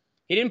 goals.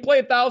 He didn't play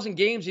 1,000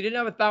 games. He didn't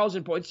have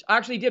 1,000 points.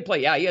 Actually, he did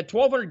play. Yeah, he had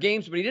 1,200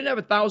 games, but he didn't have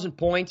 1,000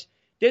 points.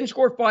 Didn't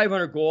score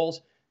 500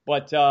 goals.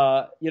 But,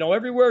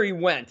 everywhere he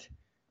went,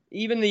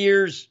 even the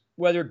years,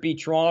 whether it be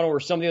Toronto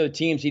or some of the other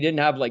teams, he didn't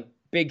have, like,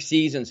 big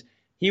seasons.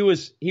 He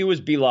was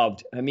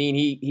beloved. I mean,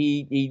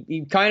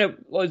 he kind of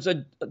was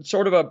a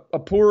sort of a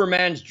poorer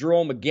man's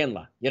Jerome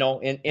McGinley,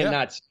 in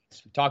that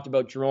sense. We talked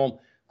about Jerome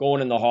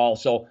going in the Hall.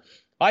 So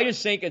I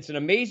just think it's an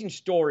amazing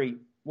story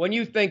when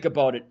you think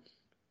about it,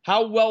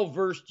 how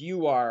well-versed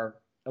you are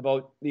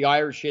about the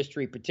Irish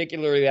history,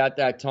 particularly at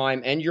that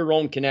time, and your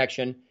own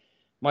connection.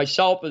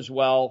 Myself as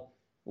well.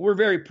 We're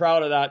very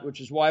proud of that, which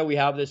is why we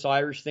have this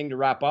Irish thing to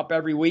wrap up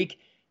every week.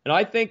 And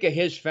I think of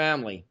his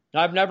family.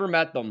 I've never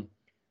met them.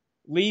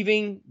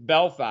 Leaving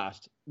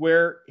Belfast,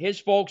 where his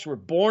folks were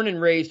born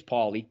and raised,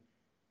 Paulie,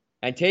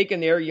 and taking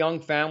their young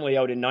family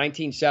out in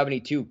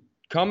 1972,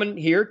 coming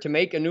here to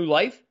make a new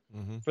life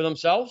for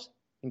themselves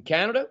in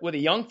Canada with a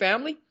young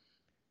family.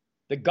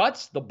 The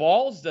guts, the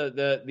balls,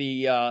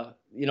 the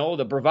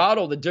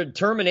bravado, the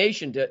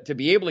determination to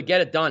be able to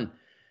get it done.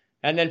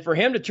 And then for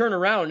him to turn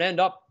around and end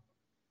up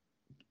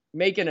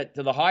making it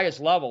to the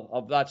highest level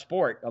of that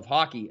sport, of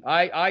hockey.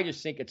 I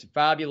just think it's a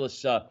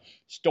fabulous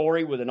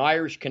story with an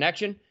Irish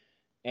connection,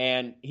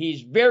 and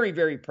he's very,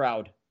 very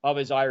proud of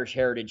his Irish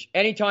heritage.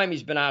 Anytime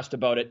he's been asked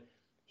about it,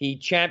 he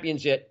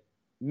champions it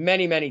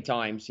many, many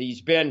times.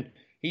 He's been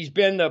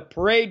the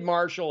parade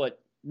marshal at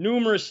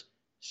numerous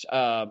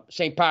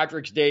St.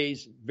 Patrick's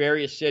Days,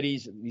 various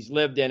cities he's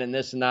lived in and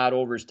this and that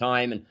over his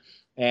time.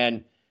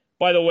 And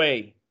by the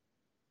way,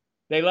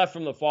 they left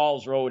from the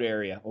Falls Road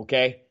area,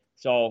 okay?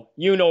 So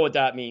you know what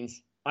that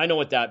means. I know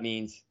what that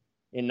means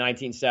in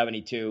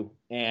 1972.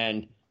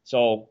 And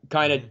so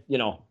kind of,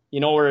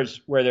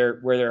 where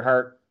their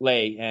heart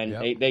lay.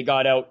 And they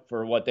got out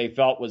for what they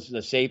felt was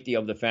the safety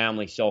of the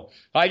family. So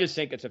I just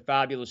think it's a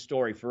fabulous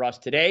story for us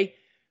today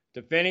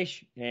to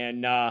finish.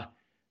 And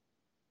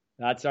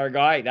that's our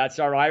guy. That's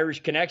our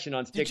Irish connection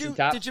on Sticks and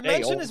Taps. Did you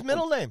mention his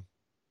middle name?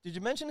 Did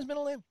you mention his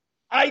middle name?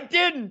 I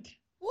didn't.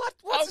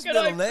 What's his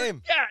middle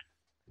name?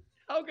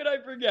 How could I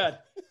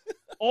forget?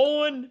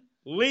 Owen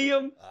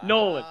Liam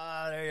Nolan.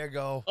 There you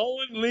go.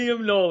 Owen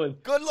Liam Nolan.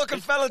 Good-looking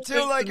fella,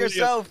 too, like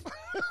yourself.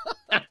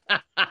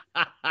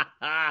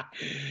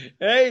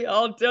 Hey,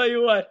 I'll tell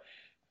you what,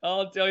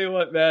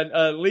 man.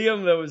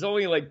 Liam, there was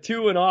only like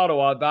 2 in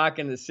Ottawa back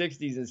in the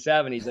 60s and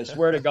 70s. I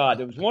swear to God.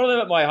 There was one of them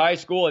at my high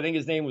school. I think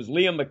his name was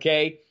Liam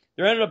McKay.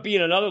 There ended up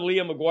being another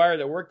Liam McGuire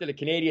that worked at a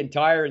Canadian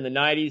Tire in the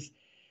 90s.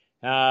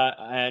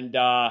 And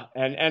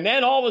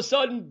then all of a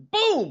sudden,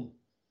 boom!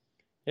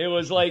 It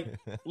was like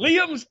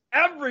Liam's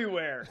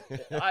everywhere.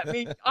 I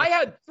mean, I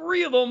had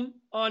 3 of them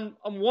on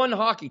one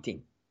hockey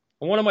team.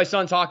 On one of my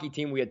son's hockey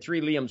team, we had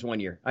 3 Liams one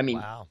year. I mean,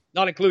 wow.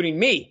 Not including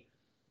me.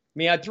 I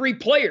mean, I had 3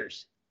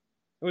 players.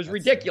 It was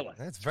ridiculous.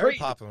 That's a very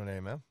popular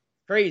name, man.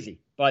 Crazy.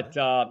 But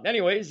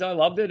anyways, I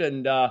loved it.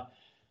 And,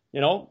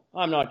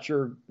 I'm not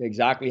sure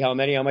exactly how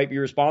many I might be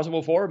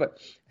responsible for.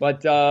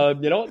 But at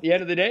the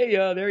end of the day,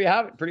 there you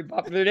have it. Pretty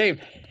popular name.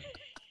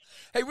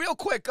 Hey, real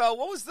quick, what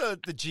was the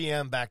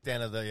GM back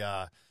then of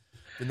the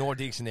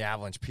Nordiques and the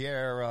Avalanche?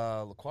 Pierre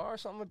Lacroix or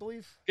something, I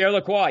believe? Pierre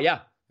Lacroix,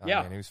 yeah. Oh,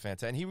 yeah. Man, he was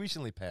fantastic. And he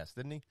recently passed,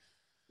 didn't he?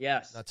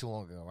 Yes. Not too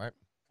long ago, right?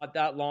 Not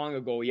that long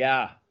ago,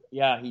 yeah.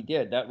 Yeah, he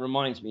did. That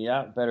reminds me,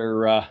 yeah.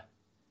 Better,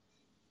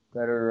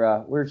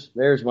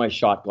 there's my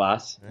shot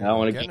glass. I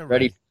want to get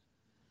ready.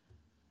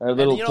 Our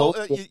little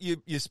toast.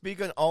 You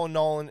speak on Owen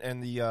Nolan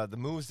and the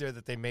moves there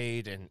that they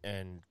made,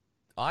 and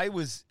I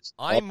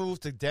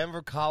moved to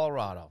Denver,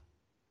 Colorado.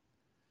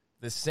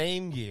 The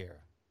same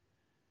year,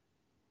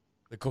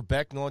 the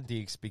Quebec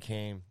Nordiques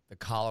became the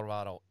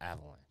Colorado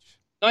Avalanche.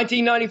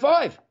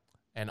 1995.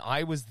 And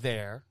I was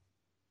there,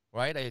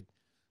 right? I had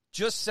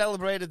just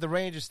celebrated the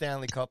Rangers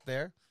Stanley Cup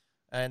there,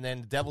 and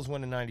then the Devils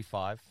won in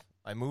 95.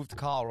 I moved to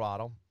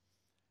Colorado,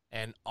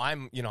 and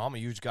I'm a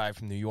huge guy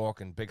from New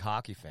York and big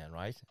hockey fan,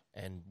 right?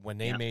 And when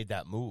they made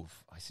that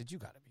move, I said, you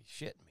got to be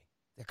shitting me.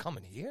 They're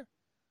coming here?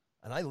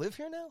 And I live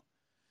here now?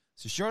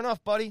 So sure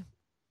enough, buddy,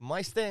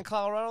 my stay in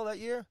Colorado that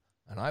year,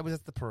 and I was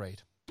at the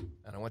parade.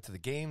 And I went to the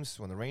games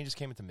when the Rangers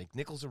came into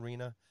McNichols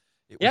Arena.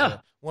 It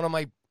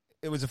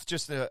was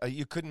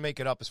you couldn't make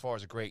it up as far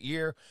as a great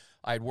year.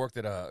 I had worked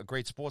at a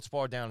great sports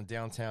bar down in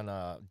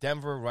downtown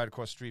Denver, right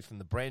across the street from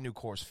the brand new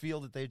Coors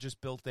Field that they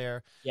just built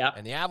there. Yeah.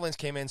 And the Avalanche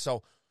came in.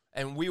 So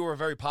And we were a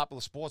very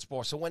popular sports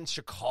bar. So when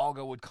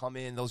Chicago would come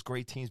in, those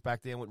great teams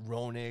back then with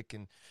Ronick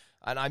and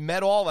I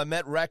met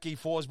Recchi,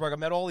 Forsberg, I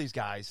met all these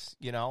guys,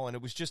 you know, and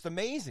it was just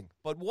amazing.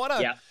 But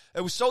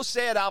it was so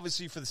sad,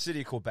 obviously, for the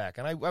city of Quebec.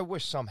 And I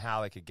wish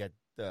somehow I could get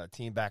the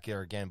team back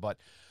here again. But,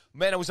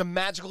 man, it was a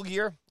magical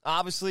year,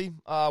 obviously.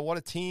 What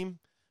a team.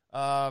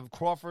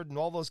 Crawford and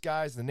all those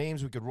guys, the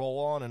names we could roll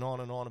on and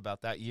on and on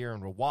about that year.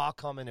 And Roy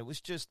coming, it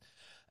was just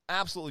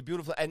absolutely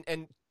beautiful.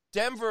 And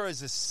Denver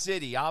as a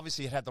city,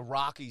 obviously, it had the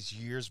Rockies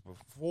years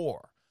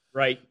before.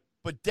 Right.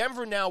 But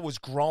Denver now was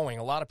growing.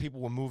 A lot of people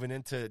were moving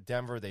into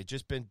Denver. They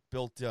just been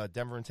built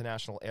Denver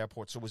International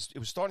Airport. So it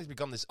was starting to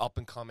become this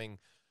up-and-coming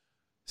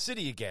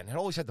city again. It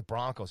always had the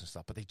Broncos and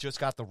stuff, but they just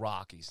got the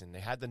Rockies, and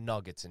they had the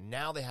Nuggets, and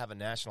now they have a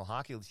National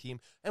Hockey League team.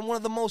 And one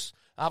of the most,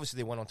 obviously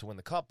they went on to win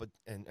the Cup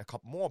and a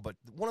couple more, but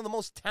one of the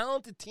most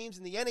talented teams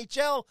in the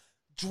NHL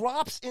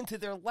drops into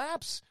their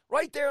laps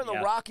right there in the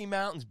Rocky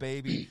Mountains,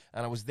 baby.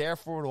 And I was there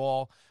for it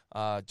all.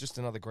 Just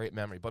another great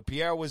memory. But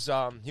Pierre was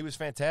he was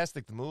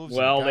fantastic. The moves.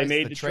 Well, they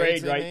made the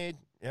trade, right?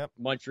 Yep.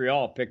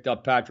 Montreal picked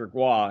up Patrick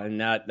Roy,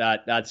 and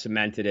that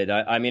cemented it.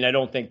 I mean, I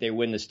don't think they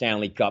win the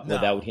Stanley Cup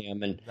without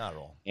him. And not at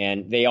all.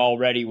 And they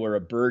already were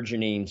a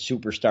burgeoning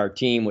superstar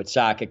team with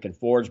Sakic and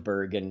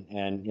Forsberg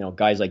and you know,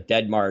 guys like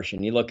Deadmarsh.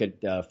 And you look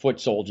at foot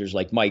soldiers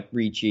like Mike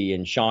Ricci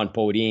and Sean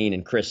Podine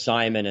and Chris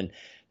Simon, and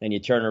then you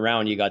turn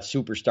around, you got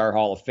superstar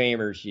Hall of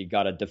Famers. You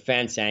got a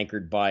defense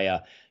anchored by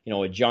a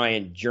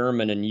giant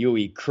German and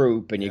Huey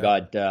Krupp, and you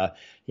got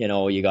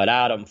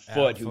Adam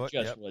Foote, who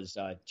was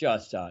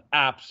just an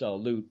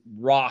absolute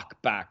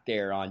rock back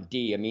there on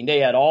D. I mean, they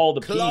had all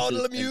the Claude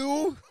pieces.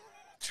 Lemieux,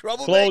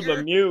 Claude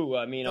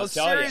Lemieux. I mean, those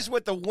I'll tell series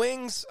with the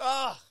Wings.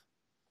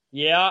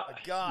 Yeah,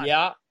 God.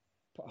 Yeah.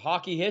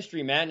 Hockey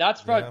history, man. That's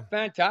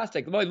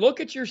fantastic. Look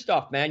at your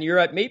stuff, man. You're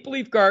at Maple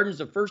Leaf Gardens,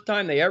 the first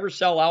time they ever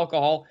sell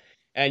alcohol,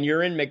 and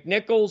you're in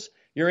McNichols.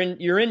 You're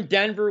in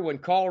Denver when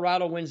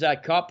Colorado wins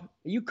that cup.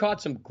 You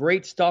caught some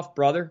great stuff,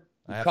 brother.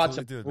 You caught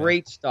some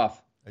great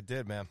stuff. I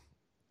did, man.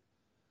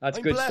 That's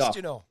I'm good blessed, stuff.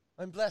 you know.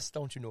 I'm blessed,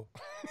 don't you know?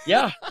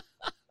 Yeah,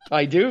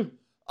 I do.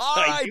 All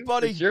right,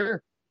 buddy.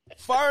 Sure.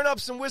 Firing up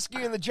some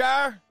whiskey in the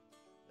jar.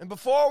 And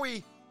before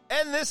we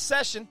end this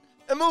session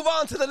and move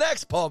on to the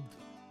next pub,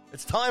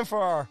 it's time for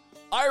our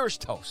Irish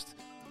toast.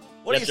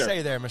 What do you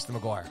say there, Mr.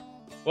 McGuire?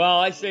 Well,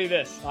 I say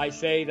this. I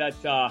say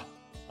that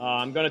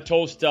I'm going to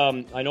toast.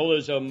 I know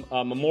there's a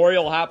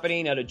memorial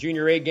happening at a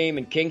Junior A game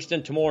in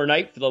Kingston tomorrow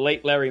night for the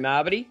late Larry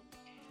Mavety.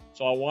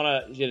 So I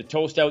want to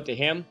toast out to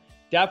him.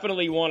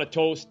 Definitely want to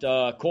toast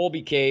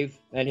Colby Cave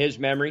and his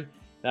memory.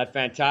 That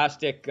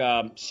fantastic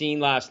scene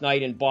last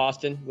night in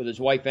Boston with his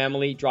wife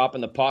Emily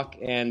dropping the puck,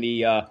 and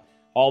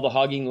all the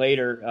hugging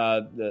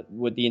later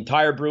with the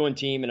entire Bruin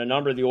team and a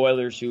number of the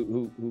Oilers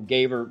who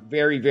gave her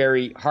very,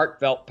 very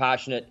heartfelt,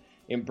 passionate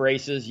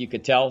embraces, you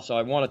could tell. So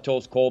I want to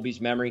toast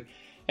Colby's memory.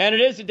 And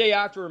it is the day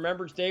after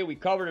Remembrance Day. We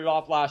covered it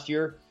off last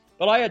year,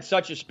 but I had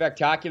such a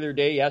spectacular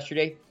day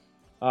yesterday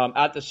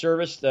at the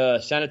service, the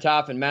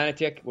Cenotaph in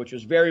Manotick, which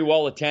was very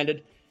well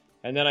attended.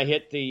 And then I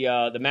hit the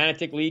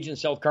Manotick Legion,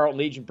 South Carlton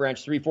Legion,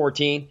 branch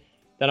 314.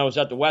 Then I was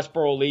at the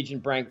Westboro Legion,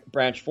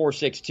 branch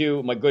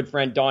 462. My good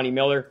friend Donnie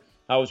Miller.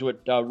 I was with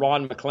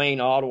Ron McLean,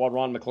 Ottawa.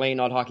 Ron McLean,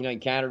 not Hockey Night in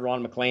Canada.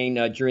 Ron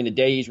McLean during the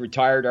day. He's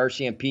retired,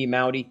 RCMP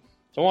Mountie.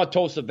 So I want to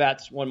toast the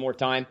vets one more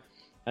time.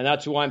 And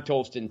that's who I'm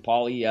toasting,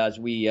 Paulie, as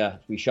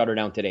we shut her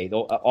down today.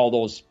 All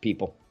those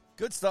people.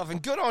 Good stuff.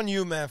 And good on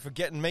you, man, for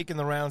making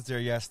the rounds there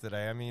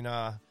yesterday. I mean,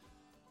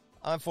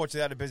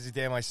 unfortunately, I had a busy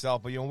day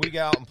myself. But, when we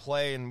get out and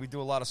play and we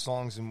do a lot of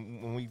songs,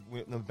 and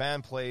when the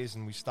band plays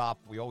and we stop,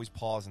 we always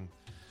pause and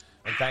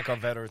thank our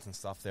veterans and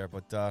stuff there.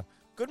 But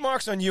good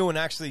marks on you and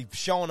actually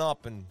showing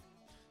up and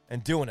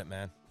doing it,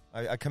 man.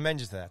 I commend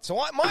you to that. So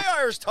my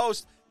Irish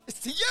toast is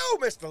to you,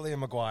 Mr.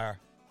 Liam McGuire.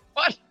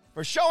 What?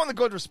 For showing the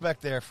good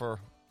respect there for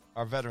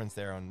our veterans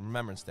there on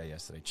Remembrance Day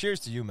yesterday. Cheers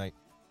to you, mate.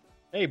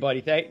 Hey,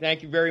 buddy.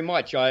 Thank you very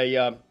much.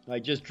 I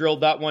just drilled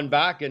that one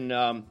back,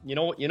 and you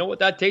know what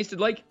that tasted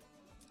like?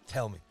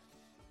 Tell me.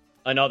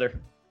 Another.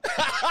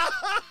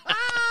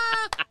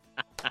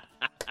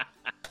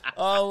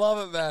 I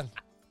love it, man.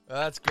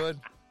 That's good.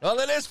 Well,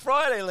 it is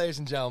Friday, ladies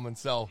and gentlemen,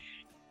 so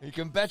you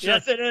can bet your...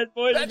 Yes, it is,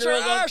 boys and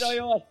girls. I'll tell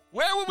you what.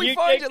 Where will we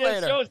find you later? You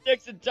take this show,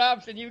 Sticks and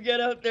Tops, and you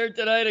get out there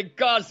tonight and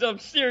cause some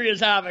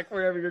serious havoc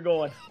wherever you're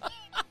going.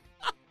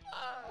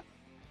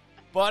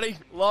 Buddy,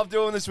 love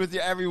doing this with you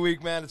every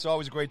week, man. It's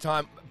always a great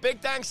time. Big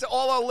thanks to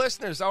all our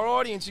listeners, our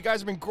audience. You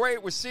guys have been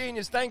great. We're seeing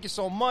you. Thank you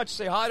so much.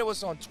 Say hi to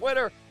us on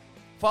Twitter.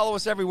 Follow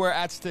us everywhere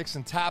at Sticks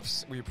and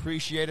Taps. We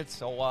appreciate it.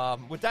 So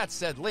with that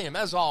said, Liam,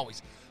 as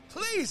always,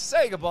 please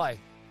say goodbye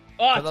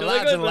to the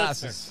lads and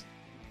lasses.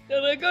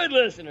 To the good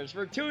listeners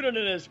for tuning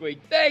in this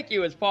week. Thank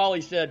you, as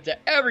Paulie said, to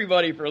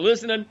everybody for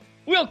listening.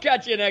 We'll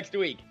catch you next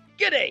week.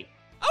 Good day.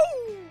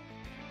 Oh!